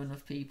don't even know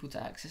enough people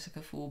to access like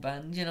a full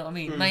band. You know what I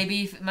mean?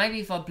 Maybe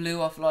if I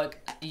blew off like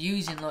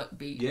using like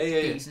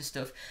beats and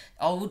stuff,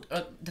 I would.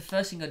 The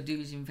first thing I'd do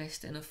is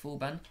invest in a full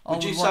band. I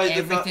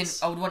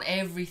would want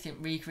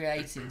everything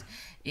recreated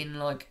in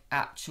like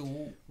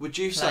actual. Would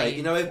you say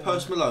if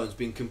Post Malone's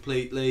been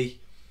completely,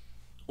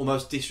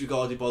 almost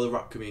disregarded by the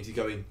rap community,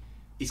 going,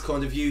 he's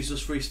kind of used us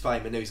for his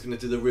fame, and now he's going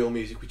to do the real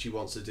music which he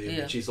wants to do,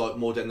 which is like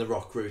more down the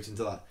rock route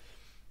into that.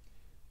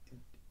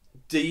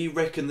 Do you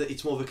reckon that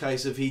it's more of a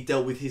case of he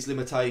dealt with his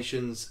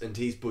limitations and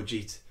his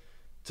budget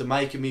to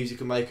make a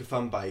music and make a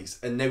fan base,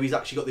 and now he's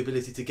actually got the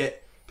ability to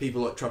get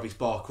people like Travis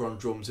Barker on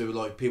drums, who are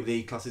like people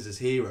he classes as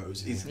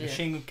heroes?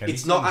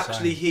 It's not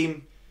actually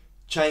him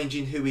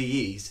changing who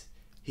he is.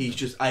 He's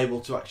just able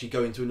to actually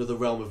go into another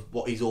realm of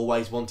what he's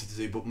always wanted to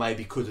do, but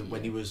maybe couldn't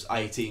when he was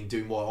 18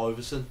 doing White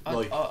Iverson.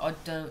 I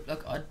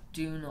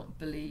do not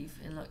believe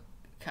in like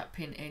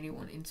capping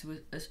anyone into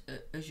a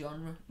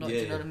genre. Do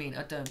you know what I mean?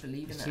 I don't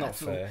believe in that. It's not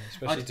fair,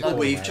 especially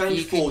we've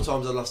changed 4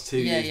 times in the last 2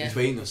 years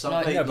between us.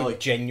 But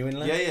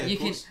genuinely,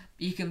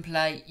 you can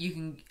play.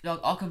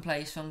 I can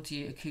play a song to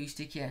you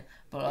acoustic,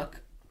 but like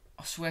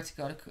I swear to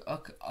God, I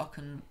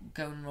can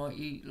go and write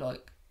you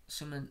like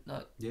some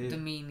like the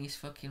meanest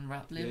fucking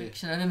rap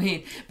lyrics. You know what I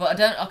mean? But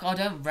I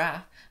don't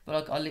rap. But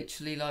like I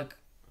literally like.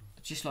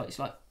 Just like it's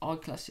like I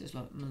class it as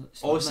like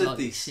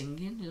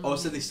singing. You know I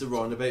said this to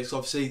Ryan about. So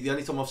obviously the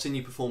only time I've seen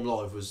you perform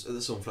live was at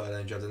the Sunflower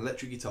Lounge. You had an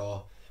electric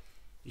guitar.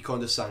 You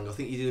kind of sang. I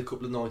think you did a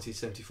couple of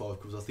 1975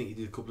 covers. I think you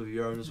did a couple of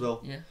your own as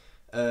well. Yeah.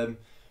 I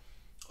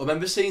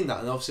remember seeing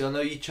that, and obviously I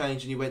know you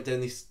changed and you went down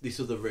this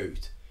other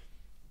route.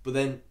 But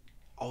then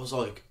I was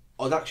like,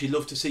 I'd actually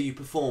love to see you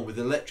perform with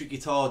an electric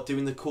guitar,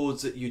 doing the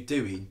chords that you're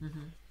doing.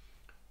 Mm-hmm.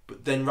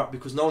 But then rap,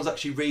 because no one's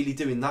actually really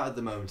doing that at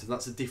the moment, and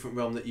that's a different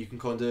realm that you can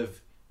kind of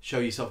show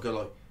yourself, go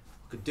like,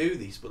 I could do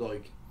this, but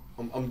like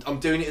I'm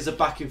doing it as a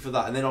backing for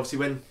that. And then obviously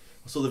when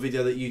I saw the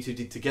video that you two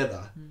did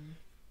together,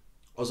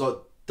 I was like,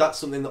 that's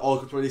something that I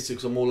could probably listen to,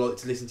 because I'm more likely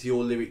to listen to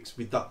your lyrics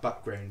with that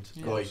background.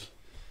 Like,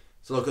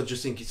 so like I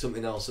just think it's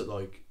something else that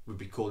like would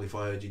be cool if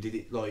I heard you did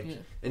it. Like,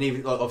 and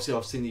even like obviously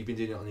I've seen you've been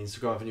doing it on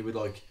Instagram, and you would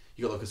like,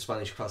 you got like a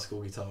Spanish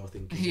classical guitar, I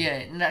think. Yeah,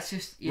 and that's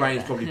just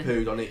Rain's probably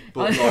pooed on it,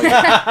 but like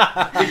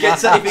if it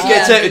gets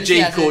out a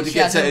G chord, it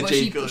gets out a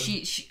G chord.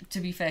 She, to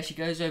be fair, she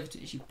goes over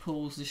to it, she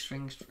pulls the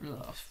strings.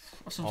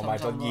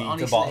 Sometimes I'm like,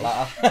 honestly, I'm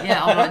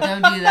like,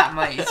 don't do that,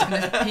 mate. It's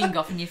gonna ping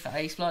off in your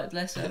face, like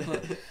bless her.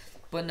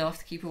 But no, I have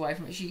to keep away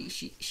from it.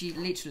 She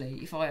literally,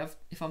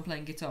 if I'm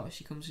playing guitar,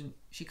 she comes and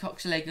she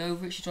cocks a leg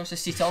over it. She tries to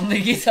sit on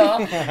the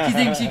guitar. She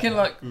thinks she can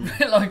like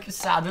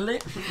saddle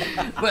it.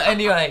 But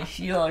anyway,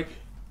 she's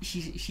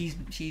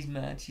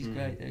mad. She's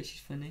great though.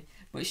 She's funny.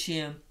 But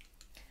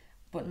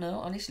but no,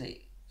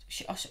 honestly,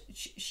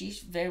 she's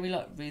very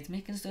like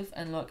rhythmic and stuff,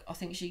 and like I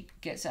think she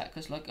gets that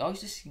because like I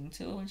used to sing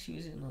to her when she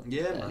was in like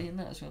early in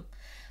that as well.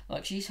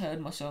 Like she's heard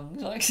my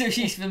songs, like so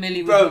she's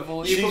familiar with my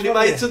voice. You probably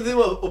made something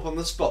up on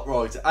the spot,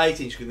 right? At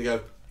 18, she's gonna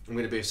go, I'm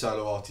gonna be a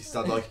solo artist.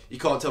 Dad, like you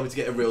can't tell me to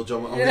get a real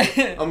job.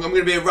 I'm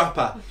gonna be a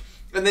rapper,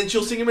 and then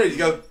she'll sing a melody. You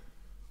go,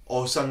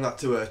 I sang that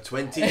to her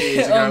 20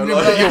 years ago. You'll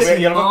have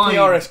a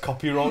PRS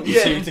copyright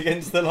suit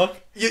against the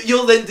like.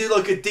 You'll then do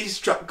like a diss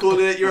track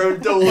calling it your own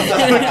door.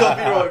 That's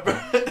copyright, bro.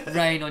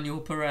 Rain on your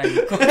parade.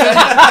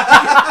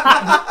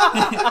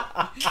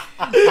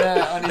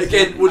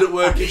 Again, wouldn't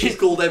work if she's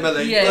called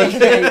Emily.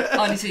 Yeah,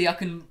 honestly, I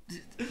can.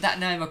 That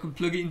name I can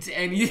plug it into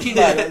anything.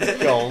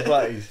 That's gold,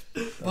 that is.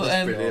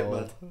 That's brilliant,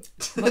 man.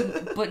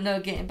 But no,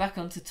 getting back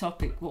onto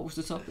topic. What was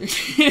the topic?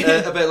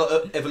 About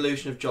like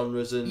evolution of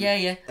genres and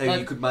how like,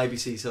 you could maybe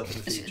see yourself in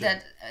the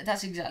future.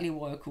 That's exactly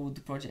why I called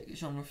the project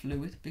genre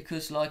fluid,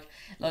 because not.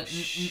 About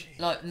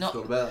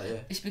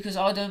that, It's because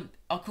I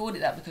called it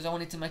that because I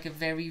wanted to make a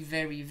very,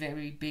 very,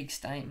 very big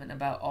statement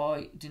about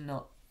I do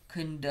not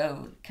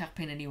condone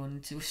capping anyone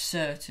into a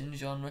certain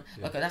genre.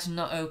 Like that's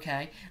not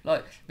okay.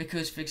 Like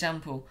because for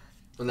example.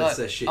 Unless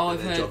they're shit,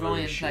 I've heard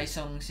Ryan play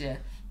songs,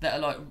 that are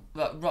like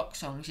rock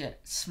songs,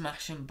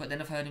 smash them. But then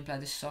I've heard him play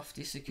the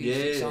softest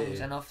acoustic songs,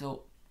 and I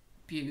thought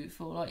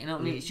beautiful, like you know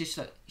what I mean. It's just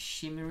like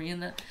shimmery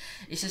and that.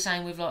 It's the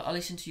same with like I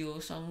listened to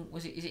your song.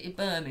 Is it in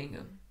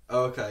Birmingham?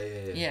 Oh,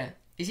 okay, yeah.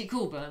 Is it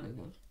called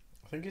Birmingham?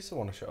 I think it's the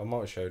one I might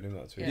have showed him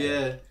that too.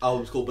 Yeah.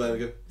 Oh, it's called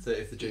Birmingham,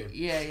 30th of June.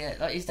 Yeah.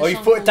 Like, is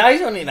you've put a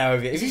date on it now,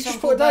 have you? Have you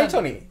just put a date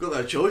on it? Got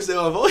no choice, there,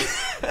 have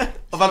I?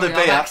 I've had a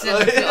beer.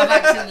 I've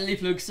accidentally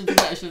plugged something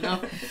that I shouldn't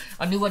have.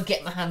 I knew I'd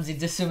get my hands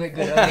into something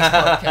good on this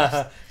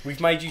podcast. We've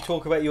made you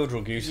talk about your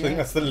drug use. I think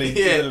that's the least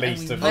of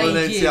it. We've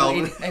made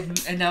you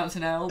announce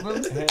an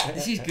album.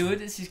 This is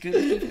good. Let's keep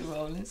it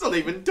rolling. It's not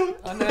even done.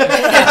 I know.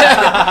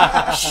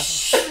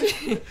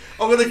 I've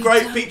got a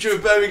great picture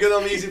of Birmingham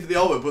I'm using for the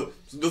album, but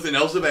there's nothing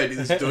else about it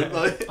that's done.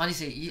 Like.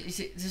 Honestly, is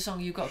it the song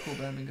you've got called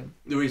Birmingham?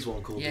 There is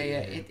one called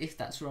If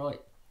that's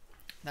right.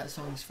 That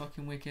song's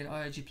fucking wicked.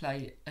 I heard you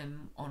play it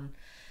on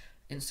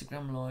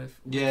Instagram Live.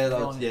 But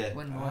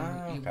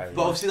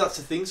obviously that's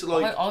the thing. So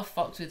like, I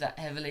fucked with that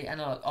heavily, and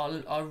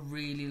I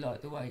really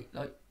like the way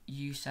like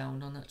you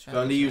sound on that track. If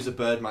I only use a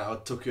bird, mate,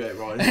 I'd tuck you out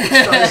right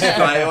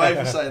straight away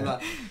for saying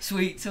that.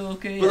 Sweet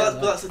talking.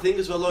 But that's the thing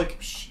as well.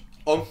 Like,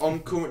 I'm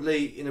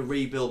currently in a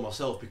rebuild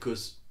myself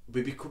because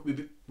we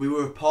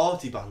were a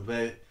party band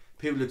where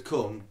people would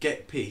come,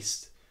 get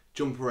pissed,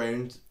 jump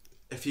around.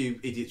 A few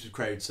idiots would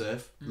crowd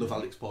surf. Love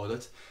Alex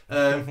Pilot.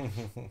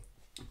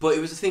 But it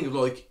was a thing of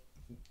like,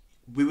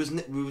 we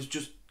was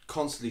just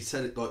constantly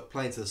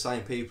playing to the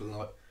same people, and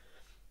like,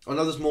 I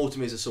know there's more to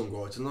me as a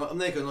songwriter, and I'm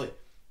there going like,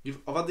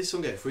 I've had this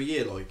song out for a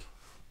year, like,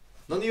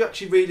 none of you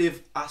actually really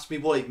have asked me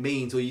what it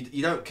means, or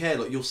you don't care,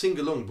 like, you'll sing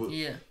along, but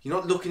you're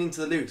not looking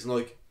into the lyrics, and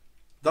like,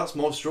 that's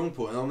my strong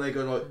point, and I'm there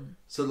going like,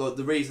 so like,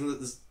 the reason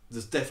that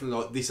there's definitely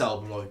like, this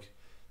album, like,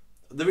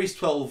 there is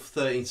 12,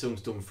 13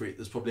 songs done for it,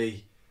 there's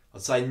probably,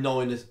 I'd say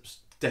 9 is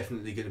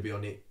definitely going to be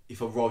on it.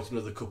 If I write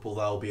another couple,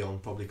 they'll be on,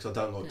 probably, because I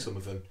don't like some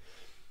of them,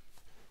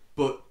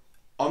 but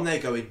I'm there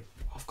going,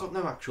 I've got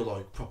no actual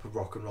like proper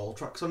rock and roll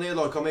tracks on here,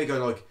 like, I'm here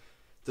going like,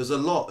 there's a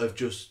lot of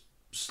just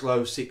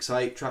slow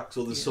 6/8 tracks,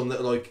 or there's some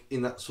that are like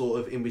in that sort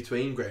of in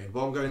between ground,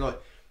 but I'm going like,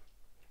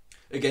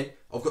 again,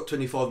 I've got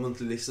 25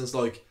 monthly listeners,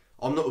 like,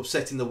 I'm not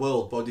upsetting the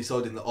world by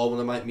deciding that I want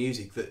to make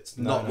music that's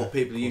not what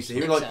people are used to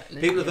hearing. Like,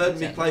 people have heard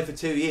me play for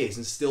 2 years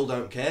and still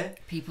don't care.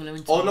 People are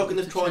I'm not going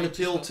to try and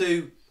appeal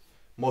to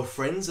my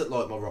friends that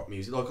like my rock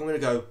music. Like, I'm going to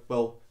go,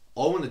 well,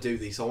 I want to do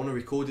this, I want to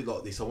record it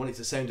like this, I want it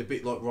to sound a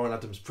bit like Ryan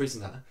Adams'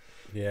 Prisoner.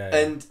 Yeah.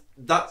 And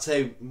that's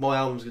how my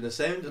album's going to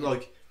sound. And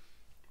like,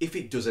 if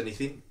it does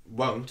anything,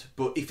 won't.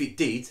 But if it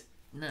did,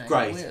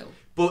 great. It will.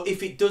 But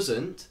if it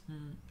doesn't,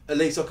 at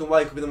least I can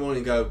wake up in the morning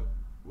and go,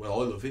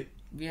 well, I love it.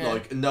 Yeah.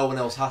 Like, and no one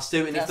else has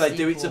to. And if they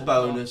do, it's a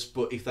bonus.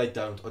 But if they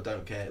don't, I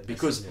don't care.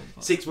 Because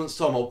 6 months'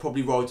 time, I'll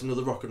probably write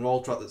another rock and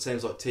roll track that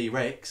sounds like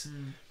T-Rex.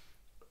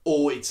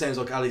 Or it sounds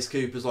like Alice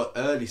Cooper's like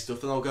early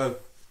stuff. And I'll go,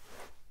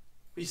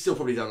 you still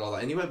probably don't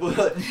like that anyway.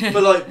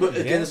 But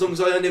again, as long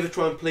as I never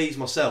try and please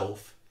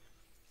myself,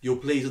 you'll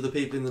please other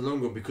people in the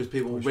long run, because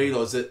people will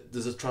realise that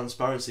there's a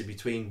transparency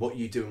between what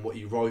you do and what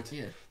you write.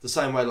 Yeah. The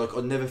same way, like,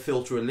 I'd never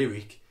filter a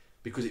lyric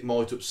because it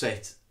might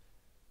upset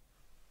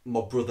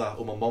my brother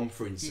or my mum,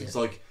 for instance.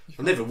 Like,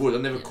 I never would. I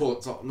never call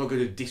it. I'm not going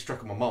to do a diss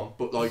track on my mum,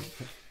 but like,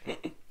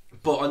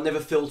 but I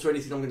never filter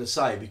anything I'm going to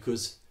say,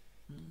 because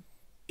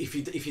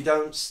if you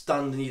don't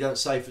stand and you don't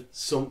say for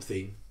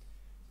something,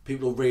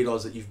 people will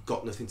realise that you've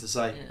got nothing to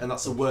say, and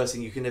that's the worst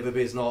thing you can ever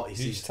be as an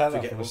artist. You just tell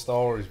that from a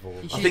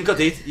storyboard. I think I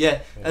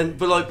did, and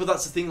but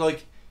that's the thing.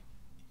 Like,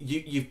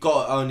 you've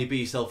got to only be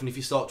yourself, and if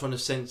you start trying to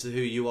censor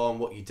who you are and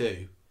what you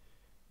do,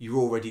 you're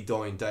already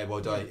dying day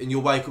by day, and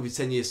you'll wake up in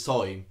 10 years'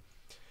 time,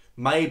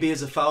 maybe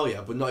as a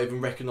failure, but not even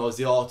recognise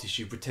the artist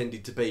you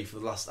pretended to be for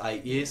the last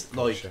 8 years.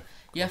 Like,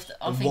 you have to.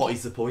 What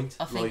is the point?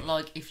 I think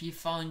like if you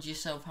find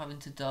yourself having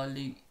to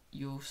dilute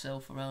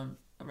yourself around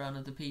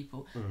other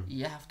people,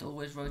 you have to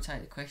always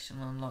rotate the question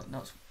on like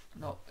not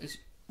is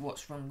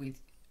what's wrong with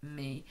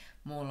me,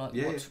 more like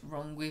what's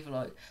wrong with,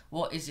 like,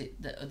 what is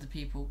it that other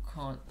people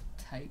can't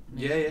take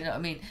me? You know what I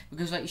mean?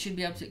 Because like, you should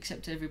be able to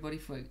accept everybody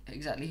for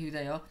exactly who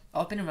they are.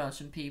 I've been around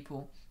some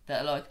people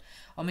that are like,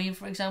 I mean,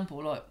 for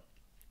example, like,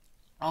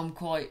 I'm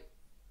quite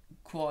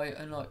quiet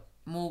and like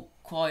more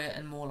quiet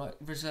and more like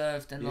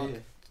reserved and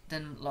like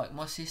than like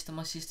my sister.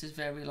 My sister's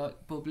very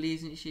like bubbly,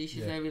 isn't she?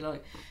 She's very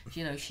like,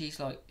 you know, she's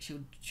like,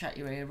 she'll chat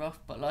your ear off,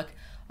 but like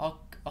I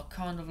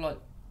kind of like,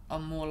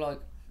 I'm more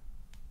like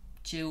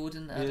chilled,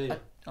 and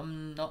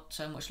I'm not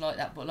so much like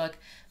that. But like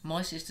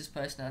my sister's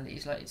personality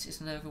is like,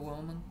 it's an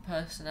overwhelming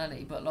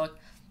personality, but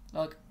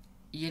like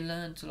you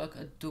learn to like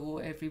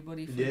adore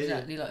everybody for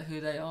exactly like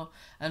who they are,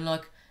 and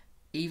like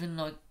even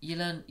like you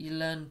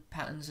learn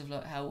patterns of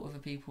like how other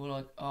people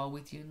like are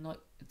with you, and like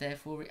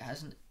therefore it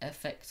has an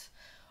effect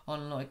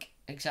on like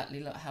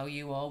exactly like how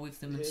you are with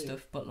them and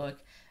stuff. But like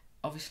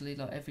obviously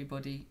like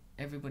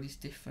everybody's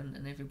different,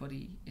 and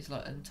everybody is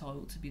like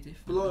entitled to be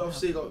different. But like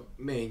obviously like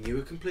me and you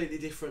are completely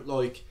different.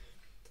 Like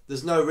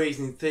there's no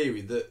reason in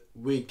theory that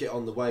we get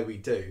on the way we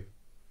do,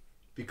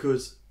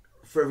 because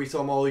for every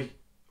time I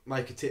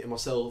make a tit of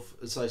myself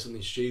and say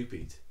something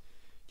stupid,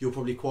 you're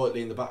probably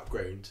quietly in the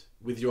background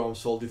with your arms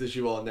folded as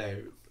you are now,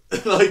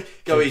 like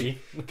going.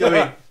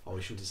 Oh,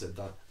 we shouldn't have said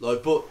that.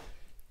 Like, but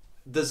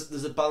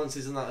there's a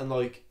balances in that, and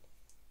like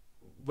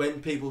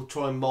when people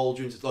try and mould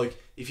you into, like,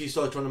 if you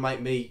start trying to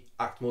make me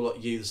act more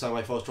like you the same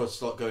way, if I was trying to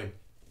start going,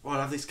 right,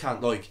 have this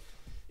can, like,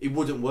 it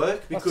wouldn't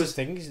work, because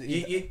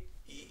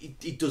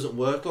it doesn't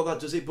work like that,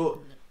 does it? But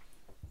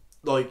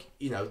like,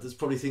 you know, there's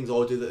probably things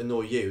I do that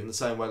annoy you in the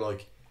same way.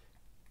 Like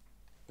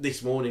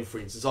this morning, for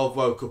instance, I've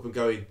woke up and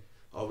going,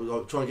 I was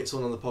like, trying to get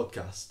someone on the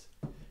podcast.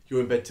 You're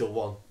in bed till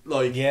 1.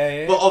 Like,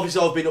 but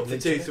obviously I've been up for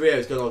 2-3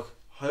 hours going like,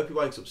 I hope he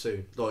wakes up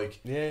soon.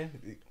 Like,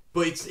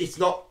 but it's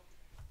not.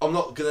 I'm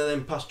not gonna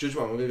then pass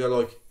judgment. I'm gonna go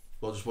like,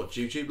 well, just watch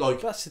YouTube.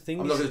 Like, that's the thing.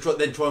 I'm not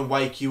gonna try and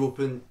wake you up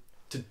and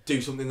to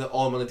do something that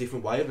I'm on a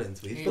different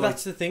wavelength with. But like,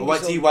 that's the thing. I'll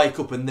wait till you wake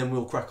up and then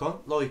we'll crack on.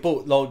 Like,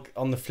 but like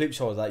on the flip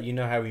side of that, you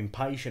know how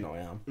impatient I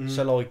am.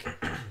 So like,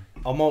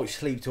 I might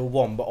sleep till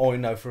 1, but I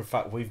know for a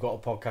fact we've got a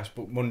podcast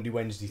booked Monday,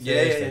 Wednesday,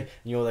 Thursday, and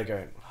you're there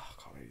going, oh,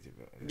 I can't really do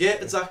it. Yeah,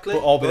 exactly.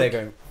 But I'll be there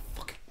going,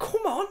 fucking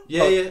come on.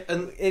 Yeah, like, yeah,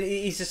 and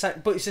it's the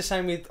same. But it's the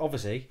same with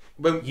obviously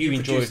when you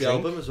produce the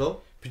album as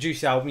well.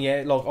 Produce the album,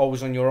 yeah. Like I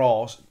was on your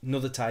arse.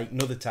 Another take.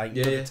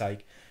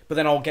 Take. But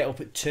then I'll get up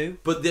at 2.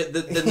 But then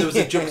there was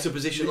a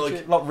juxtaposition,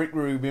 like Rick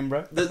Rubin,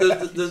 bro.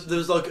 There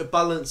was like a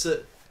balance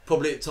that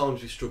probably at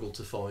times we struggled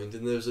to find,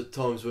 and there was at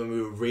times when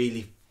we were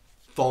really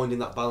finding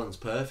that balance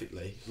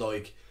perfectly.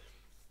 Like,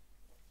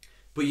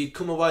 but you'd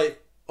come away.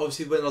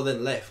 Obviously, when I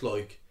then left,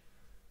 like,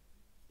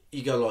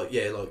 you go like,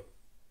 yeah, like,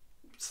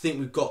 think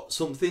we've got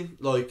something,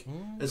 like,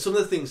 and some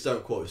of the things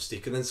don't quite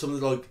stick, and then some of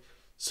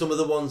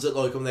the ones that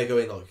like when they're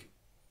going like,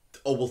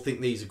 oh, we'll think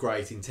these are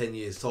great in 10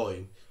 years'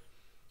 time,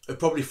 are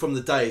probably from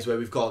the days where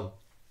we've gone,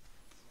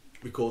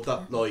 record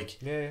that,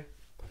 like,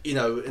 you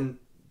know, and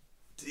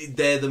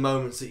they're the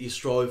moments that you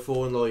strive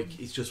for, and like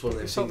it's just one of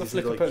those things.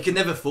 Like, you can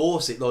never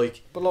force it,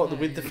 like. But like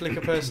with the flicker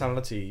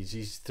personalities,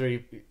 these three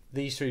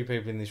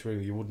people in this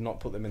room, you would not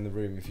put them in the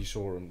room if you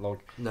saw them. Like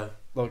no,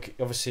 like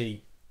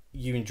obviously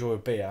you enjoy a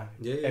beer.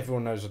 Yeah.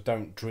 Everyone knows I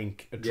don't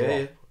drink a drop.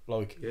 Yeah.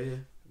 Like yeah.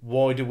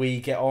 Why do we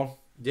get on?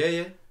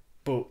 Yeah.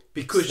 But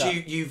because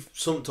you've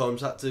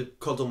sometimes had to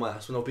coddle my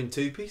ass when I've been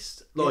too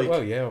pissed. Like,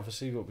 well, yeah,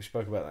 obviously, what we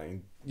spoke about that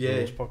in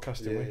this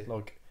podcast, didn't we?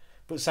 Like,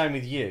 but same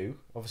with you.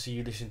 Obviously,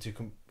 you listen to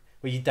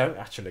well, you don't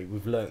actually.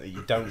 We've learnt that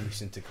you don't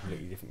listen to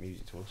completely different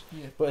music to us.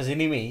 Yeah. But as an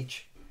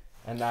image,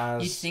 and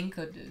as you think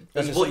I do,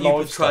 as what you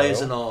portray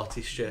as an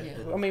artist, yeah.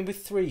 I mean,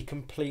 with 3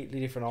 completely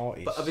different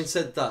artists. But having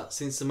said that,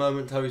 since the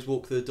moment Harry's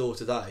walked through the door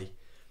today,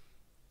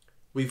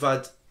 we've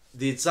had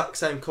the exact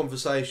same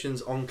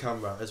conversations on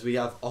camera as we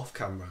have off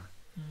camera.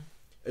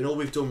 And all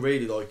we've done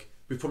really, like,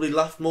 we've probably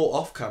laughed more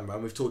off camera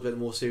and we've talked about the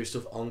more serious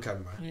stuff on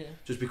camera. Yeah.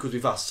 Just because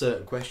we've asked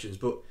certain questions.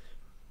 But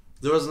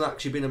there hasn't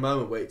actually been a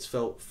moment where it's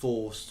felt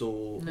forced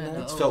or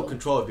it's felt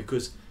contrived,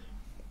 because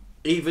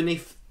even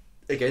if,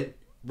 again,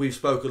 we've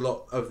spoke a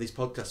lot over this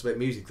podcast about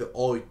music that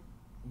I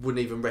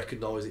wouldn't even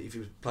recognise it if it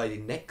was played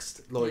in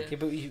Next. Like,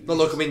 not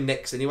like I'm in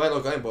Next anyway,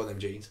 like I ain't buying them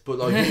jeans. But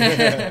like,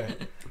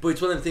 but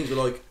it's one of them things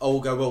where like, I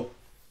will go, well,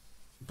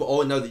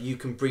 but I know that you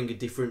can bring a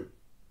different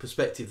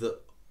perspective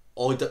that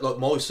I don't, like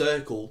my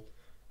circle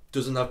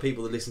doesn't have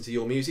people that listen to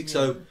your music.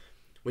 So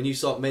when you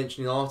start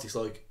mentioning artists,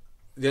 like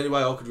the only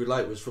way I could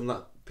relate was from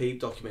that Peep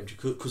documentary,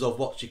 because I've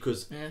watched it,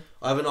 because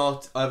I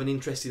have an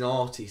interest in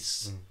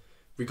artists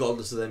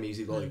regardless of their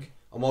music. Like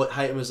I might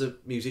hate them as a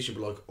musician,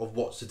 but like I've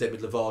watched the Demi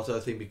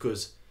Lovato thing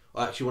because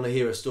I actually want to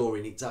hear a story,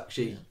 and it's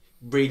actually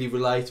really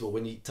relatable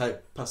when you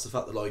take past the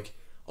fact that like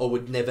I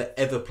would never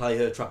ever play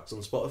her tracks on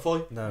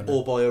Spotify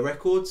or buy her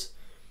records.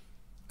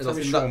 And I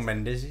think Shawn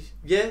Mendes is.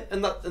 Yeah,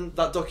 and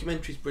that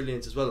documentary is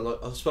brilliant as well. And like,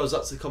 I suppose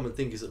that's the common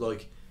thing, is that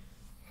like,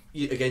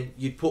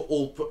 you'd put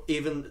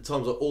even at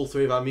times like all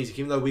 3 of our music,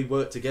 even though we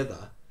work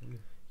together,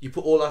 you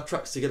put all our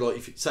tracks together. Like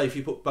if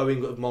you put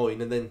Boeing of mine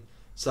and then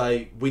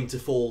say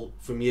Winterfall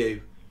from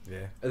you,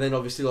 and then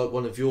obviously like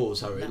one of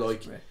yours, Harry,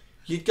 like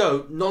you'd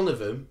go, none of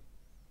them,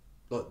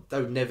 like they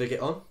would never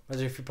get on.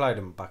 Imagine if you played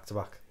them back to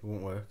back, it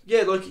wouldn't work.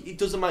 Yeah, like it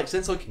doesn't make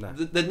sense. Like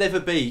they'd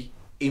never be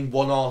in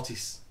one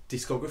artist's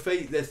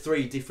discography. They're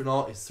 3 different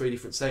artists, 3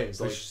 different sounds.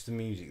 Like, it's just the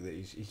music that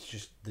is. It's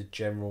just the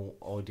general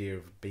idea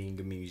of being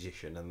a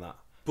musician and that.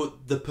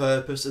 But the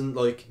purpose and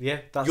like,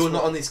 that's you're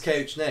not on this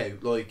couch now,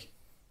 like,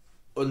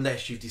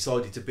 unless you've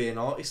decided to be an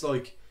artist.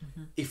 Like,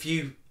 if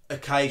you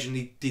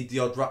occasionally did the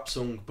odd rap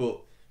song,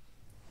 but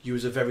you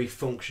was a very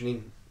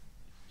functioning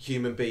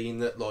human being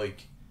that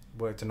like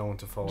worked a 9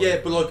 to 5. Yeah,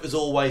 but like has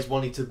always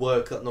wanted to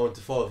work that 9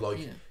 to 5. Like,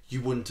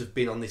 you wouldn't have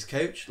been on this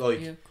couch.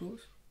 Like, of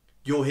course.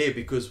 You're here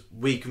because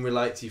we can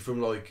relate to you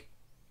from like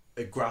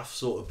a graph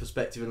sort of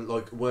perspective, and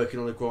like working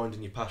on a grind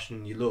and your passion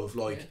and your love.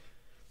 Like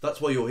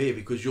that's why you're here,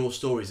 because your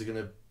stories are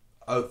gonna,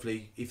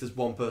 hopefully, if there's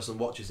one person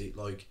watches it,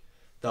 like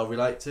they'll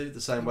relate to the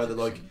same 100%. Way that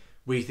like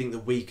we think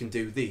that we can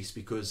do this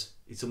because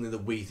it's something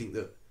that we think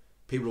that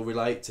people will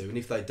relate to, and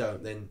if they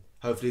don't, then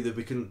hopefully that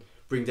we can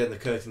bring down the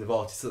curtain of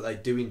artists that they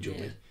do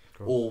enjoy.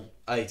 Cool. All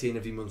 18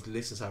 of your monthly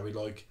listeners, Harry,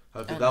 like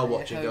hopefully they'll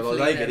watch it and go like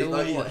they get it.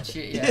 Like, watch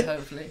it,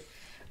 hopefully.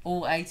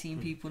 All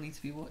 18 people need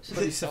to be watching.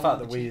 But it's the fact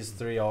that we as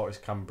 3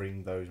 artists can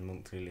bring those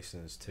monthly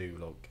listeners to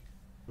like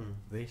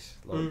this.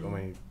 Like I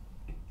mean,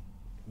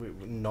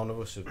 none of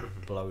us are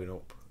blowing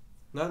up.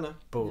 No.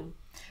 But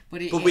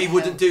we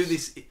wouldn't do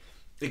this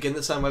again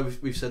the same way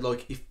we've said.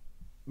 Like if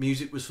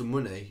music was for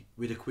money,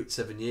 we'd have quit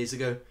 7 years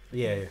ago.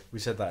 Yeah, we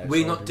said that.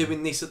 We're not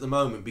doing this at the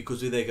moment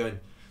because we're there going,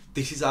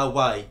 this is our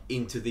way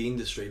into the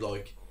industry.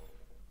 Like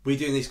we're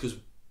doing this because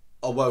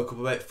I woke up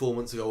about 4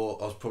 months ago.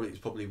 It was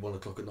probably 1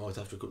 o'clock at night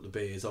after a couple of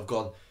beers. I've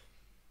gone,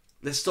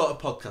 let's start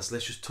a podcast.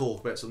 Let's just talk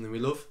about something we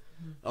love.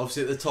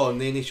 Obviously, at the time,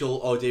 the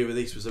initial idea of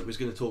this was that we was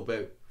going to talk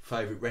about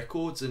favourite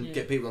records and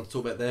get people on to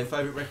talk about their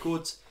favourite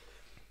records.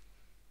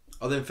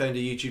 I then found a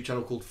YouTube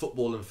channel called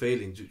Football and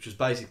Feelings, which was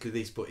basically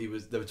this, but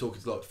they were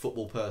talking to like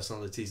football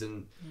personalities,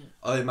 and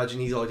I imagine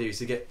his idea is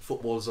to get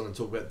footballers on and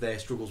talk about their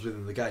struggles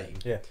within the game.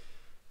 Yeah,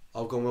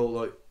 I've gone, well,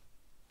 like,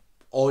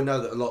 I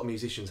know that a lot of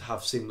musicians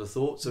have similar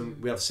thoughts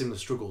and we have similar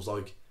struggles.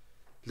 Like,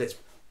 let's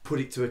put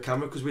it to a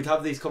camera, because we'd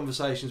have these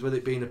conversations, whether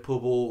it be in a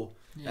pub or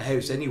a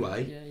house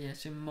anyway. Yeah.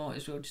 So we might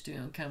as well just do it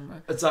on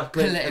camera.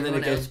 Exactly. And then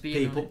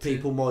again,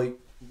 people might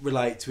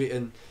relate to it,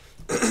 and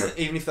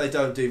even if they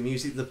don't do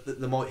music,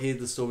 they might hear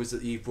the stories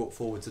that you've brought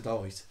forward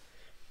tonight,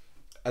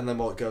 and they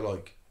might go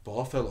like, "But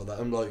I felt like that."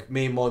 And like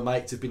me and my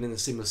mates have been in a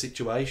similar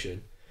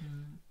situation,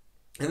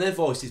 and their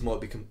voices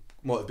might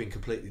have been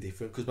completely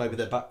different because maybe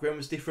their background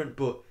was different,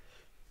 but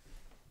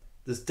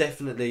there's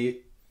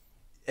definitely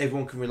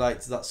everyone can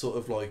relate to that sort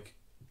of like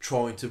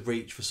trying to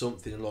reach for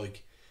something. And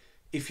like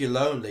if you're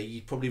lonely,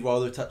 you'd probably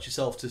rather attach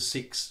yourself to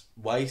 6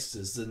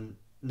 wasters than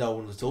no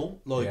one at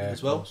all. Like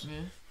as well.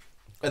 Yeah.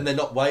 And they're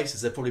not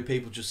wasters, they're probably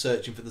people just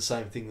searching for the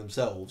same thing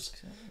themselves.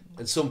 Exactly.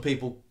 And some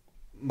people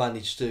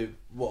manage to,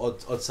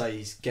 what I'd say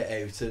is get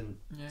out and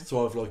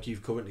thrive like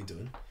you've currently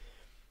done.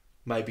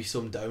 Maybe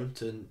some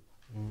don't, and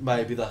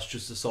maybe that's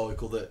just a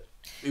cycle that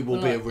it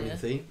will be a running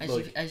thing.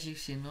 As you've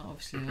seen,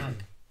 obviously,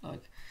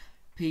 like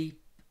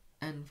Peep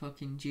and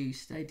fucking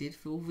Juice, they did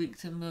fall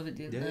victim of it,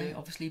 didn't they?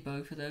 Obviously,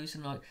 both of those,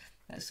 and like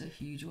that's a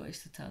huge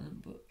waste of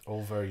talent. But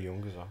all very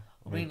young as well.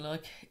 I mean,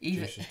 like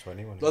even Juice is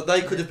 21. Like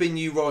they could have been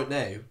you right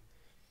now,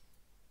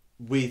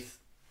 with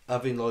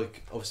having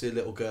like obviously a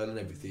little girl and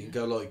everything.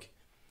 Go like.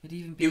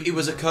 It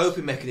was a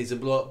coping mechanism,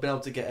 like being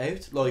able to get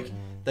out. Like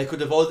they could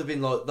have either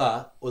been like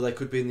that, or they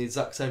could be in the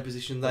exact same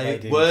position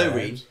they were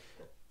in,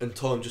 and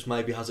time just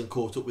maybe hasn't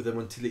caught up with them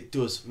until it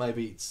does.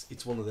 Maybe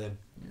it's one of them.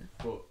 Yeah.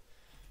 But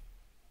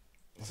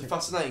it's a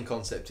fascinating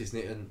concept, isn't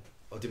it? And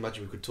I'd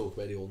imagine we could talk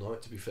about it all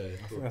night. To be fair,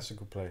 I think that's a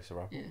good place to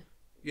wrap.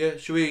 Yeah.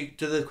 Should we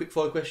do the quick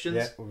 5 questions?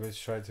 Yeah, we'll go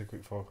straight to the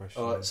quick 5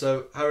 questions. All right.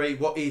 So Harry,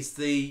 what is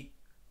the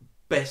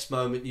best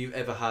moment you've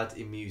ever had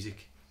in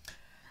music?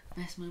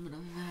 Best moment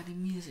I've ever had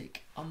in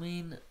music. I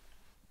mean,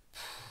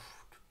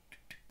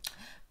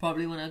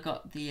 probably when I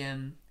got the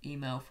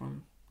email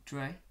from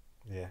Dre.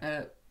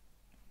 Yeah.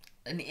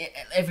 And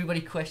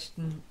everybody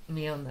questioned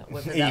me on that.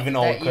 Whether even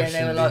I questioned. Yeah,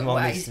 they were like, well,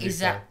 "Is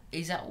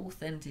that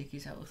authentic?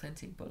 Is that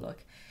authentic?" But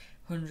like,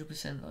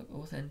 100% like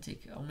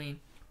authentic. I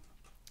mean.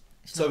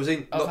 So was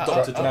he not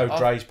Dr. Dre? No,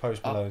 Dre's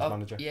Post Malone's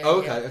manager. Yeah,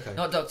 okay.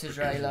 Not Dr.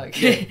 Dre, like,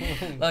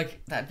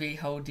 like that'd be a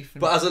whole different.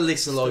 But as a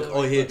listener, like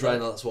I hear Dre,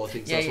 and that's what I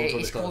think. So that's what I'm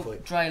trying to clarify.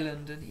 Called Dre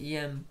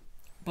London.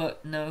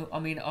 But no, I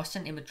mean, I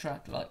sent him a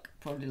track like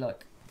probably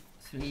like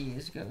 3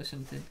 years ago or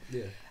something.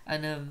 Yeah.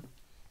 And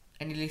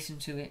he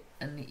listened to it,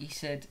 and he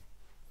said,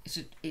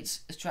 it's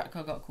a track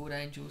I got called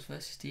Angels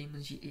versus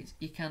Demons.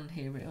 You can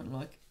hear it on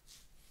like.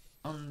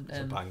 On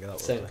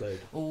SoundCloud.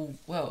 Oh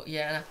well,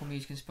 yeah, and Apple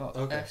Music and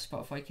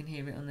Spotify, you can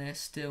hear it on there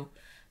still.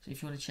 So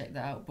if you want to check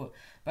that out, but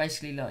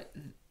basically like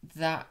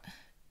that,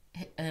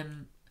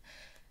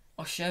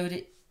 I showed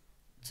it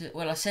to.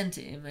 Well, I sent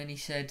it him, and he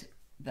said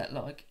that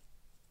like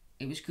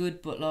it was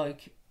good, but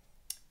like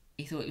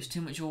he thought it was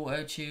too much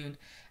auto tune,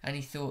 and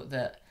he thought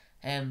that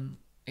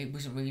it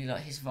wasn't really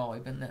like his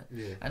vibe, and that.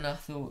 Yeah. And I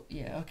thought,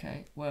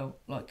 okay, well,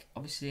 like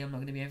obviously I'm not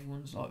going to be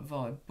everyone's like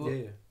vibe, but.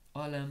 Yeah.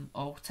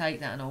 I'll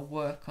take that and I'll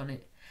work on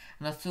it.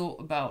 And I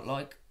thought about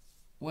like,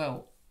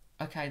 well,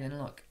 okay then,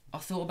 like I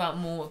thought about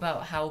more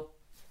about how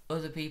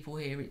other people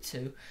hear it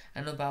too,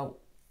 and about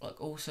like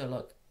also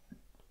like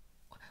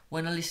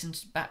when I listen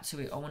back to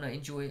it, I want to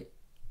enjoy it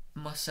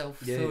myself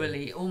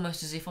thoroughly,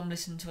 almost as if I'm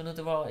listening to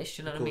another artist.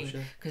 You know what I mean?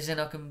 Because then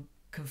I can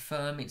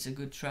confirm it's a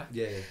good track.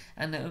 Yeah.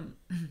 And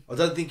I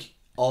don't think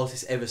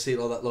artists ever see it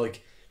like that.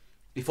 Like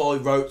if I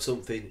wrote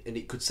something and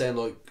it could sound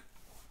like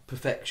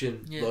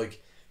perfection,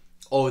 like.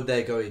 Or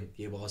they're going,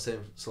 well, I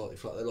sound slightly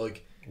flat.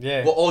 Like,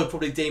 what I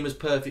probably deem as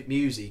perfect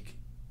music,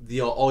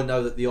 I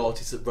know that the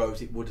artist that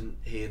wrote it wouldn't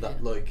hear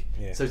that. Like,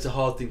 so it's a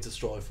hard thing to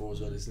strive for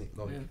as well, isn't it?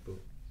 Like,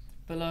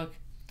 but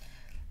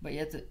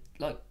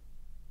like,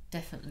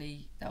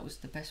 definitely that was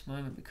the best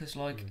moment because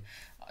like,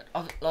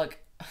 I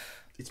like.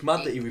 It's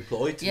mad that he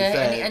replied. To be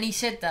fair. And he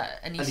said that,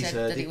 and he said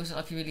that it wasn't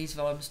like he released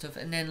vibe and stuff,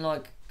 and then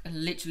like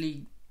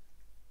literally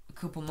a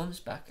couple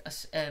months back,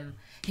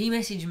 he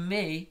messaged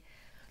me.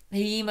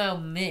 He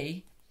emailed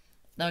me,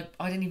 like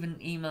I didn't even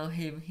email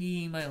him.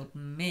 He emailed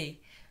me,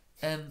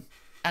 and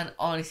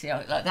honestly,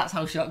 like that's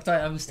how shocked I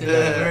am still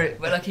over it.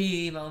 But like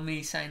he emailed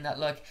me saying that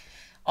like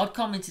I'd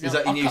commented. Is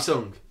that your new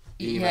song?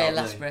 Yeah,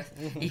 Last Breath.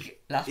 Email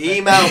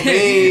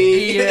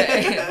me,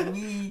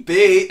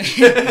 bitch.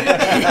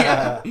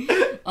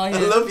 I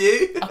love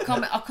you.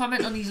 I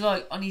comment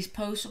on his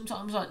posts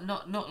sometimes, like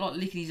not like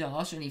licking his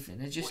arse or anything.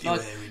 They're just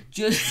what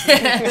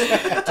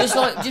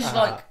like just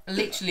like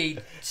literally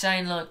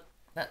saying like.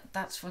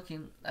 That's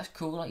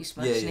cool, like you're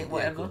smashing it,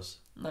 whatever,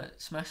 like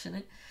smashing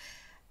it,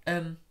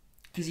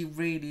 because he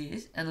really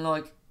is, and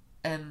like,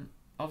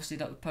 obviously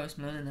like with Post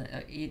Malone,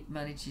 and he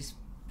manages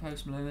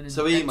Post Malone and,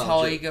 so and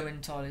Tiger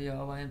and Tyler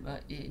Yahweh, and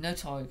no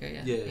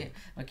Tiger,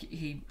 like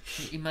he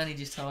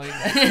manages Tiger.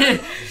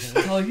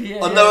 Tiger,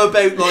 I know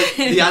about like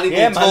the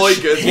animal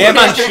tigers.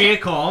 Man,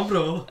 shake on,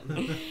 bro.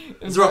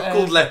 There's a rock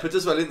called Leopard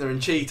as well, isn't there,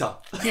 and Cheetah.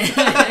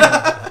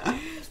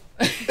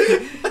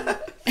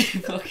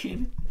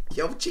 Fucking.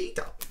 Yo,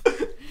 Cheetah.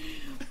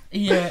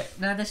 Yeah,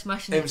 now they're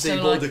smashing it. MC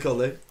Border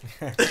Collie.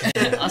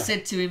 I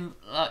said to him,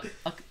 like,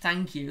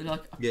 thank you.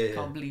 Like, I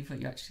can't believe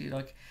that you actually,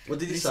 like... What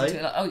did he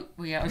say? Like, oh,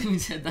 well, yeah, I even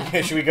said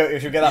that. Should we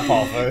get that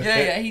part first?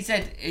 Yeah,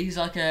 he's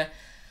like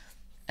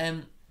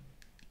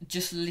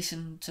just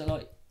listen to,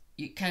 like,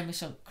 you came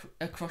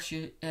across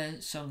your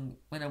song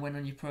when I went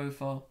on your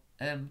profile.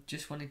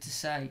 Just wanted to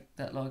say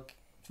that, like,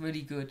 it's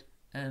really good.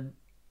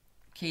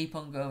 Keep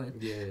on going.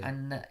 Yeah.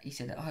 And he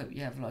said, I hope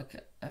you have, like,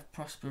 a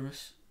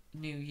prosperous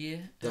new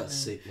year. That's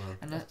sick, man.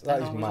 And that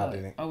is mad, like,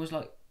 isn't it? I was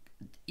like,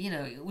 you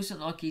know, it wasn't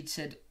like he'd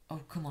said, oh,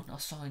 come on, I'll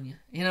sign you.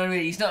 You know what I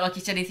mean? It's not like he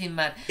said anything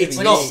mad. It's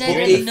but not. He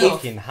said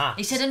enough.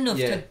 He said enough.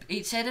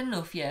 He said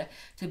enough.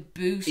 To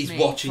boost He's me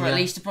watching for at you.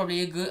 least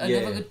probably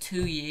another good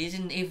 2 years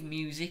in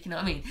music. You know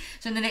what I mean?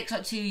 So in the next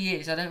like 2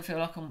 years, I don't feel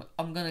like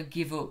I'm gonna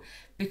give up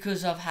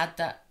because I've had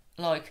that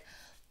like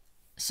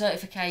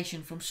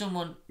certification from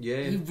someone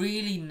who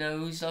really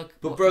knows like.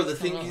 But bro, the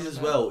thing is as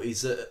well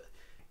is that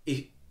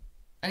it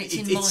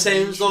it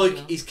sounds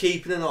like he's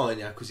keeping an eye on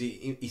you because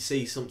he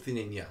sees something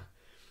in you.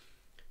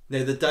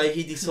 Now, the day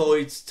he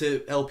decides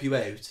to help you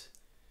out,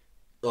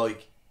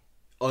 like,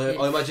 I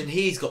imagine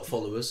he's got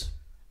followers.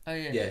 Oh,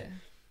 yeah. Yeah.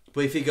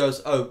 But if he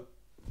goes, oh,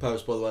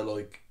 Post, by the way,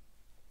 like,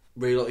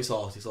 really like this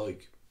artist,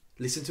 like,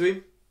 listen to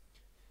him.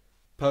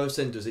 Post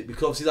then does it.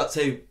 Because obviously that's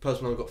how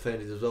Post Malone got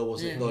founded as well,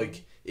 wasn't it?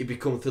 Like, it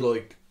become to,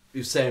 like, it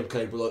was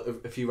SoundCloud, but,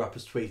 like, a few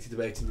rappers tweeted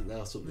about it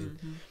or something.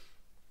 Mm-hmm.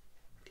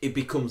 It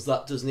becomes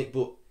that, doesn't it?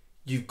 But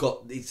you've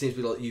got, it seems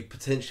to be like you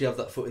potentially have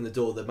that foot in the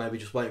door. They're maybe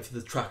just waiting for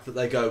the track that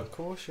they go, of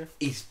course, yeah.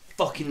 He's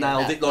fucking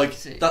nailed it. Like,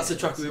 that's the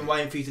track we've been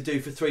waiting for you to do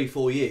for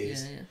 3-4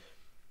 years. Yeah.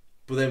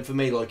 But then for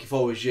me, like, if I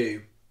was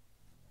you,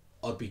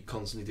 I'd be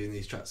constantly doing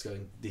these tracks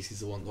going, this is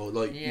the one.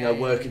 Like, you know,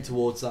 working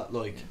towards that.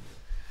 Like,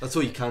 that's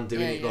all you can do,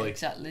 innit? Like,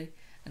 exactly.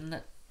 And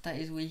that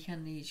is where you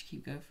can need to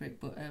keep going for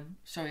it. But,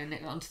 sorry,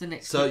 on to the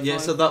next So,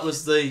 so that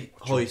was the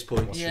highest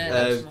point. Yeah,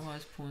 that was my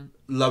highest point.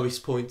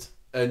 Lowest point.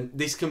 And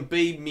this can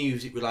be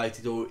music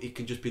related or it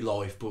can just be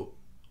life, but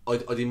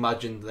I'd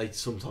imagine they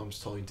sometimes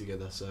tie in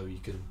together, so you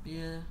can...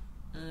 Yeah.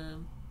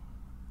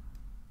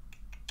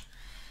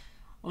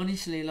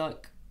 Honestly,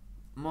 like,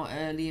 my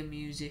earlier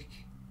music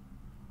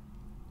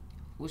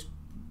was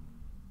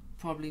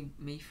probably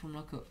me from,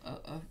 like,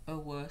 a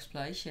worse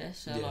place, yeah?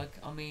 So, like,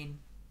 I mean...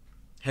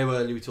 How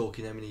early are we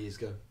talking? How many years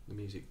ago, the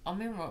music? I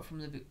mean, right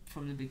from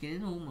the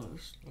beginning,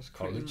 almost. That's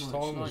college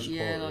time. Like,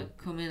 yeah, like,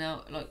 coming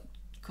out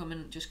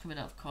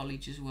of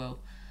college as well,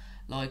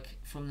 like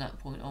from that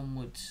point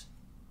onwards,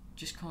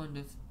 just kind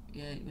of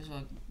it was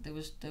like there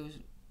was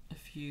a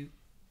few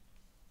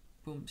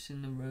bumps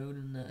in the road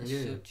and that as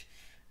such,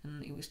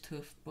 and it was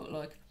tough. But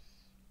like,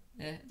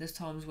 there's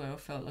times where I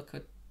felt like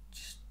I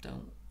just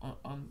don't.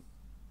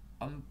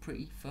 I'm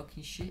pretty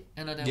fucking shit,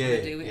 and I don't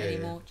want to do it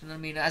anymore. Do you know what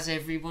I mean? As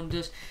everyone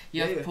does,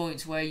 you have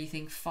points where you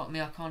think, "Fuck me,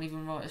 I can't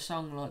even write a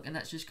song," like, and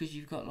that's just because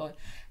you've got like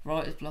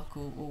writer's block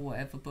or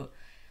whatever. But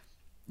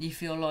you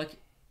feel like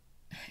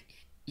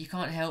you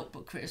can't help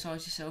but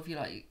criticise yourself. You're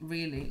like,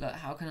 really, like,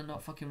 how can I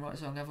not fucking write a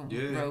song? I haven't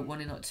wrote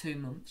one in like 2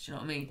 months. Do you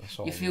know what I mean?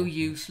 You feel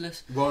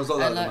useless. Well, it's like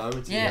that at the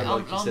moment. Yeah,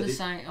 I'm the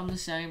same. I'm the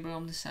same, bro.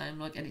 I'm the same.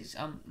 Like, and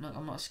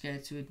I'm not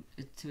scared to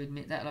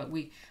admit that. Like,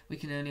 we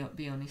can only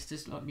be honest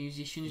as like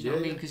musicians. You know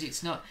what I mean? Because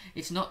it's not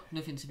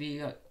nothing to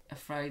be like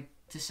afraid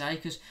to say.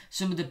 Because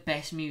some of the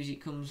best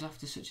music comes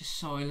after such a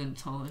silent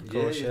time. Of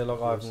course,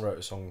 like I haven't wrote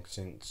a song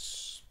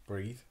since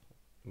Breathe.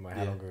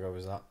 How long ago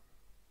was that?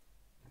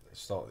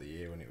 Start of the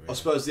year when it really... I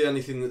suppose the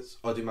only thing that's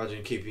I'd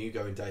imagine keeping you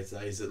going day to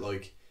day is that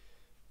like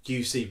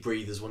you see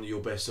Breathe as one of your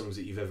best songs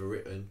that you've ever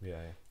written.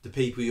 Yeah. The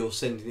people you're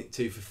sending it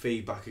to for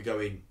feedback are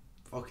going,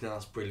 fucking hell,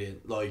 that's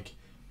brilliant. Like,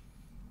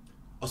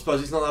 I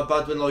suppose it's not that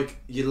bad when like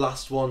your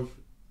last one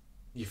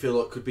you feel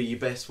like could be your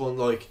best one.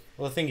 Like,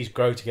 well, the thing is,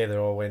 Grow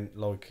Together, I went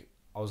like,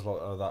 I was like,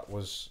 oh, that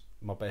was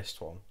my best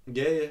one.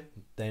 Yeah.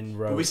 Then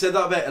but we said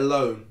that about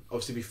Alone,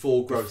 obviously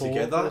before Grow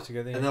Together,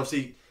 and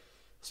obviously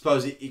I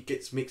suppose it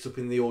gets mixed up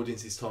in the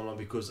audience's timeline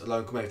because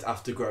Alone come out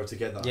after Grow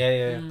Together.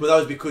 Yeah. But that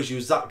was because you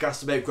was that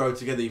gassed about Grow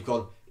Together, you've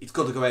gone, it's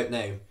got to go out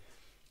now.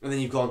 And then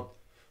you've gone,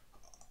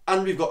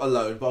 and we've got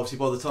Alone, but obviously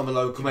by the time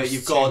Alone come out,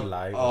 you've gone,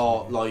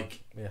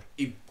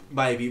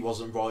 maybe it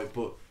wasn't right,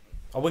 but...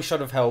 I wish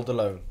I'd have held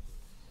Alone.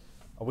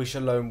 I wish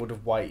Alone would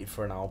have waited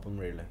for an album,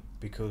 really,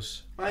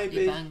 because...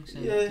 Maybe, I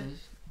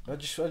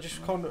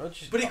just kind of...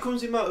 But it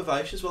comes in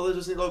motivation as well,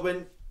 doesn't it? Like,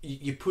 when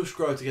you push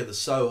Grow Together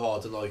so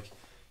hard and, like...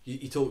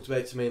 You talked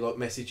about to me like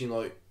messaging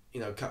like, you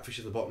know, Catfish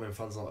at the Bottom and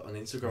fans like on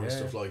Instagram and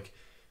stuff, like,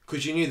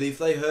 because you knew that if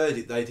they heard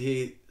it they'd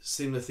hear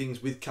similar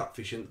things with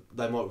Catfish and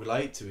they might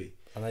relate to it,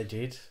 and they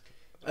did.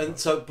 And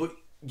so, but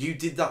you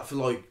did that for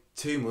like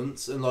 2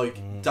 months and like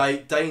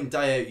day in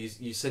day out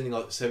you sending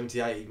like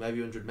 70, 80, maybe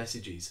 100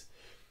 messages.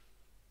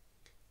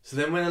 So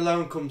then when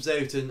Alone comes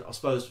out, and I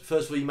suppose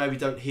first of all you maybe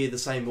don't hear the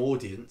same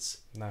audience,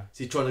 so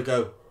you're trying to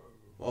go,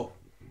 oh,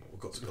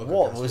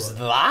 what was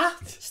that?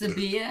 It's the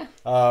beer.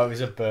 Oh, it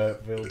was a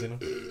burp building.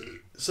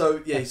 So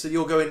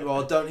you're going,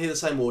 well, I don't hear the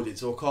same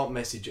audience, or I can't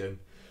message them.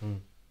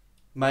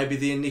 Maybe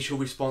the initial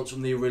response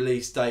from the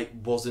release date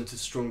wasn't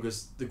as strong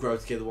as the Grow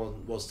Together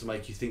one was to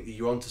make you think that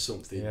you're onto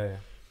something. Yeah.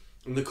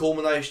 And the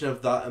culmination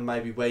of that, and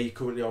maybe where you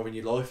currently are in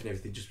your life and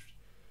everything, just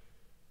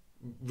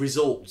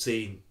results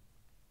in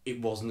it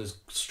wasn't as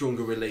strong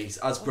a release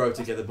as Grow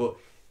Together. But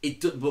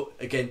but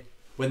again,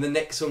 when the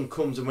next song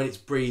comes and when it's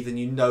Breathe, and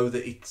you know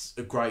that it's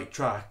a great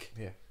track,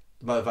 the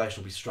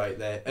motivation will be straight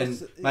there.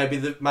 And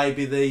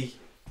maybe the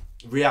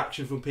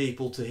reaction from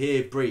people to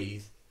hear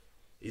Breathe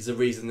is the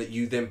reason that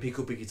you then pick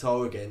up a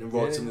guitar again and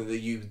write something that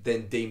you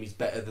then deem is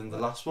better than the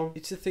last one.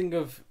 It's a thing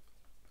of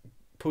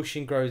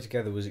pushing Grow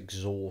Together was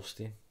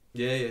exhausting.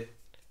 Yeah. It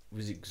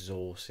was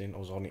exhausting. I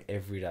was on it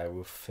every day. We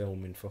were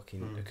filming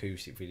fucking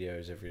acoustic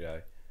videos every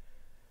day.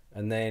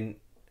 And then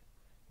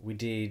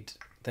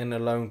then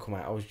Alone come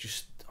out.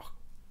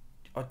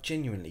 I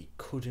genuinely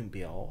couldn't be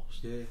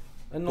arsed. Yeah.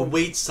 And but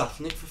we'd sat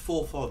in it for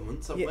 4 or 5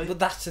 months, haven't we? But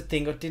that's the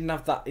thing. I didn't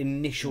have that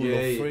initial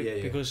love for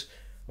it because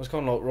I was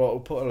kind of like, right, we'll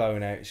put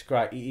Alone out. It's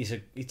great.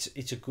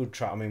 It's a good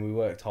track. I mean, we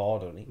worked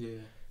hard on it. Yeah.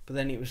 But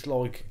then it was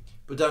like...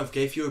 But don't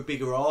forget, if you're a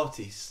bigger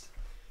artist,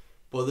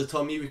 by the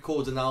time you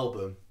record an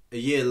album, a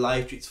year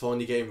later it's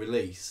finally getting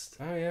released.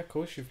 Oh yeah, of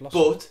course, you've lost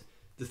But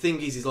the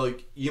thing is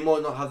like, you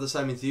might not have the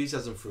same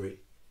enthusiasm for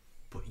it,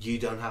 but you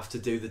don't have to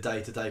do the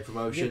day-to-day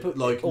promotion. Yeah, but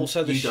like,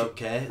 also you don't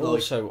care.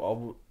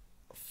 Also,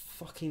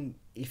 fucking...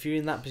 If you're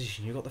in that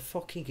position, you've got the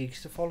fucking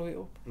gigs to follow it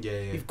up.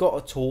 Yeah. You've got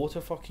a tour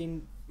to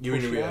fucking... You're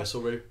in a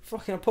rehearsal room.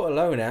 Fucking, I put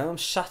Alone out. I'm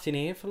sat in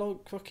here for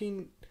like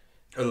fucking...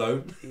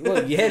 Alone?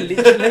 Well, yeah,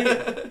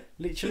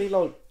 literally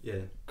like... Yeah.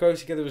 Grow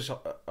Together was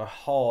a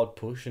hard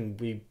push, and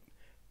we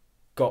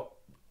got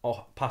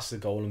past the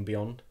goal and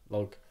beyond.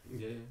 Like,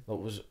 that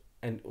was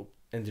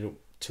ended up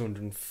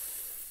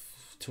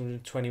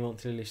 220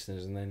 monthly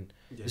listeners, and then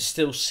there's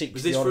still 60.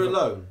 Was this for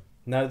Alone?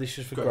 No, this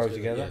was for Grow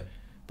Together. Yeah.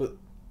 But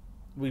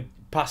we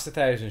passed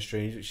 1,000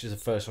 streams, which is the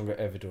first one I've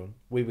ever done.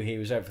 We Were Here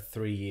was out for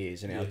 3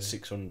 years, and it had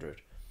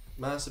 600.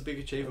 Man, that's a big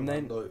achievement.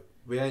 And then, like,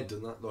 we ain't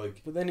done that.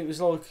 Like, but then it was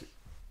like,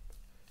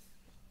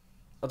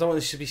 I don't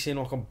want this to be seen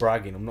like I'm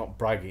bragging. I'm not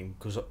bragging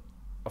because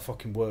I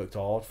fucking worked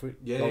hard for it.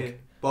 Yeah,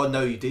 but I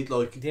know you did.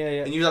 Like,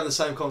 and you had the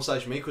same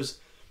conversation with me because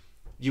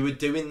you were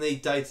doing the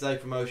day-to-day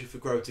promotion for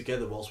Grow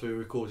Together whilst we were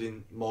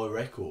recording my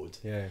record.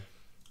 Yeah,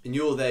 and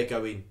you're there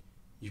going,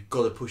 you've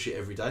got to push it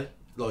every day.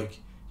 Like,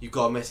 you've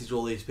got to message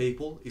all these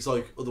people. It's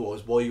like,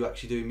 otherwise, why are you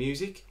actually doing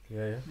music?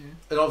 Yeah.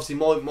 And obviously,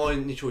 my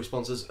initial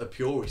response as a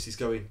purist is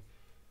going,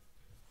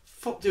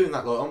 fuck doing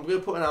that. Like, I'm going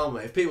to put an album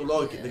out. If people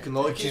like it, they can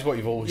like it. Which is what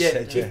you've always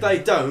said. If they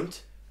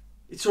don't,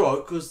 it's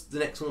alright because the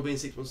next one will be in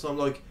 6 months' time.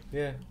 Like,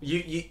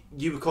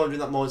 you were kind of in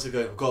that mindset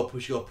going, I've got to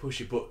push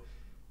it. But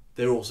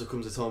there also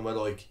comes a time where,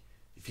 like,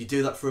 if you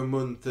do that for a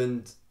month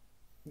and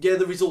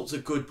the results are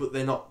good, but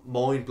they're not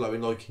mind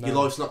blowing. Like, your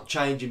life's not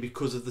changing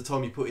because of the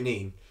time you're putting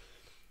in,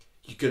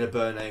 you're gonna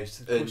burn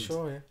out.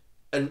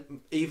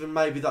 And even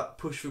maybe that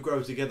push for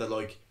Grow Together,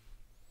 like,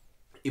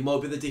 it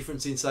might be the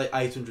difference in, say,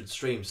 800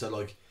 streams. So,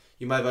 like,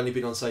 you may have only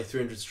been on, say,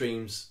 300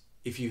 streams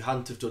if you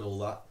hadn't have done all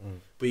that,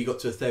 but you got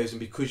to 1,000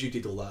 because you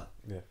did all that.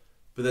 Yeah.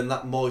 But then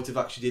that might have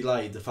actually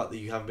delayed the fact that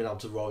you haven't been able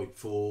to write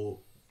for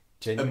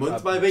a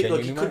month, maybe.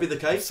 Like, it could be the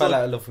case. I fell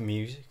out of love with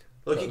music.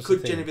 Like, it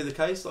could genuinely be the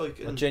case. Like,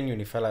 I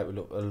genuinely fell out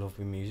of love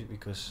with music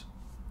because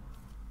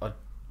I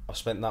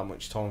spent that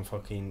much time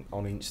fucking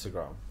on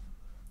Instagram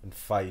and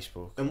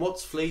Facebook. And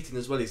what's fleeting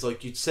as well is,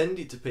 like, you'd send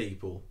it to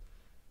people,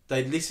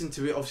 they'd listen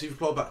to it, obviously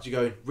reply back to you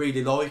going,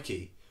 really like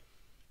it.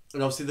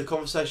 And obviously the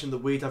conversation that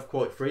we'd have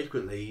quite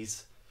frequently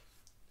is,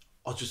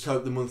 I just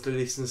hope the monthly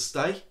listeners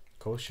stay. Of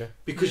course, yeah.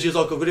 Because you're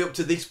like, I've got it up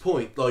to this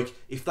point. Like,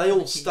 if they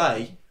all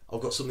stay,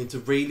 I've got something to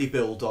really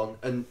build on.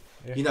 And,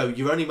 you know,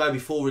 you're only maybe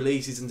 4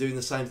 releases and doing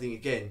the same thing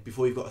again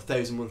before you've got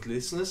 1,000 monthly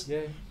listeners.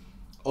 Yeah.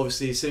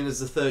 Obviously, as soon as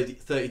the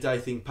 30-day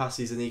thing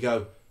passes and you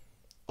go,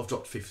 I've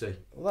dropped 50.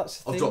 Well, that's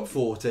the I've thing. dropped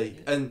 40.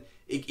 Yeah. And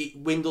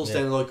it dwindles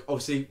down. Like,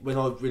 obviously, when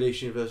I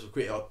released Universal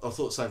Critic, I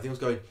thought the same thing. I was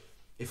going,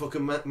 if I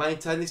can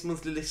maintain this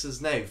monthly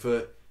listeners now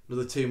for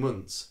another 2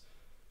 months,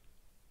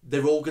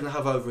 they're all going to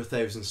have over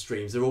 1,000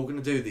 streams. They're all going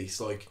to do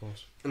this, like,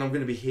 and I'm going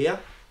to be here.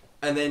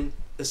 And then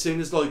as soon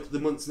as, like, the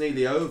month's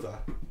nearly over,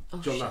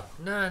 do you want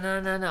that?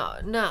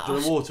 No. Do you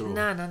want water?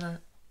 No.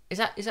 Is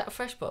that a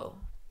fresh bottle?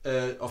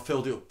 I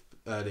filled it up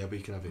earlier, but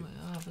you can have it.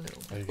 I'll have a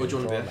little. What do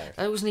you want a bit?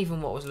 That wasn't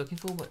even what I was looking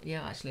for, but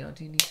yeah, actually, I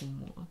do need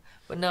some water.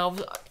 But no,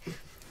 what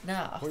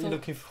are you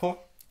looking for?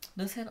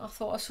 Nothing. I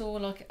thought I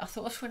saw I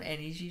saw an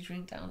energy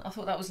drink down. I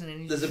thought that was an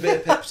energy. There's a bit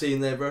of Pepsi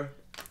in there, bro.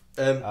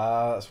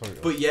 That's what it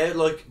was. But yeah,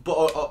 like,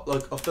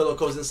 I felt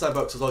like I was in the same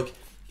boat. So, like,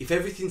 if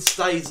everything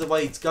stays the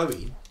way it's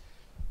going,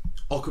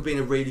 I could be in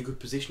a really good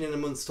position in a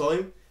month's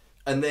time,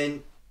 and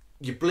then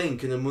you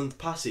blink and a month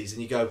passes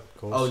and you go,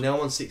 oh, now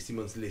I'm on 60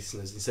 monthly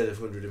listeners instead of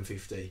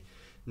 150.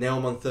 Now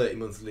I'm on 30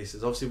 monthly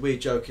listeners. Obviously, we're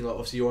joking. Like,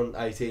 obviously, you're on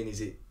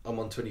 18. I'm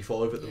on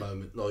 25 at the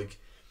moment. Like,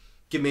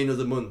 give me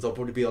another month, I'll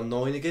probably be on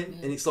 9 again.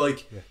 And it's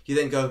like, you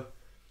then go,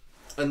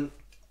 and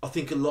I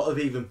think a lot of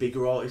even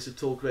bigger artists have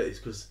talked about this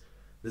because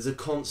there's a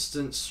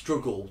constant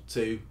struggle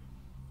to,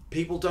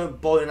 people don't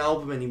buy an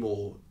album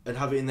anymore and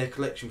have it in their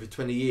collection for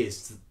 20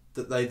 years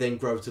that they then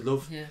grow to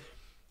love. Yeah.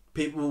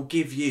 People will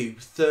give you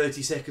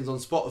 30 seconds on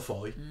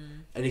Spotify,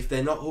 and if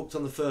they're not hooked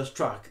on the first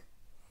track,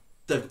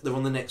 they're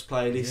on the next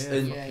playlist.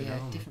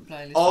 Different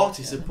playlists.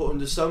 Artists are put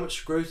under so much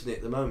scrutiny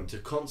at the moment to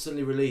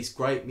constantly release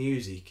great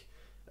music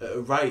at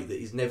a rate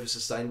that is never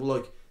sustainable.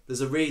 Like,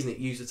 there's a reason it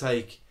used to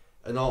take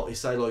an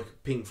artist, say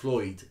like Pink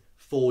Floyd,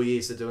 4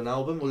 years to do an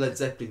album, or Led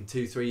Zeppelin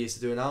 2-3 years to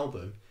do an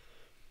album,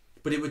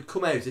 but it would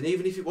come out, and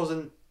even if it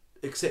wasn't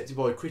accepted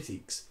by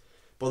critics,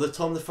 by the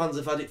time the fans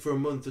have had it for a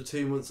month or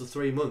 2 months or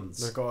 3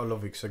 months, they've got to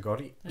love it because they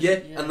got it. Yeah,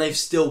 and they've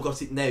still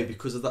got it now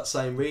because of that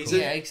same reason.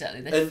 Yeah, exactly.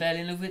 They fell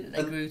in love with it,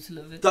 they grew to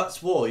love it.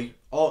 That's why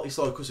artists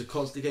like us are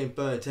constantly getting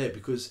burnt out,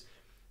 because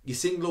your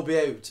single will be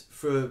out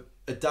for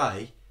a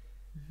day,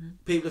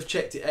 people have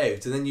checked it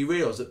out, and then you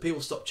realise that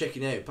people stop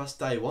checking it out past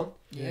day one.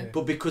 Yeah.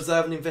 But because they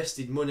haven't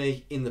invested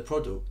money in the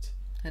product,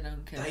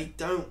 they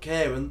don't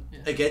care. And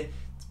again,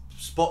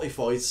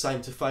 Spotify is the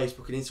same to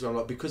Facebook and Instagram.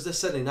 Like, because they're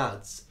selling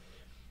ads,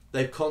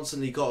 they've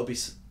constantly got to be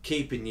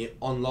keeping you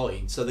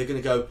online. So they're going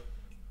to go,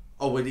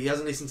 oh, well, he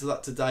hasn't listened to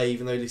that today,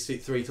 even though he listened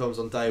to it 3 times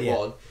on day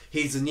one.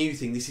 Here's the new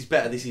thing. This is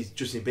better. This is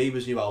Justin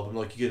Bieber's new album.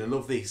 Like, you're going to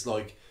love this.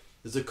 Like,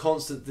 there's a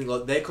constant thing.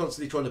 Like, they're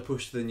constantly trying to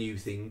push the new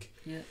thing.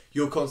 Yeah.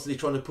 You're constantly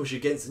trying to push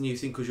against the new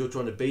thing because you're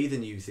trying to be the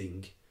new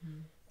thing.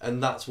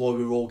 And that's why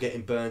we're all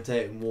getting burnt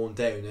out and worn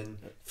down and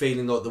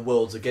feeling like the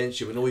world's against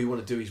you, and all you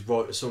want to do is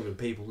write a song and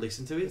people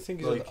listen to it. The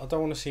thing is, I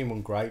don't want to seem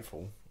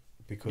ungrateful,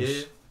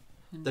 because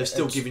they're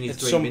still giving you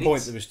 3 minutes. At some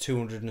point there was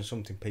 200 and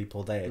something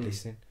people there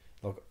listening,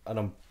 like, and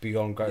I'm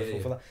beyond grateful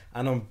for that.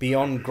 And I'm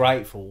beyond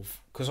grateful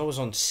because I was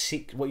on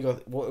 6. What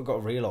I've got to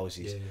realise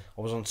is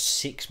I was on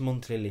 6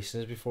 monthly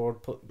listeners before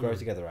I'd put Grow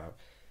Together out.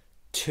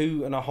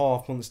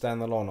 2.5 months down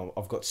the line,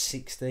 I've got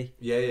 60.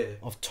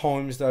 I've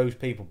times those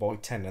people by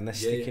 10, and they're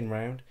sticking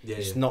round.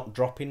 It's not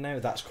dropping now.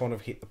 That's kind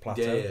of hit the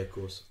plateau. Yeah, of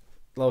course.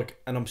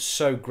 Like, and I'm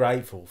so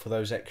grateful for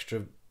those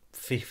extra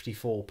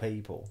 54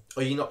 people.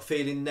 Are you not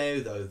feeling now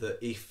though that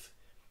if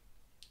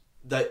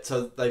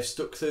that they've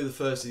stuck through the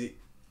first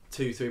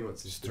 2-3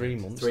 months? It's 3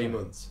 months. 3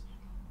 months.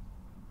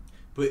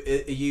 But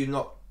are you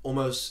not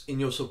almost in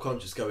your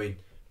subconscious going,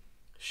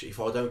 shit, if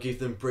I don't give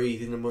them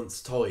Breathe in a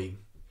month's time?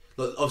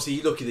 Like, obviously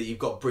you're lucky that you've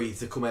got Breathe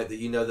to come out, that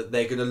you know that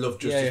they're going to love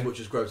just as much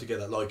as Grow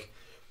Together. Like,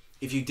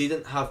 if you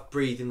didn't have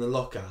Breathe in the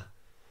locker,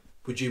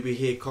 would you be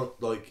here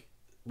like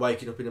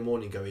waking up in the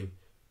morning going,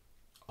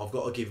 I've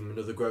got to give them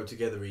another Grow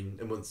Together in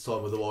a month's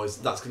time, otherwise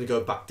that's going to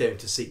go back down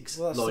to 6.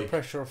 Well, that's like, the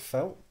pressure I've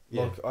felt.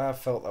 Like, I have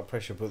felt that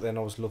pressure, but then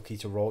I was lucky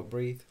to write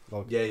Breathe.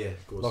 Like,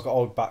 of course. Like,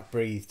 I'd back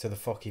Breathe to the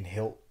fucking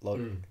hilt,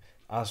 like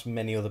as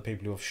many other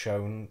people who have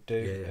shown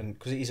do, and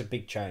because it is a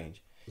big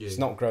change. It's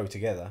not Grow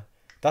Together.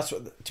 That's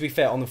what. To be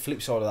fair, on the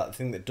flip side of that, the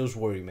thing that does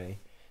worry me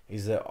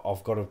is that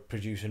I've got to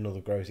produce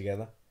another Grow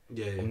Together.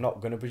 I'm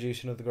not going to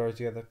produce another Grow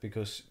Together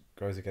because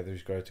Grow Together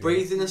is Grow Together.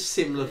 Breathe in a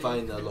similar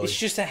vein though. Like, it's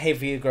just a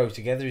heavier Grow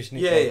Together, isn't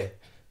it?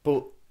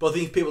 But I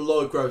think if people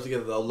like Grow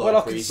Together, they'll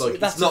like Breathe. Like,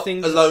 that's it's not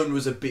thing, Alone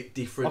was a bit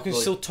different. I can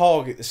still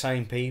target the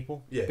same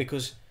people.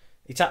 Because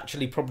it's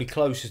actually probably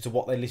closer to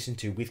what they listen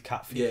to with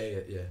Catfish.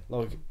 Yeah.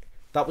 Like,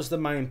 that was the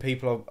main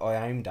people I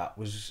aimed at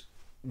was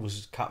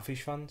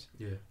Catfish fans.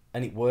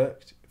 And it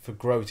worked for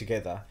Grow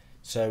Together.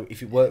 So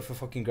if it worked for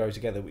fucking Grow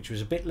Together, which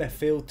was a bit left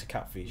field to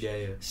Catfish,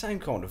 same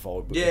kind of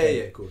vibe. But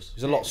of course. It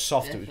was a lot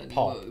softer. It was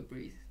pop.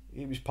 Breathe.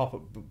 It was pop.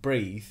 But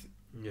Breathe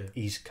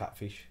is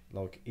Catfish.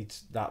 Like,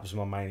 that was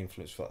my main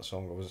influence for that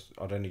song.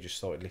 I'd only just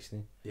started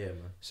listening. Yeah,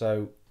 man.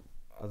 So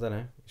I don't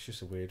know. It's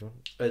just a weird one.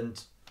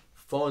 And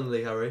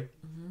finally, Harry,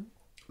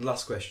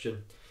 last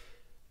question: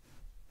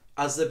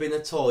 has there been a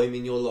time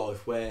in your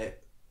life where,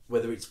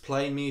 whether it's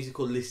playing music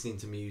or listening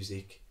to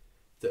music,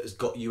 that has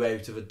got you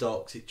out of a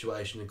dark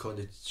situation and kind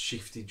of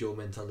shifted your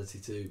mentality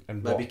to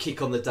and maybe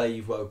kick on the day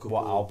you've woke up?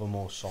 What album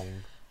or song?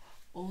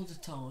 All the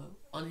time,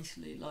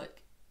 honestly,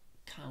 like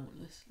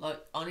countless. Like,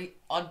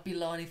 I'd be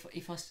lying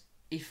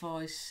if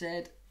I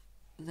said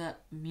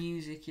that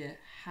music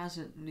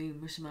hasn't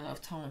numerous amount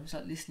of times,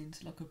 like listening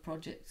to like a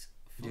project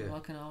from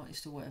like an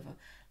artist or whatever,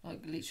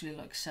 like literally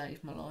like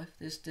saved my life.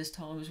 There's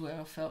times where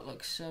I felt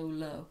like so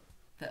low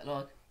that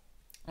like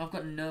I've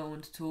got no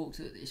one to talk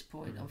to at this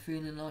point. I'm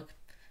feeling like,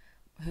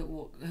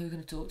 who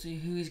going to talk to you?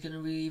 Who is going to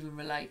really even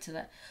relate to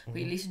that?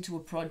 But you listen to a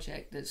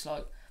project that's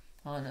like,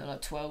 I don't know,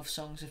 like 12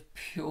 songs of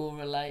pure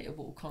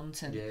relatable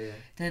content.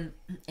 Then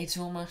it's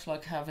almost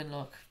like having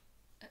like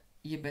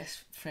your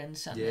best friend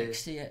sat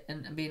next to you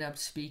and being able to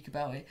speak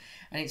about it.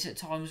 And it's at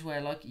times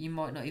where like you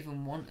might not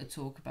even want to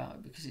talk about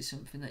it because it's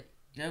something that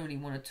you don't really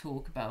want to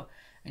talk about.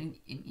 And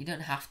you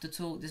don't have to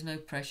talk. There's no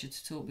pressure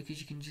to talk because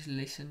you can just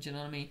listen. Do you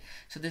know what I mean?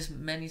 So there's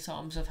many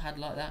times I've had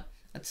like that.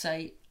 I'd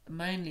say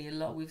mainly a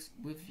lot with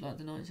like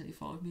the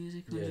 1975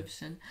 music,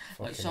 100%.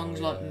 Like songs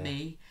like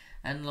Me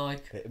and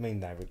like. I mean,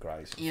 they were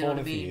great. You know what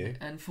I mean?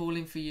 And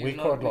Falling for You. We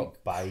cried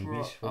like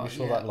babies when we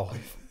saw that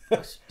live.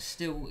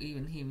 Still,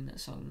 even hearing that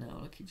song now,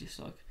 like it just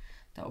like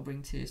that'll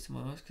bring tears to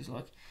my eyes because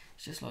like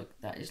it's just like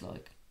that is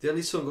like. The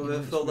only song I've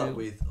ever felt that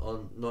with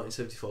on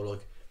 1975,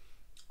 like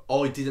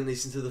I didn't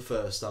listen to the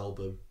first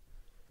album.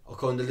 I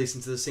kind of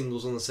listened to the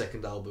singles on the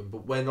second album,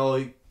 but when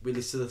we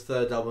listened to the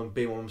third album,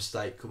 Be My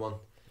Mistake, Come On.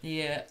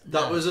 Yeah.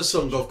 That was a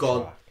song I've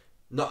gone,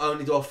 not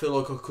only do I feel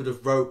like I could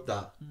have wrote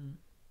that,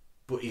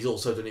 but he's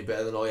also done it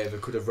better than I ever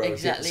could have wrote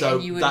exactly. it. So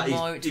and you that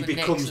is, it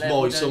becomes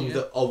my song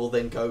that I will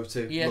then go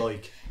to. Yeah.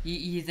 Like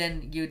you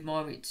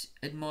admire it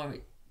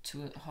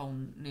to a whole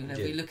new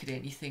level. You look at it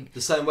and you think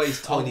the same way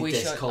his Tiny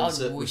Desk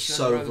concert was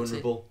so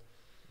vulnerable.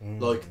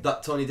 Like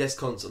that Tiny Desk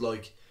concert,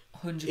 like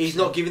 100%, he's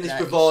not giving this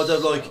bravado.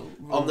 Like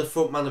I'm the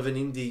front man of an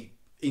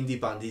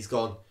indie band. He's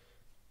gone.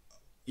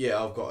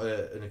 Yeah, I've got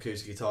an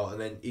acoustic guitar, and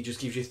then he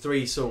just gives you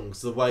 3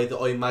 songs the way that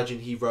I imagine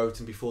he wrote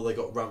them before they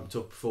got ramped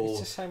up for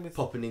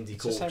popping indie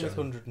culture. It's the same with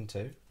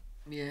 102.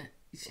 Yeah,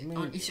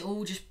 it's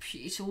all just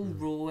it's all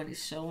raw and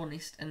it's so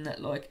honest, and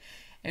that like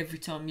every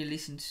time you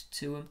listen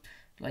to them,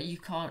 like you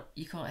can't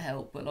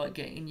help but like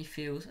get in your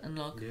feels, and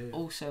like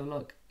also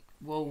like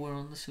while we're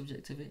on the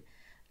subject of it,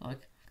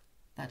 like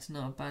that's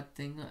not a bad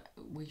thing. Like,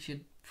 we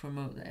should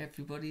promote that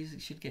everybody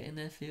should get in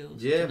their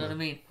feels. Yeah, do you know what I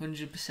mean?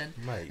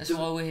 100%. That's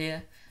why we're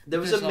here. There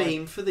was a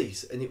meme for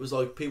this, and it was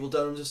like, people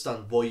don't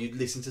understand why you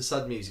listen to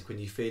sad music when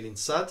you're feeling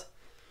sad.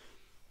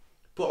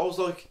 But I was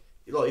like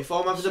if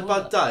I'm having a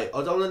bad day,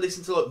 I don't want to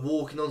listen to like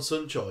Walking on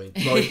Sunshine.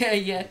 Like,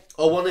 yeah.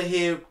 I want to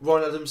hear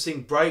Ryan Adams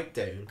sing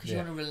Breakdown. Because you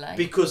want to relate.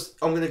 Because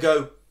I'm going to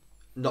go,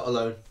 not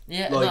alone.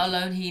 Yeah, like, not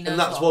alone, he knows. And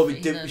that's why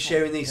we're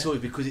sharing these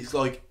stories, because it's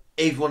like,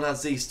 everyone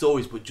has these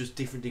stories, but just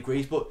different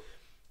degrees. But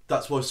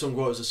that's why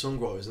songwriters are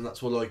songwriters, and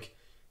that's why, like,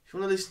 if you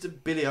want to listen to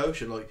Billy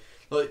Ocean, like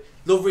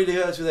Love Really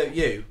Hurts Without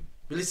You,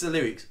 but listen to the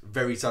lyrics,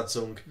 very sad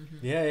song.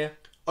 Mm-hmm. Yeah.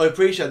 I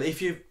appreciate that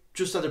if you've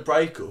just had a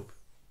breakup,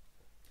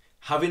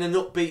 having an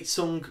upbeat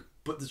song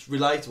but that's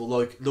relatable,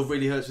 like Love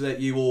Really Hurts Without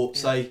You, or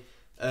say,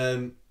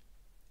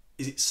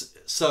 is it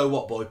So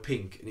What by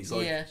Pink? And it's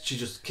like, she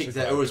just kicked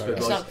out her husband.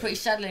 It's like pretty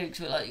sad lyrics,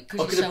 but like,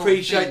 I can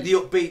appreciate the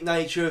upbeat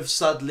nature of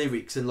sad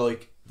lyrics, and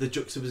like the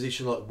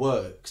juxtaposition like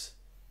works.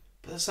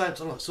 But at the same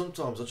time, like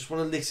sometimes I just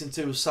want to listen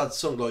to a sad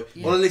song. Like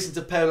I want to listen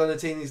to Paolo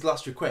Nutini's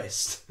Last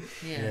Request.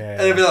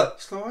 And I'd be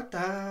like, slow it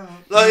down.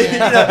 Like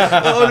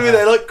I want to be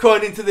there, like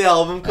crying into the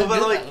album cover,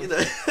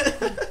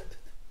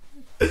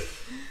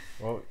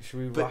 Well, should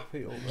we wrap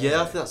it up?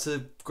 Yeah, I think that's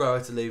a great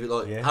way to leave it.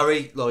 Like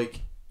Harry,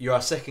 like you're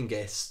our second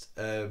guest,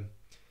 but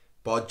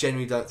I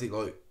genuinely don't think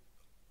like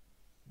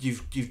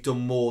you've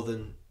done more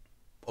than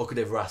I could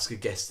ever ask a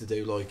guest to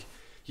do. Like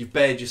you've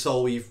bared your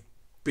soul, you've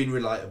been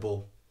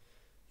relatable,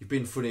 you've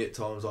been funny at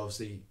times.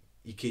 Obviously,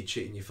 your kid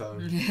shitting your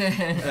phone.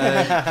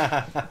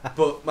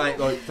 But mate,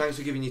 like thanks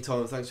for giving your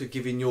time. Thanks for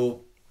giving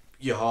your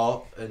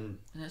heart. And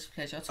that's a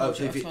pleasure. I told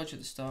you at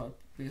the start.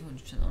 Be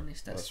 100%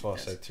 honest. That's what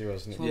I said too,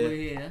 wasn't it? That's why we're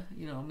here.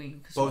 You know what I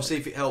mean? But obviously,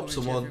 if it helps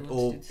someone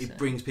or it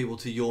brings people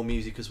to your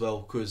music as well,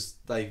 because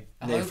they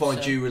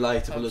find you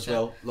relatable as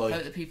well. Like, I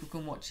hope that people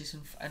can watch this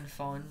and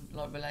find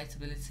like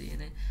relatability in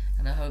it,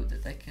 and I hope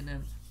that they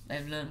can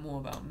they've learned more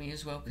about me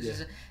as well,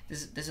 because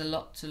there's a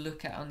lot to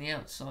look at on the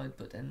outside,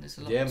 but then there's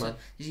a lot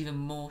there's even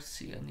more to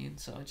see on the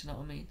inside. Do you know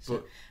what I mean?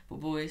 So, but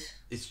boys,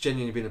 it's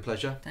genuinely been a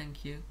pleasure.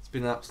 Thank you. It's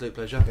been an absolute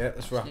pleasure. Yeah,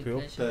 let's wrap it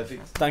up.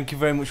 Perfect. Thank you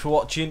very much for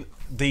watching.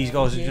 These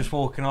guys are just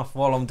walking off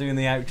while I'm doing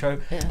the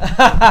outro.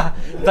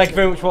 Thank you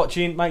very much for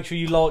watching. Make sure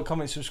you like,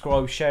 comment,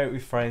 subscribe, share it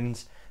with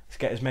friends. Let's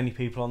get as many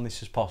people on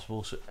this as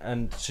possible,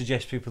 and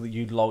suggest people that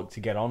you'd like to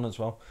get on as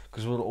well,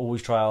 because we'll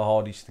always try our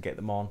hardest to get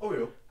them on. Oh,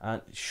 yeah.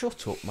 And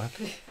shut up, man.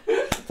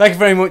 Thank you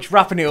very much.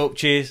 Wrapping it up.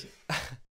 Cheers.